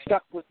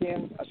stuck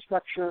within a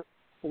structure,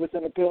 or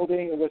within a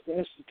building, or within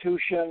an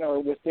institution,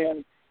 or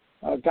within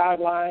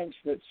guidelines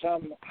that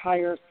some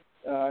higher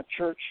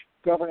church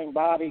governing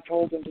body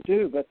told them to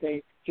do, but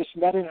they just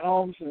met in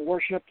homes and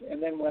worshiped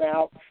and then went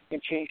out and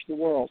changed the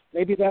world.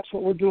 Maybe that's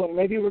what we're doing.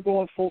 Maybe we're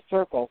going full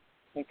circle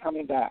and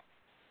coming back.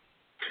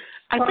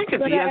 I think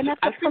it's yes.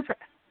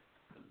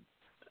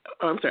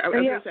 I'm sorry. I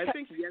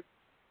think yes.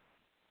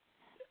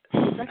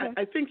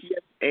 I think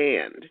yes,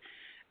 and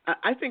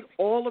I think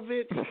all of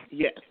it,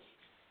 yes.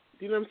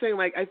 Do you know what I'm saying?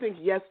 Like, I think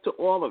yes to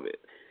all of it.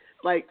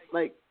 Like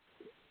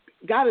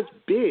God is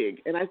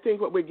big, and I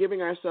think what we're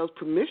giving ourselves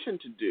permission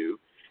to do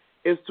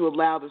is to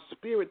allow the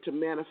Spirit to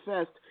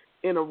manifest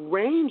in a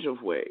range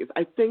of ways.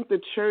 I think the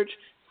church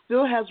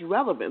still has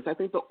relevance. I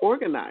think the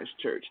organized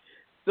church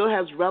still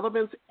has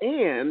relevance,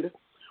 and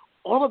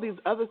all of these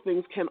other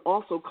things can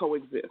also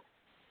coexist.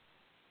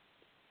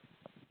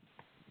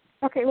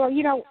 Okay, well,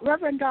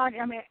 Reverend Don,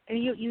 I mean,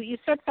 you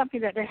said something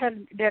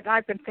that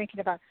I've been thinking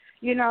about.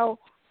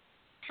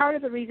 Part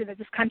of the reason that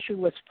this country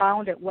was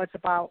founded was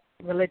about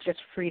religious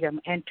freedom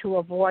and to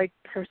avoid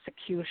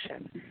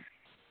persecution.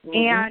 Mm-hmm.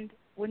 And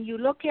when you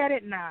look at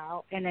it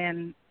now, and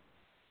then,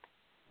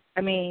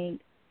 I mean,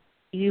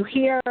 you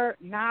hear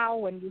now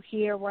when you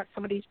hear what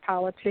some of these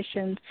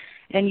politicians,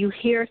 and you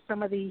hear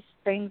some of these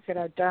things that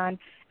are done,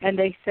 and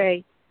they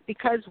say,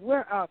 because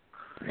we're a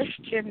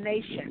Christian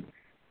nation,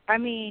 I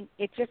mean,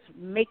 it just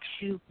makes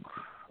you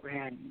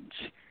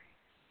cringe.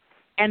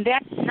 And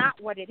that's not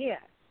what it is.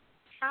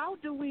 How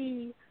do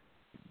we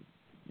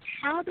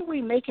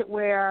make it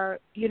where,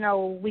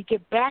 we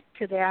get back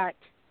to that,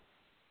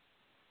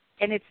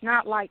 and it's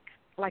not like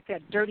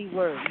that dirty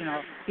word,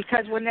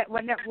 because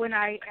when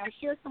I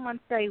hear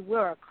someone say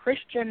we're a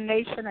Christian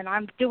nation and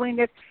I'm doing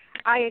this,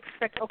 I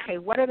expect, okay,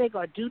 what are they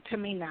going to do to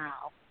me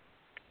now?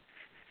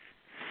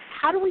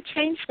 How do we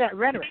change that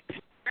rhetoric?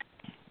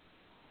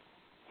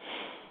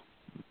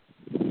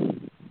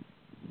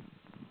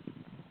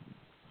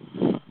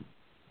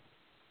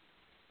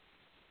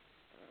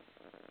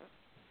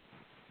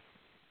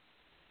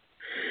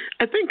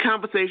 I think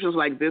conversations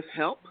like this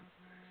help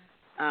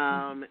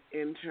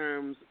in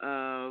terms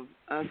of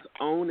us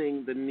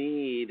owning the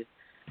need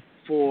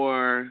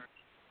for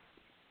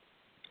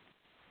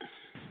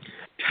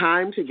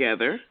time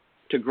together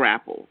to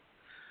grapple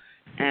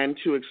and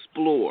to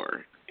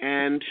explore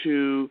and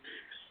to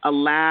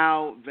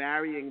allow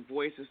varying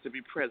voices to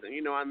be present.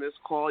 On this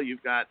call,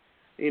 you've got,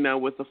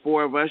 with the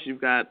four of us,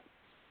 you've got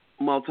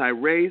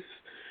multi-race,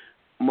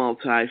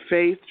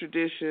 multi-faith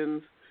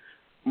traditions,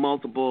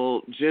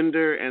 multiple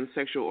gender and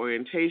sexual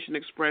orientation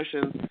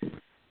expressions.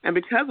 And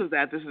because of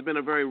that, this has been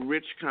a very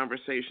rich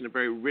conversation, a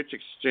very rich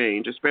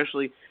exchange,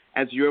 especially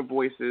as your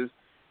voices,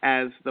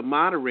 as the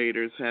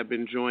moderators, have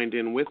been joined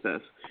in with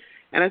us.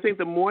 And I think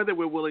the more that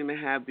we're willing to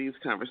have these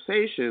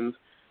conversations,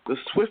 the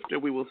swifter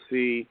we will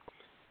see,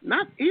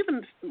 not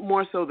even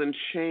more so than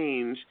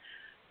change,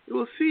 we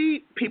will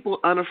see people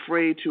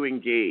unafraid to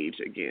engage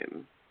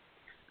again.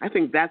 I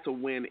think that's a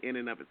win in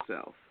and of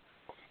itself.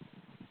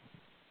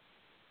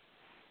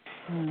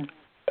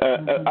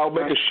 I'll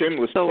make a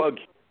shameless plug.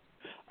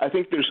 I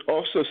think there's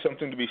also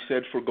something to be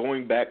said for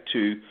going back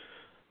to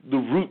the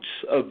roots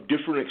of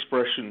different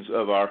expressions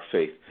of our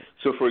faith.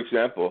 So, for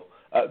example,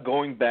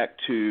 going back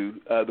to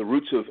the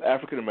roots of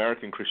African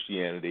American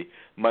Christianity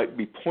might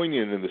be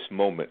poignant in this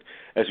moment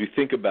as we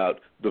think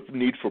about the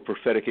need for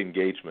prophetic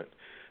engagement.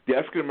 The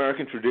African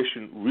American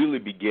tradition really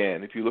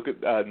began, if you look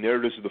at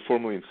narratives of the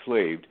formerly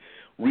enslaved,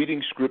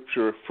 reading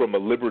Scripture from a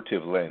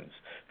liberative lens,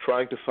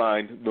 trying to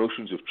find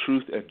notions of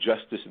truth and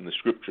justice in the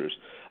Scriptures.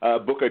 A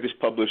book I just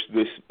published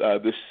this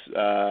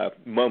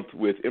month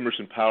with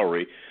Emerson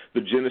Powery,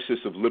 The Genesis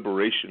of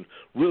Liberation,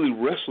 really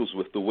wrestles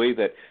with the way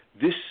that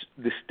this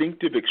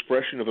distinctive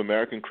expression of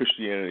American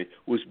Christianity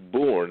was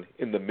born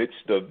in the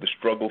midst of the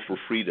struggle for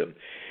freedom.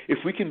 If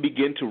we can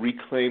begin to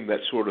reclaim that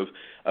sort of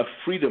a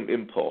freedom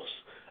impulse,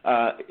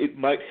 it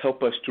might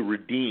help us to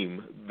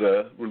redeem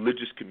the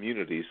religious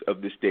communities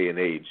of this day and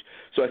age.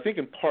 So I think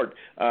in part,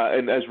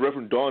 and as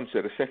Reverend Dawn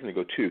said a second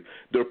ago too,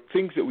 there are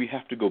things that we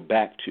have to go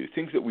back to,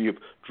 things that we have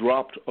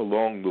dropped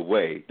along the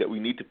way that we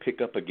need to pick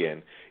up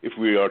again if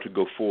we are to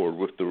go forward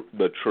with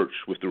the church,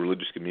 with the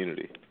religious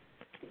community.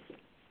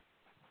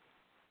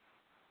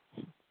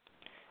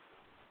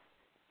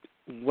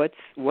 What's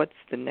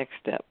the next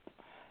step?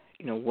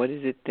 What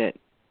is it that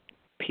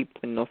people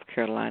in North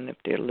Carolina, if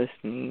they're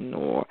listening,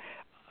 or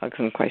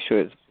I'm quite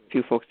sure there's a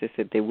few folks that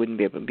said they wouldn't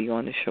be able to be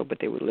on the show, but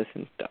they would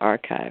listen to the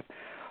archive.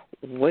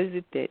 What is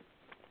it that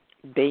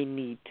they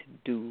need to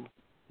do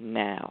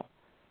now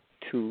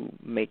to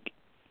make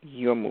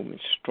your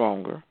movement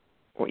stronger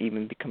or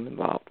even become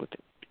involved with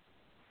it?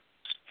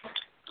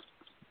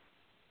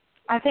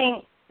 I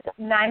think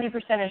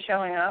 90% is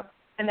showing up,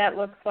 and that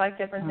looks like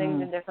different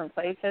things in different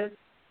places.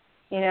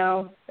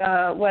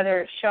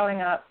 Whether it's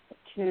showing up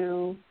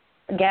to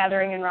a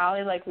gathering in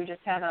Raleigh like we just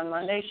had on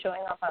Monday,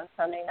 showing up on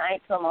Sunday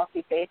night to a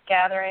multi-faith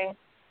gathering,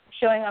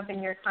 showing up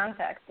in your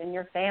context, in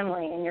your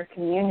family, in your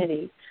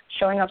community,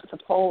 showing up to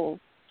polls.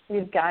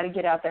 We've got to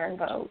get out there and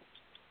vote.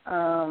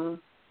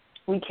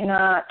 We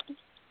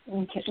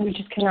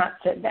just cannot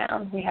sit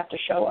down. We have to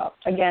show up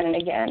again and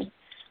again.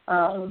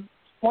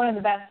 One of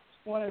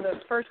the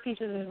first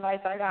pieces of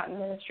advice I got in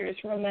ministry is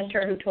from a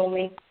mentor who told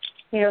me,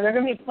 there are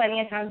going to be plenty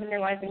of times in your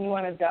life when you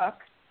want to duck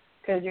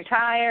because you're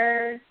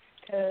tired,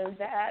 because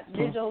that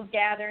vigil's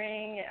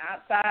gathering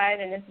outside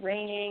and it's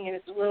raining and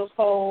it's a little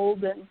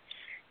cold, and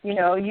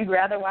you'd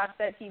rather watch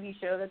that TV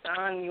show that's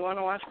on and you want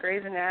to watch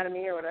Grey's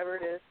Anatomy or whatever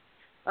it is.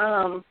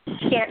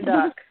 You can't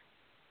duck.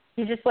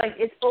 You just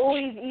it's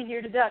always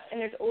easier to duck, and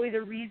there's always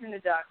a reason to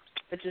duck,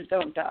 but just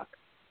don't duck.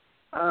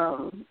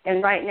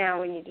 And right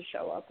now we need to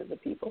show up as a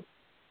people.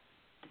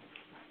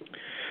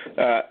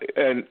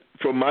 And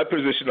from my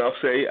position, I'll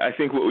say I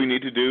think what we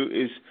need to do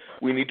is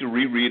we need to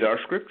reread our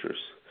scriptures.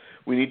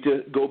 We need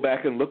to go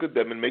back and look at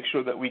them and make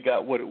sure that we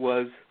got what it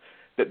was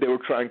that they were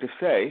trying to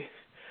say.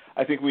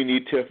 I think we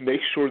need to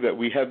make sure that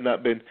we have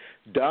not been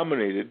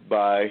dominated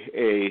by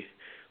a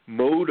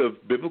mode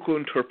of biblical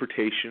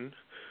interpretation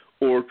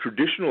or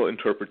traditional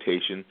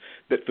interpretation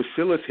that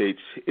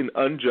facilitates an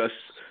unjust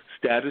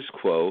status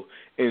quo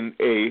and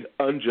a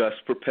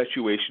unjust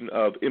perpetuation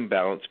of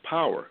imbalanced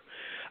power.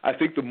 I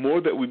think the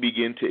more that we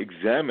begin to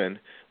examine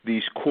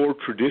these core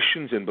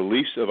traditions and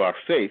beliefs of our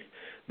faith,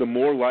 the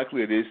more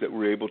likely it is that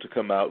we're able to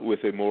come out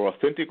with a more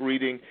authentic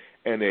reading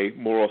and a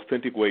more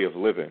authentic way of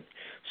living.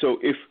 So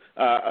if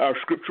our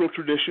scriptural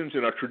traditions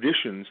and our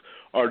traditions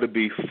are to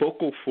be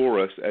focal for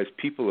us as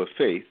people of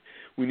faith,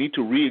 we need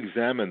to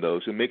re-examine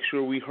those and make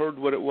sure we heard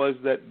what it was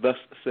that thus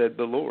said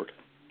the Lord.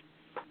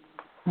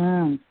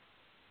 To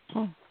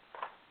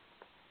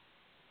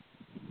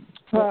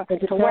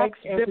wax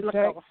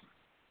biblical.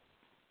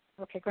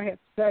 Okay, go ahead.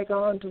 Tag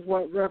on to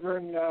what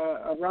Reverend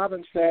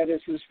Robin said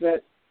is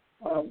that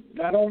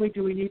not only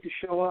do we need to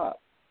show up,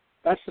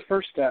 that's the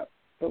first step,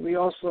 but we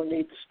also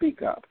need to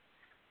speak up.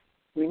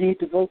 We need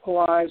to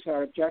vocalize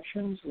our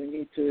objections. We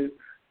need to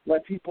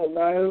let people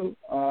know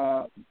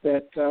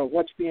that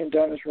what's being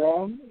done is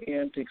wrong,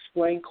 and to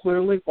explain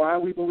clearly why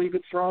we believe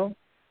it's wrong,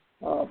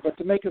 but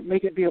to make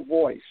it be a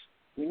voice.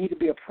 We need to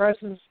be a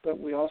presence, but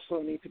we also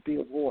need to be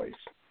a voice.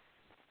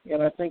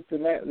 And I think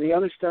the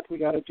other step we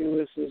got to do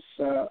is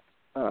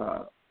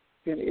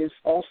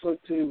also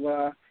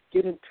to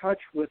get in touch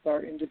with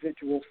our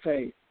individual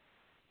faith.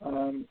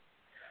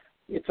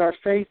 It's our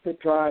faith that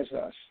drives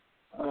us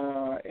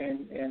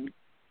and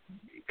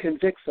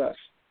convicts us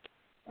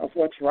of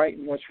what's right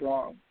and what's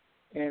wrong.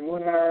 And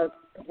when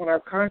our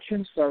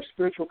conscience, our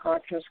spiritual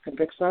conscience,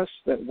 convicts us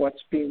that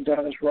what's being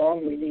done is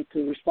wrong, we need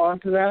to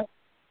respond to that,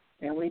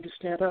 and we need to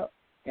stand up.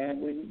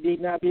 And we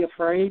need not be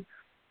afraid,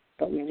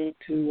 but we need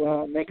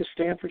to make a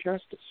stand for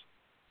justice.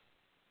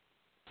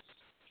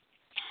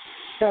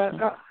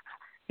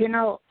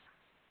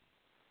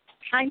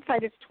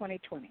 Hindsight is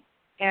 20/20,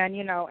 and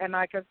and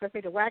like I was going to say,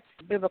 to wax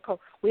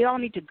biblical, we all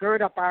need to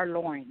gird up our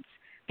loins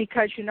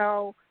because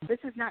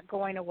this is not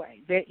going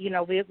away.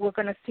 We're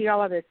going to see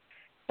all of this.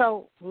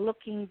 So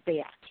looking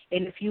back,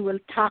 and if you were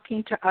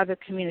talking to other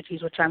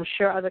communities, which I'm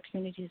sure other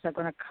communities are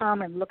going to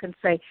come and look and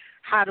say,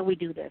 how do we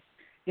do this?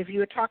 If you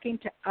were talking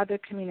to other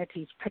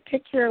communities,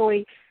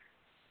 particularly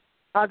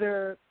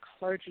other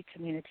clergy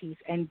communities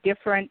and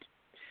different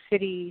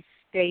cities,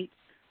 states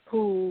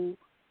who,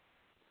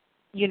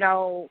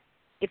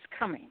 it's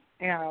coming,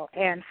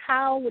 and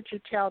how would you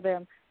tell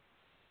them,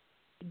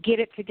 get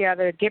it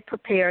together, get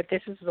prepared,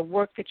 this is the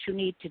work that you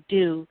need to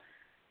do,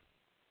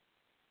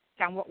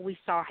 and what we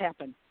saw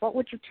happen? What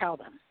would you tell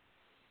them?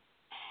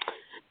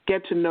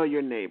 Get to know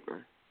your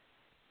neighbor.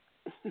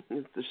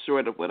 It's the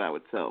short of what I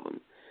would tell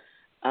them.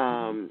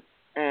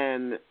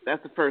 And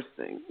that's the first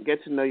thing.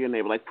 Get to know your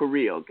neighbor, like for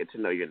real, get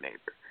to know your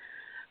neighbor.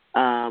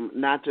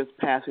 Not just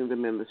passing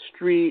them in the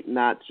street,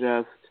 not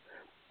just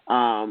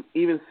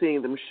even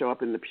seeing them show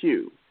up in the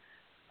pew.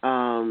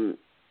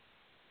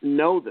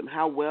 Know them.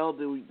 How well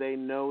do they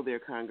know their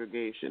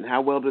congregation?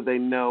 How well do they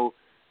know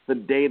the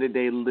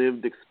day-to-day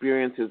lived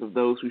experiences of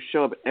those who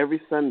show up every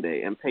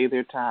Sunday and pay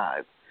their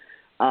tithes?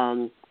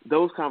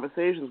 Those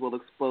conversations will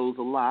expose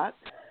a lot.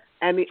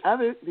 And the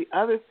other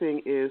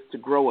thing is to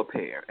grow a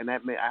pair, and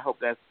I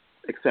hope that's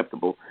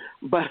acceptable.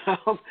 But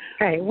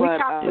hey, we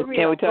talk to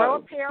real. Grow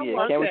a pair.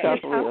 Yeah, can we talk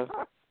for real?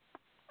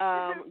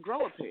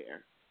 Grow a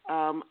pair.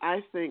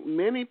 I think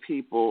many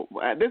people.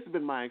 This has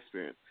been my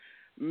experience.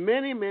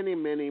 Many, many,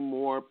 many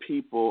more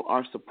people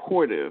are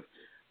supportive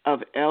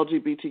of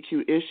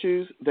LGBTQ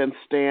issues, then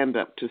stand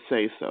up to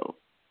say so.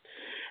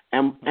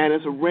 And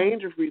it's a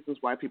range of reasons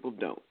why people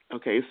don't.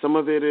 Okay, some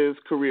of it is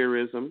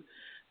careerism.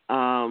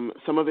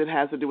 Some of it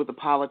has to do with the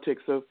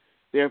politics of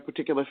their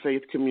particular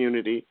faith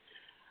community.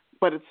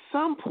 But at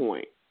some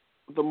point,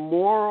 the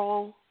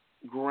moral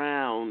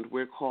ground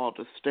we're called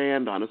to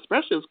stand on,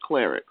 especially as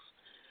clerics,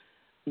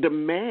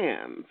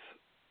 demands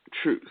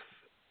truth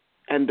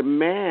and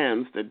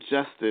demands that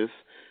justice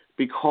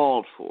be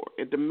called for.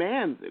 It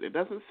demands it. It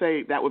doesn't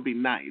say that would be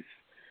nice.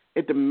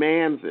 It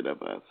demands it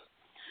of us.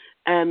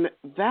 And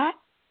that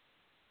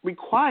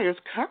requires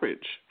courage.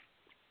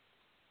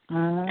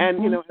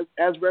 And, you know,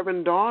 as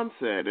Reverend Dawn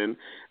said, and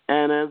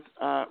as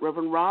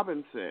Reverend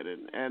Robin said,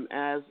 and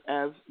as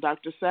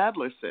Dr.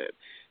 Sadler said,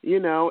 you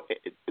know,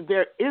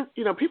 there is,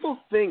 you know, people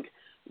think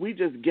we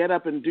just get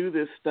up and do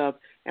this stuff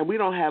and we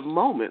don't have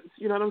moments.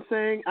 You know what I'm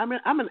saying?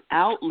 I'm an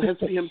out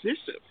lesbian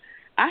bishop.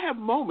 I have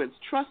moments,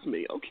 trust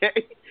me,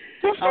 okay?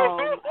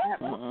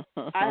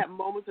 I have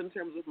moments in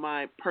terms of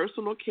my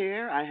personal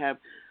care. I have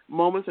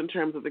moments in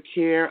terms of the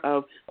care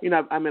of, you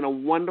know, I'm in a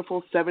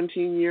wonderful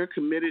 17-year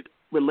committed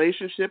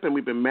relationship, and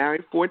we've been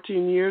married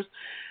 14 years.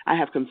 I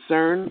have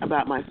concern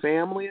about my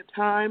family at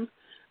times.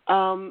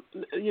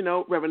 You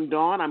know, Reverend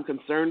Dawn, I'm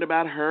concerned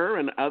about her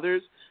and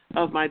others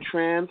of my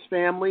trans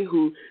family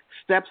who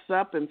steps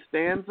up and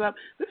stands up.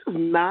 This is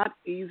not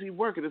easy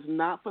work. It is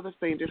not for the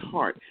faint at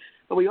heart.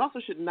 But we also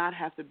should not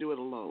have to do it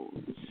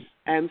alone.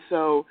 And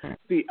so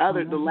the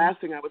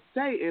last thing I would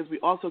say is we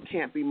also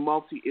can't be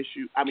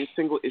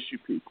single issue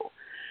people.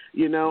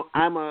 You know,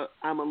 I'm a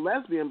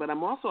lesbian, but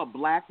I'm also a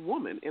black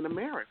woman in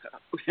America.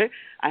 Okay,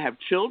 I have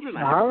children, I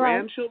have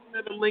grandchildren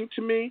that are linked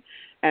to me,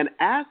 and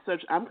as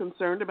such, I'm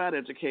concerned about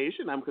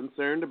education. I'm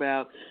concerned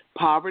about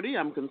poverty.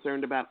 I'm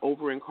concerned about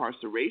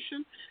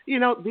over-incarceration. You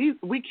know,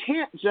 we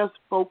can't just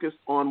focus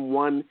on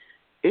one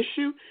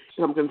issue.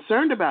 If I'm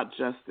concerned about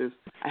justice,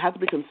 I have to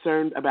be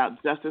concerned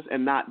about justice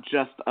and not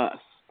just us.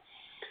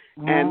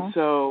 And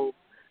so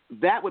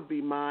that would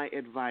be my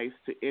advice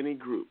to any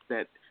group,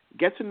 that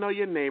get to know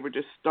your neighbor.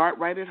 Just start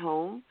right at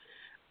home.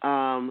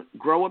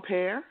 Grow a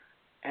pair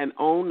and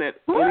own that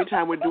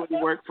anytime we're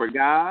doing work for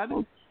God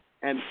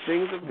and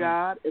things of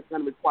God, it's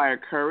going to require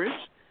courage.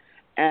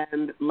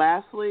 And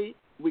lastly,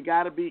 we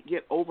got to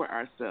get over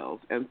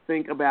ourselves and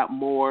think about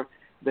more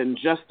than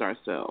just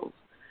ourselves.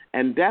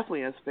 And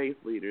definitely as faith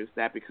leaders,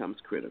 that becomes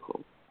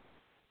critical.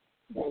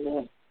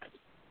 The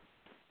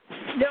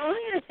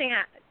only other thing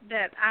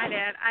that I'd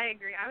add, I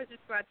agree. I was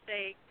just about to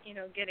say, you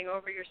know, getting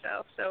over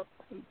yourself. So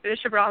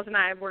Bishop Rawls and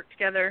I have worked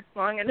together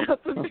long enough,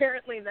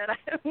 apparently, that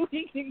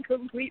we can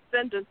complete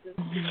sentences.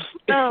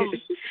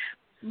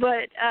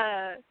 But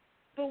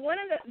one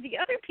of the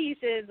other piece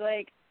is,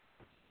 like,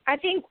 I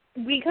think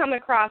we come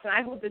across, and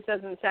I hope this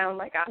doesn't sound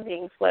like I'm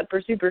being flip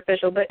or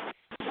superficial, but,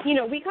 you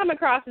know, we come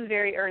across as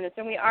very earnest,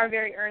 and we are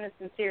very earnest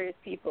and serious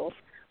people.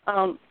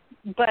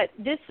 But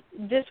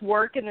this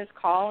work and this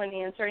call and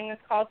answering this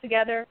call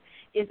together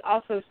is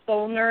also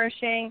soul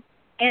nourishing,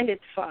 and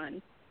it's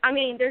fun. I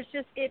mean,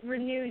 it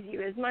renews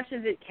you as much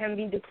as it can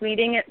be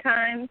depleting at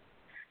times.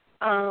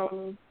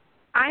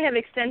 I have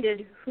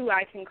extended who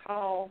I can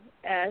call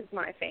as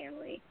my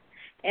family,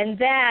 and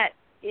that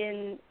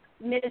in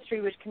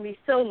ministry, which can be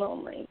so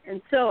lonely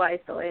and so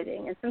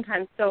isolating and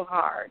sometimes so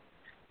hard,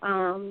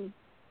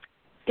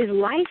 is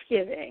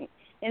life-giving.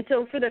 And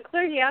so for the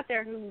clergy out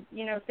there who,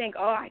 you know, think,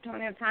 oh, I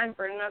don't have time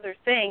for another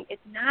thing,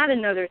 it's not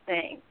another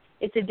thing.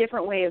 It's a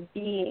different way of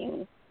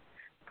being,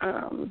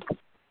 and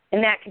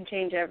that can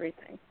change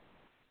everything.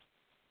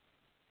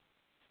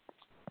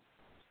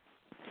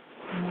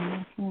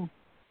 Mm-hmm.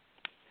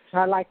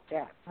 I like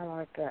that.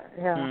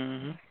 Yeah.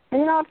 Mm-hmm.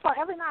 And, you know, for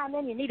every now and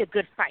then you need a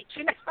good fight,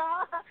 you know.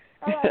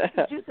 Get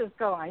the juices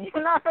going,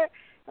 you know.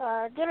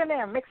 Get in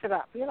there and mix it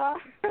up, you know.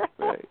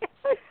 Right.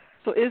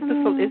 So is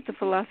the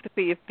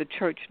philosophy, if the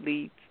church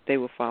leads, they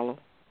will follow?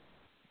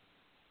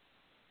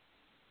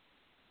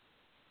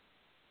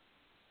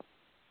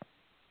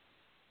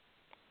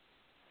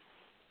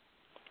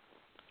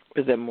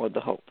 Or is that more the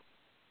hope?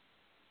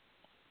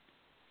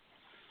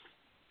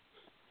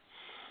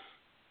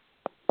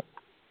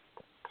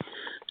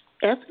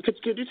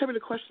 Could you tell me the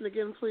question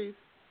again, please?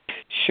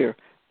 Sure.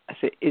 I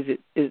said, is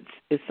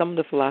some of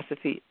the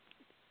philosophy,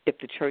 if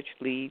the church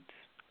leads,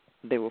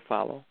 they will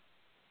follow?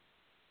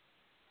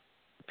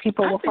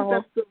 People will follow.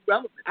 That's still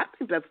relevant. I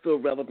think that's still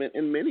relevant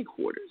in many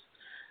quarters.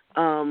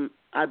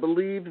 I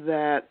believe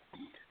that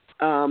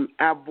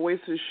our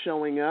voices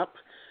showing up.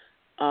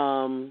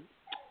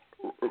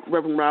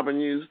 Reverend Robin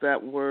used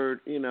that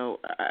word, you know,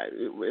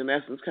 in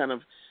essence, kind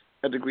of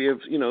a degree of,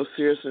 you know,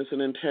 seriousness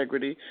and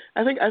integrity.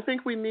 I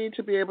think we need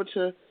to be able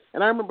to.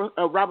 And I remember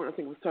Robert, I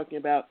think, was talking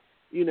about,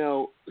 you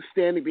know,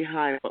 standing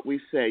behind what we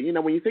say. You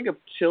know, when you think of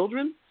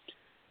children,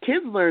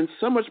 kids learn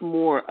so much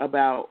more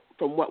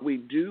from what we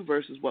do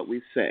versus what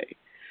we say.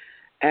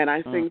 And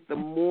I think the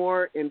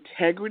more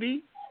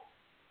integrity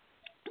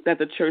that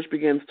the church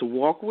begins to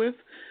walk with,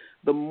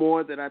 the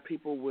more that our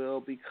people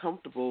will be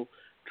comfortable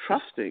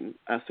trusting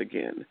us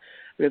again.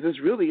 Because this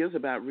really is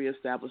about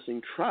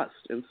reestablishing trust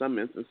in some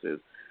instances.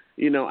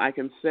 I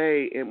can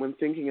say, and when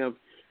thinking of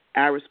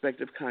our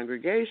respective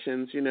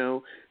congregations,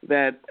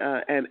 that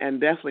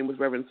and definitely with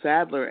Reverend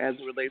Sadler as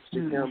it relates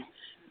to him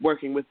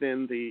working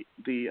within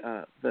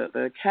the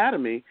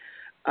academy,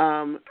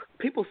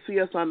 people see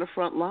us on the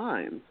front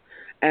lines.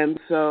 And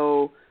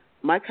so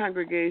my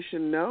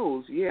congregation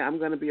knows, I'm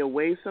going to be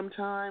away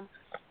sometime,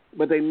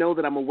 but they know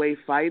that I'm away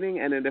fighting.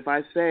 And then if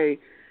I say,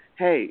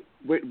 hey,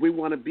 we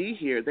want to be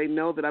here, they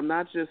know that I'm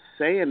not just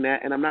saying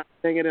that, and I'm not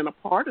saying it in a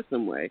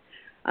partisan way.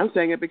 I'm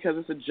saying it because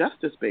it's a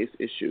justice-based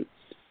issue.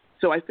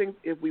 So I think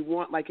if we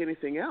want, like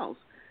anything else,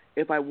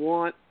 if I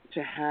want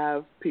to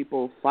have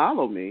people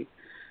follow me,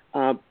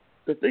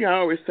 the thing I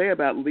always say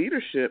about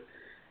leadership,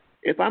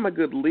 if I'm a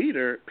good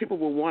leader, people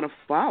will want to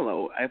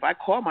follow. If I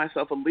call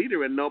myself a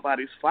leader and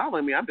nobody's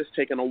following me, I'm just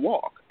taking a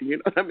walk. You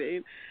know what I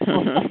mean?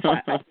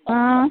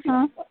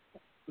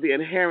 The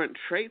inherent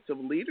traits of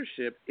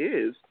leadership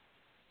is,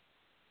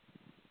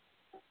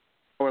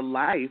 our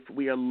life,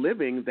 we are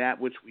living that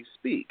which we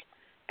speak.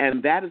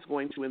 And that is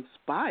going to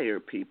inspire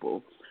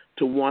people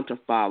to want to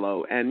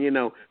follow. And,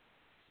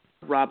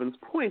 Robin's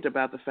point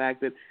about the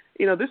fact that,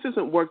 this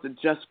isn't work that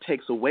just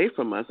takes away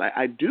from us.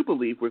 I do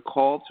believe we're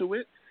called to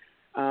it.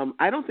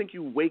 I don't think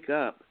you wake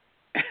up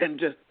and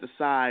just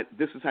decide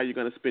this is how you're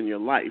going to spend your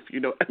life.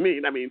 You know what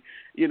I mean?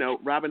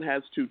 Robin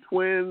has 2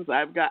 twins.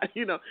 I've got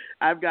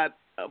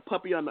a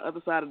puppy on the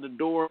other side of the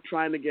door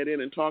trying to get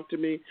in and talk to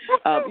me.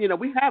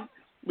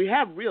 We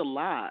have real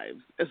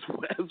lives as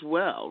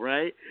well,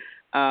 right?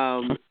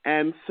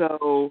 And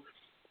so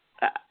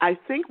I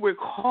think we're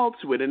called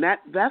to it, and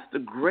that's the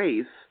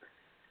grace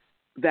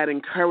that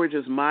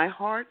encourages my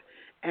heart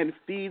and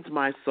feeds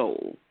my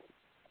soul.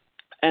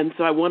 And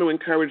so I want to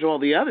encourage all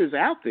the others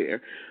out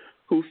there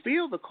who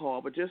feel the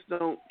call but just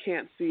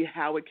can't see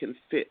how it can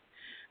fit.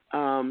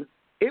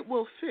 It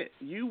will fit.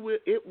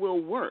 It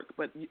will work.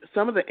 But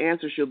some of the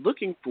answers you're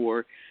looking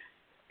for,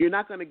 you're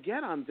not going to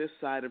get on this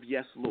side of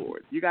yes,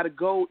 Lord. You got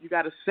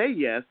to say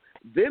yes,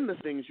 then the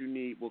things you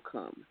need will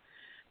come.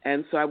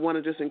 And so I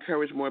want to just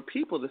encourage more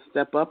people to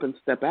step up and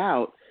step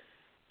out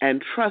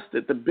and trust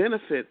that the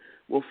benefit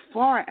will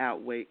far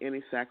outweigh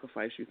any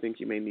sacrifice you think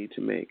you may need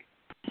to make.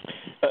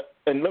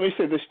 And let me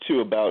say this, too,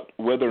 about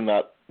whether or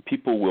not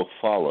people will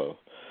follow.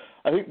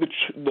 I think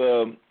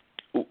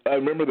I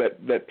remember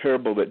that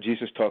parable that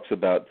Jesus talks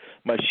about,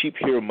 my sheep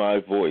hear my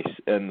voice,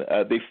 and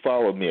they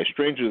follow me. A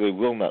stranger they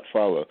will not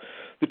follow.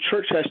 The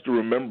church has to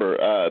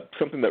remember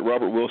something that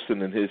Robert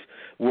Wilson in his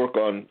work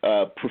on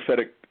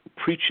prophetic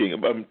preaching,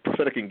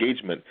 prophetic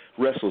engagement,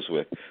 wrestles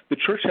with. The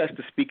church has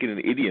to speak in an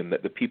idiom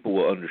that the people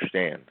will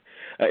understand.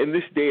 In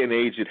this day and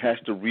age, it has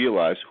to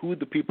realize who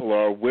the people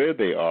are, where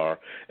they are,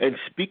 and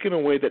speak in a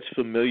way that's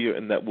familiar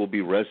and that will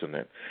be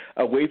resonant,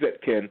 a way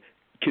that can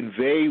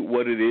convey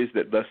what it is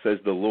that thus says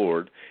the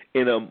Lord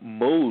in a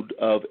mode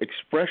of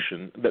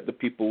expression that the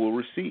people will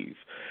receive.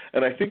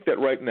 And I think that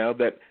right now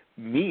that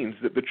means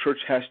that the church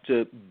has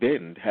to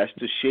bend, has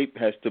to shape,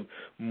 has to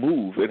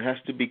move, it has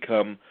to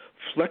become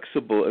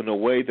flexible in a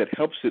way that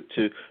helps it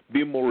to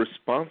be more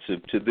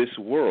responsive to this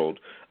world,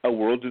 a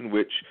world in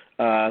which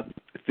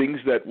things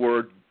that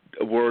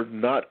were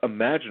not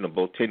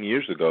imaginable 10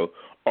 years ago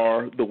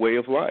are the way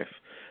of life.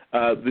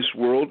 This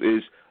world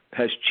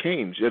has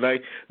changed. And I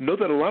know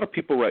that a lot of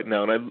people right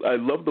now, and I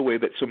love the way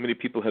that so many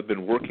people have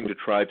been working to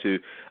try to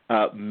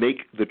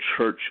make the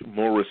church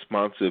more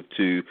responsive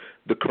to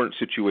the current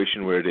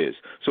situation where it is.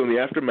 So in the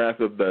aftermath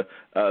of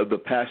the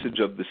passage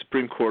of the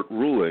Supreme Court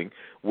ruling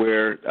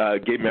where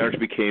gay marriage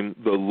became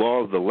the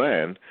law of the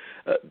land,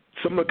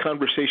 some of the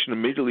conversation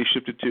immediately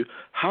shifted to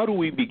how do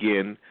we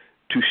begin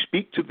to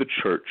speak to the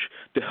church,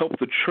 to help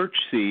the church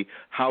see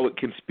how it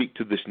can speak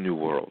to this new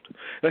world.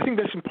 And I think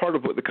that's part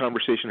of what the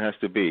conversation has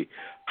to be.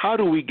 How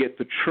do we get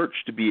the church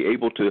to be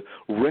able to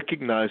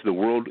recognize the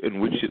world in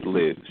which it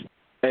lives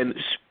and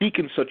speak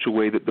in such a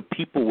way that the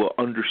people will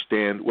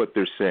understand what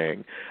they're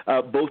saying,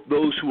 both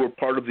those who are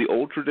part of the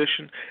old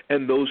tradition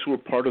and those who are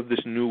part of this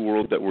new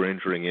world that we're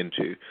entering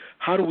into?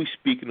 How do we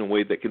speak in a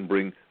way that can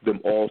bring them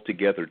all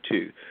together,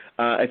 too?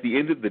 At the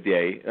end of the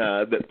day,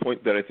 that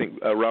point that I think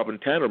Robin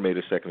Tanner made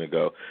a second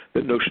ago,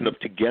 the notion of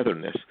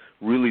togetherness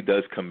really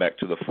does come back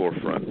to the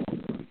forefront.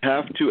 We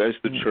have to, as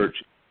the church,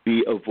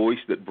 be a voice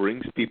that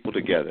brings people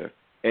together.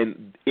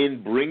 And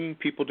in bringing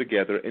people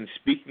together and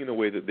speaking in a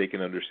way that they can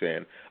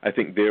understand, I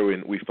think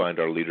therein we find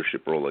our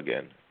leadership role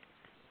again.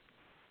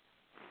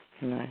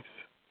 Nice.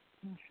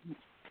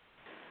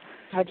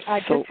 I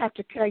just have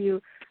to tell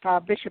you,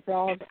 Bishop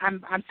Rawls,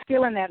 I'm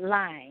still in that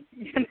line.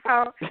 If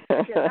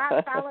you're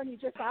not following, you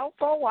just out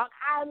for a walk.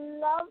 I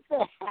love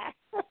that.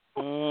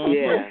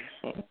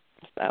 Yeah.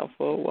 Just out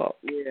for a walk.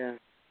 Yeah.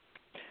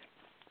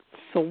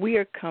 So we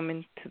are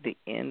coming to the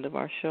end of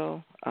our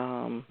show.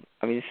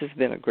 This has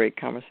been a great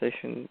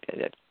conversation.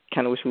 I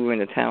kind of wish we were in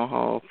the town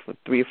hall for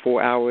 3 or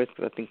 4 hours,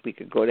 because I think we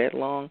could go that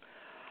long.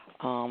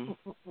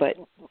 But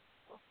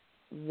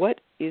what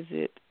is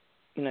it,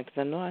 because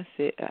I know I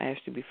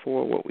asked you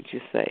before, what would you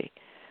say?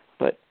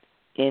 But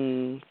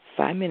in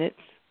 5 minutes,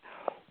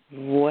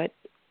 what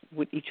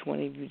would each one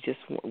of you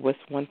what's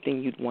one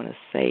thing you'd want to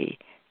say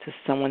to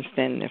someone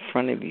standing in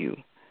front of you,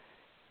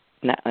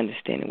 not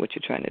understanding what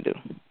you're trying to do?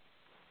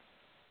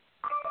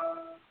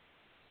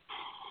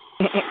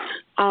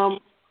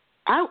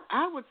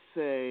 I would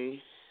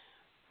say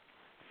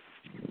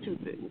two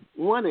things.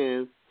 One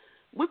is,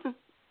 with the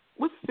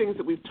things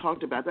that we've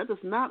talked about, that does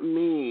not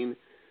mean,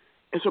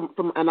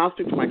 and I'll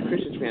speak to my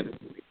Christian friends,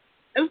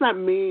 it does not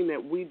mean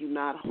that we do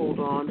not hold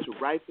on to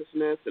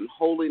righteousness and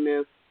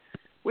holiness.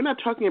 We're not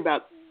talking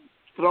about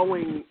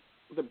throwing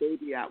the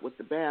baby out with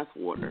the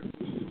bathwater.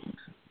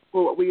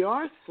 But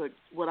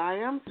what I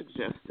am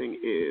suggesting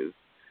is,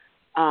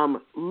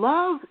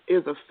 love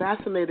is a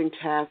fascinating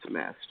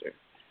taskmaster.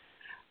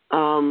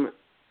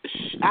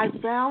 I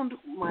found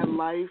my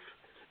life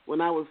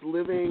when I was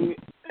living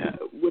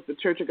with the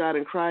Church of God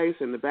in Christ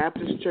and the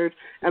Baptist Church,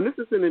 and this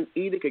isn't an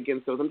edict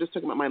against those. I'm just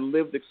talking about my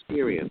lived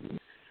experience.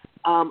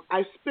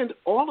 I spent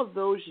all of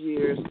those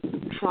years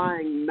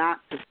trying not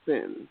to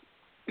sin.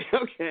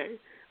 Okay,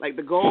 like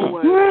the goal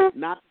was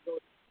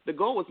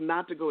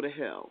not to go to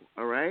hell.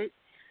 All right.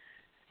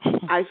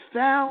 I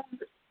found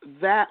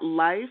that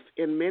life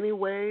in many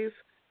ways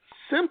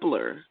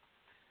simpler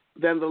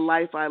than the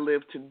life I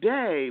live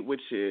today,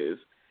 which is,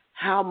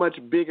 how much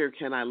bigger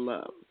can I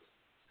love?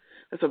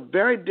 It's a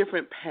very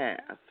different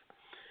path.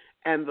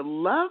 And the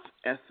love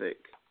ethic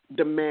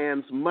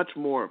demands much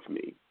more of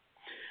me,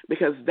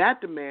 because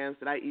that demands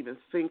that I even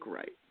think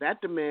right.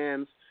 That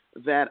demands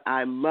that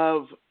I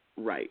love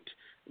right.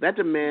 That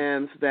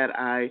demands that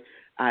I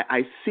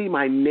see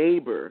my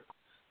neighbor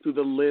through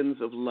the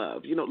lens of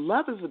love. You know,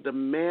 love is a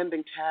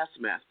demanding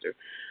taskmaster.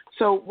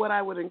 So what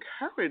I would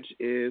encourage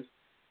is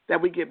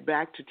that we get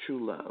back to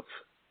true love.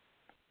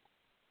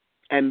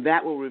 And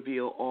that will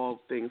reveal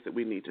all things that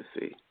we need to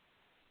see.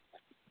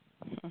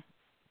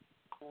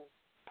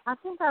 I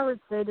think I would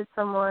say to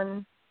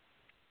someone,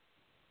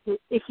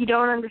 if you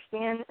don't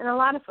understand, and a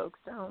lot of folks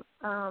don't,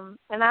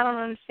 and I don't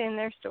understand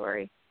their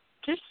story,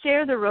 just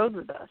share the road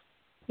with us.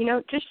 You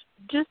know,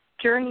 just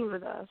journey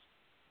with us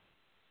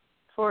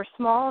for a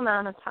small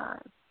amount of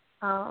time.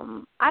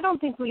 I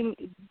don't think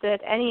that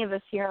any of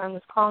us here on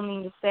this call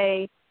mean to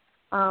say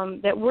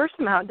that we're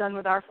somehow done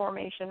with our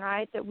formation,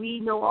 right? That we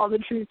know all the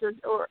truth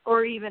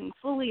or even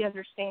fully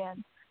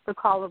understand the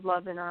call of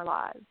love in our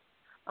lives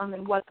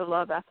and what the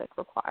love ethic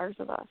requires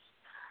of us.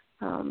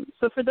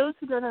 So for those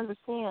who don't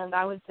understand,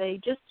 I would say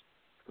just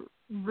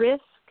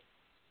risk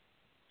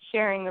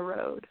sharing the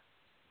road,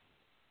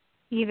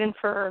 even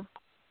for,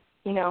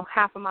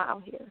 half a mile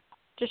here.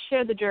 Just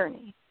share the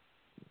journey,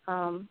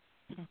 and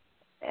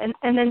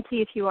then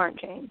see if you aren't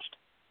changed.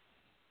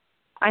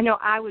 I know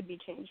I would be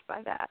changed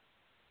by that.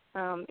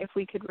 If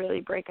we could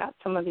really break out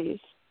some of these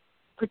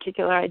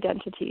particular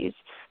identities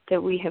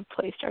that we have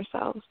placed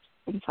ourselves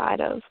inside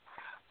of,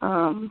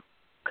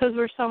 because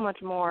we're so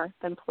much more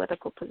than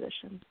political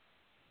positions.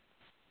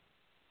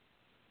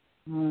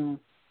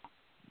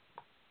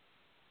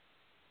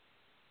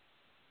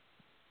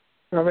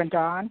 Reverend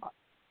Don?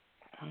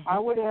 I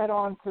would add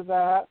on to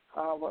that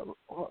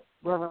what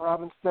Reverend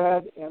Robbins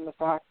said, and the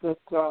fact that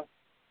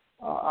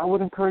I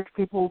would encourage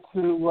people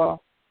to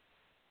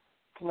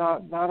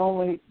not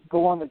only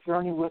go on the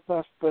journey with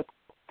us, but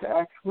to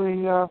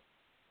actually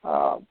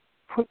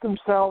put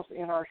themselves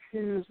in our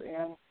shoes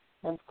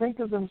and think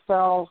of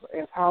themselves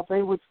as how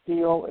they would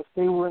feel if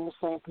they were in the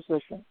same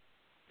position.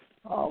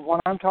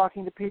 When I'm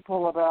talking to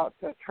people about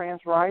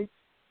trans rights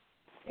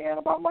and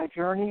about my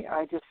journey,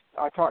 I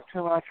talk to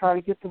them and I try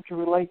to get them to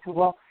relate to,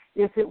 well,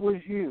 if it was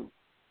you,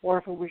 or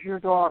if it was your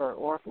daughter,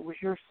 or if it was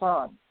your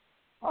son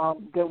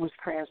that was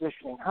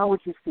transitioning, how would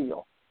you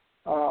feel?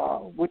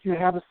 Would you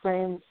have the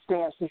same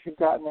stance as you've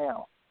got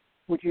now?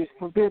 Would you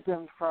forbid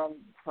them from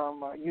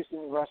using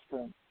the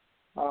restroom?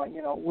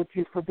 Would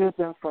you forbid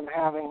them from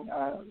having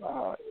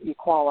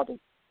equality?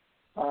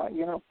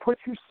 Put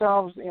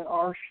yourselves in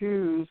our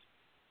shoes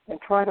and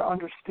try to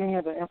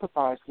understand and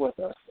empathize with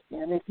us.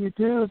 And if you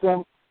do,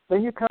 then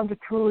you come to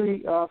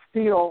truly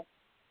feel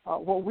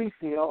what we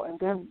feel, and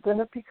then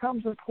it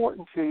becomes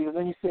important to you.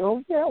 Then you say,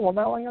 oh, yeah, well,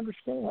 now I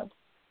understand.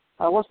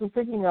 I wasn't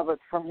thinking of it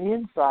from the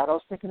inside. I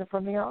was thinking it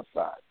from the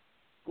outside.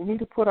 We need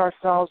to put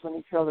ourselves in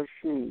each other's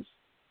shoes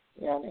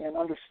and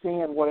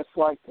understand what it's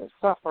like to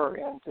suffer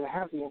and to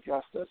have the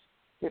injustice.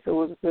 If it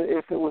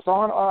was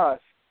on us,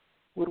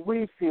 would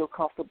we feel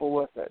comfortable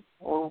with it,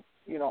 or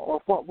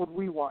what would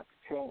we want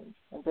to change,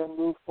 and then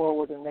move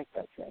forward and make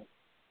that change?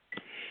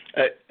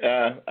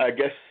 I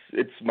guess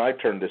it's my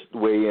turn to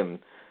weigh in.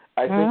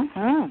 I think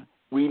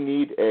we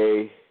need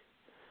a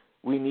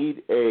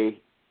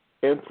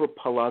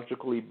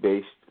anthropologically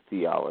based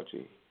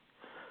theology.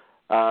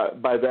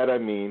 By that I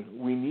mean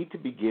we need to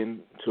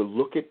begin to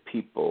look at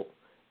people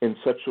in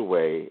such a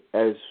way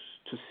as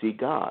to see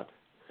God.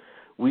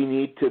 We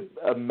need to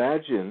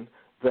imagine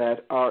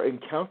that our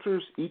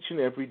encounters each and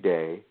every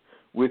day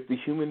with the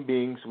human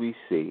beings we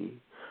see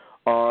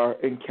are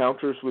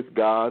encounters with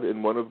God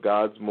in one of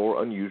God's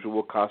more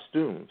unusual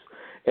costumes.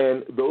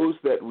 And those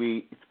that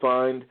we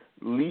find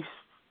least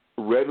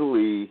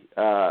readily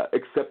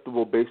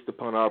acceptable based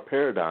upon our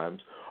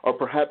paradigms are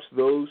perhaps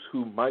those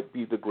who might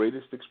be the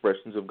greatest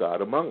expressions of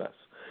God among us.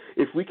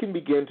 If we can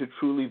begin to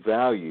truly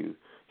value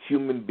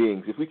human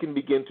beings, if we can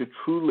begin to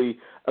truly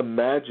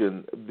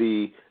imagine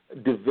the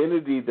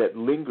divinity that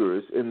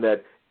lingers in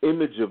that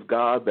image of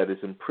God that is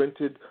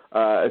imprinted,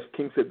 as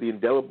King said, the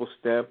indelible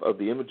stamp of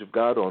the image of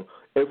God on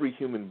every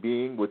human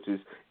being, which is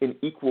in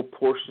equal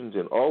portions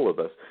in all of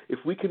us, if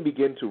we can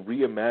begin to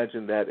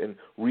reimagine that and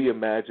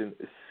reimagine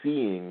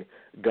seeing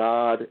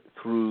God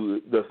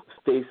through the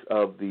face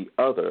of the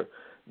other,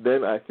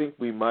 then I think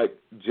we might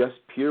just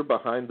peer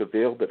behind the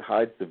veil that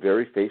hides the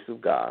very face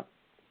of God.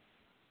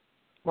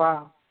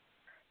 Wow.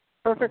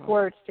 Perfect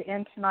words to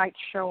end tonight's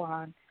show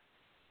on.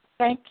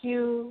 Thank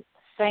you,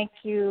 thank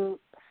you,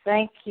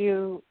 thank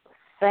you,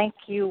 thank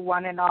you,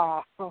 one and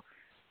all.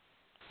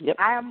 Yep.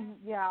 I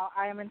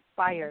am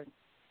inspired.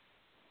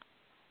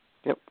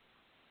 Yep.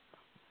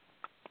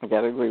 I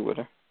gotta agree with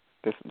her.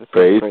 This is a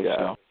great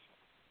show.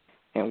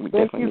 And we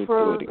Thank definitely you need to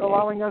for do it again.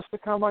 allowing us to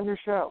come on your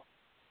show.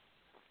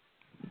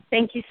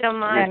 Thank you so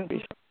much.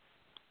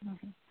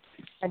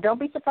 And don't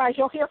be surprised,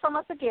 you'll hear from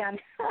us again.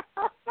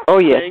 Oh,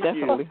 yes,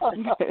 definitely.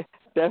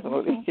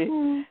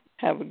 Definitely.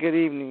 Have a good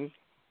evening.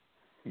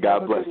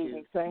 God bless you.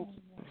 Evening. Thank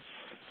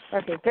you.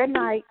 Okay, good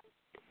night.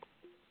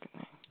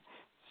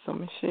 So,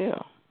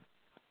 Michelle,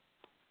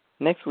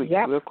 next week,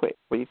 Yep. real quick,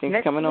 what do you think's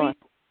Next coming on? week,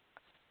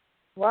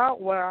 well,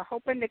 we're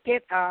hoping to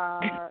get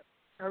a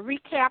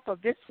recap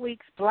of this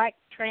week's Black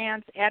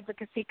Trans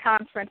Advocacy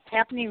Conference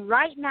happening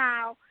right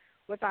now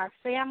with our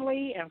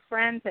family and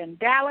friends in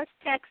Dallas,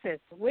 Texas.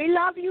 We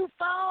love you,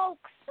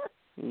 folks.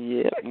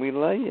 Yeah, we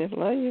love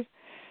you.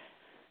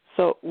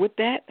 So with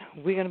that,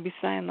 we're going to be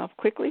signing off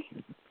quickly.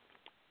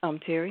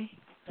 Terry,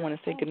 I want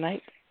to say good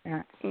night.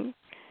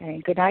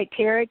 And good night,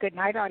 Terry. Good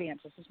night,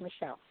 audience. This is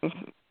Michelle.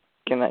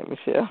 Good night,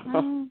 Michelle.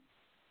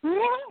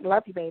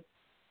 Love you, babe.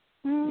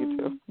 You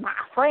too. My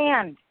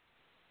friend.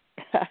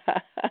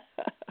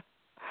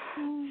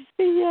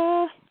 See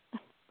ya.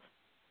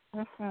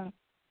 Mm-hmm.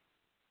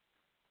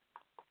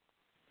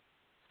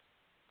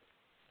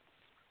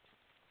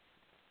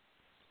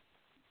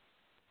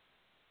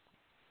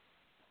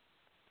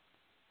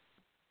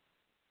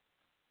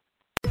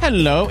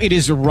 Hello, it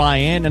is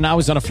Ryan, and I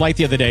was on a flight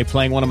the other day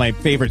playing one of my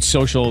favorite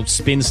social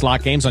spin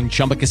slot games on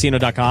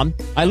ChumbaCasino.com.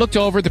 I looked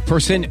over at the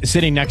person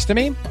sitting next to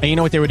me, and you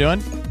know what they were doing?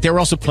 They were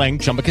also playing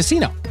Chumba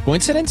Casino.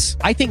 Coincidence?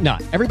 I think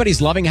not.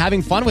 Everybody's loving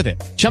having fun with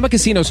it. Chumba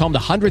Casino is home to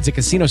hundreds of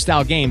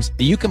casino-style games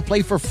that you can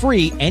play for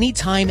free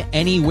anytime,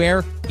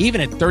 anywhere,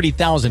 even at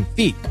 30,000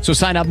 feet. So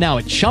sign up now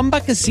at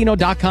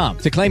ChumbaCasino.com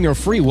to claim your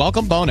free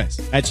welcome bonus.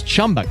 That's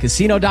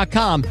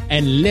ChumbaCasino.com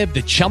and live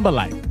the Chumba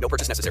life. No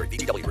purchase necessary.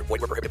 VGW Group.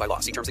 Void where prohibited by law.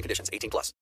 See terms and conditions. 18+.